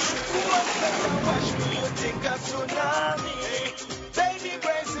 Watch me, you think a tsunami. Baby,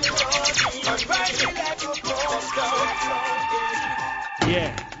 brace it on me. I'm riding like a coaster.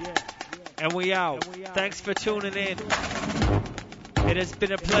 Yeah. And we out. Thanks for tuning in. It has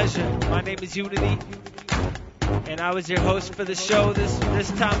been a pleasure. My name is Uni-T, and I was your host for the show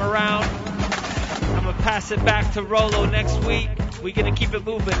this time around. I'm going to pass it back to Rolo next week. We're going to keep it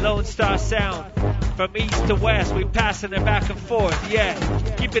moving. Lonestar Sound. From east to west, we passing it back and forth. Yeah,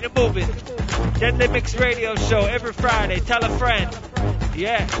 keeping it moving. Deadly Mix Radio Show every Friday. Tell a friend.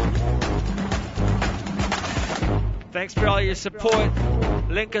 Yeah. Thanks for all your support.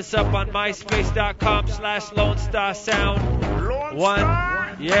 Link us up on myspace.com/Lonestar Sound.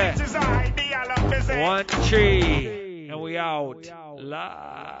 One tree. And we out.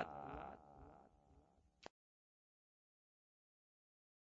 Live.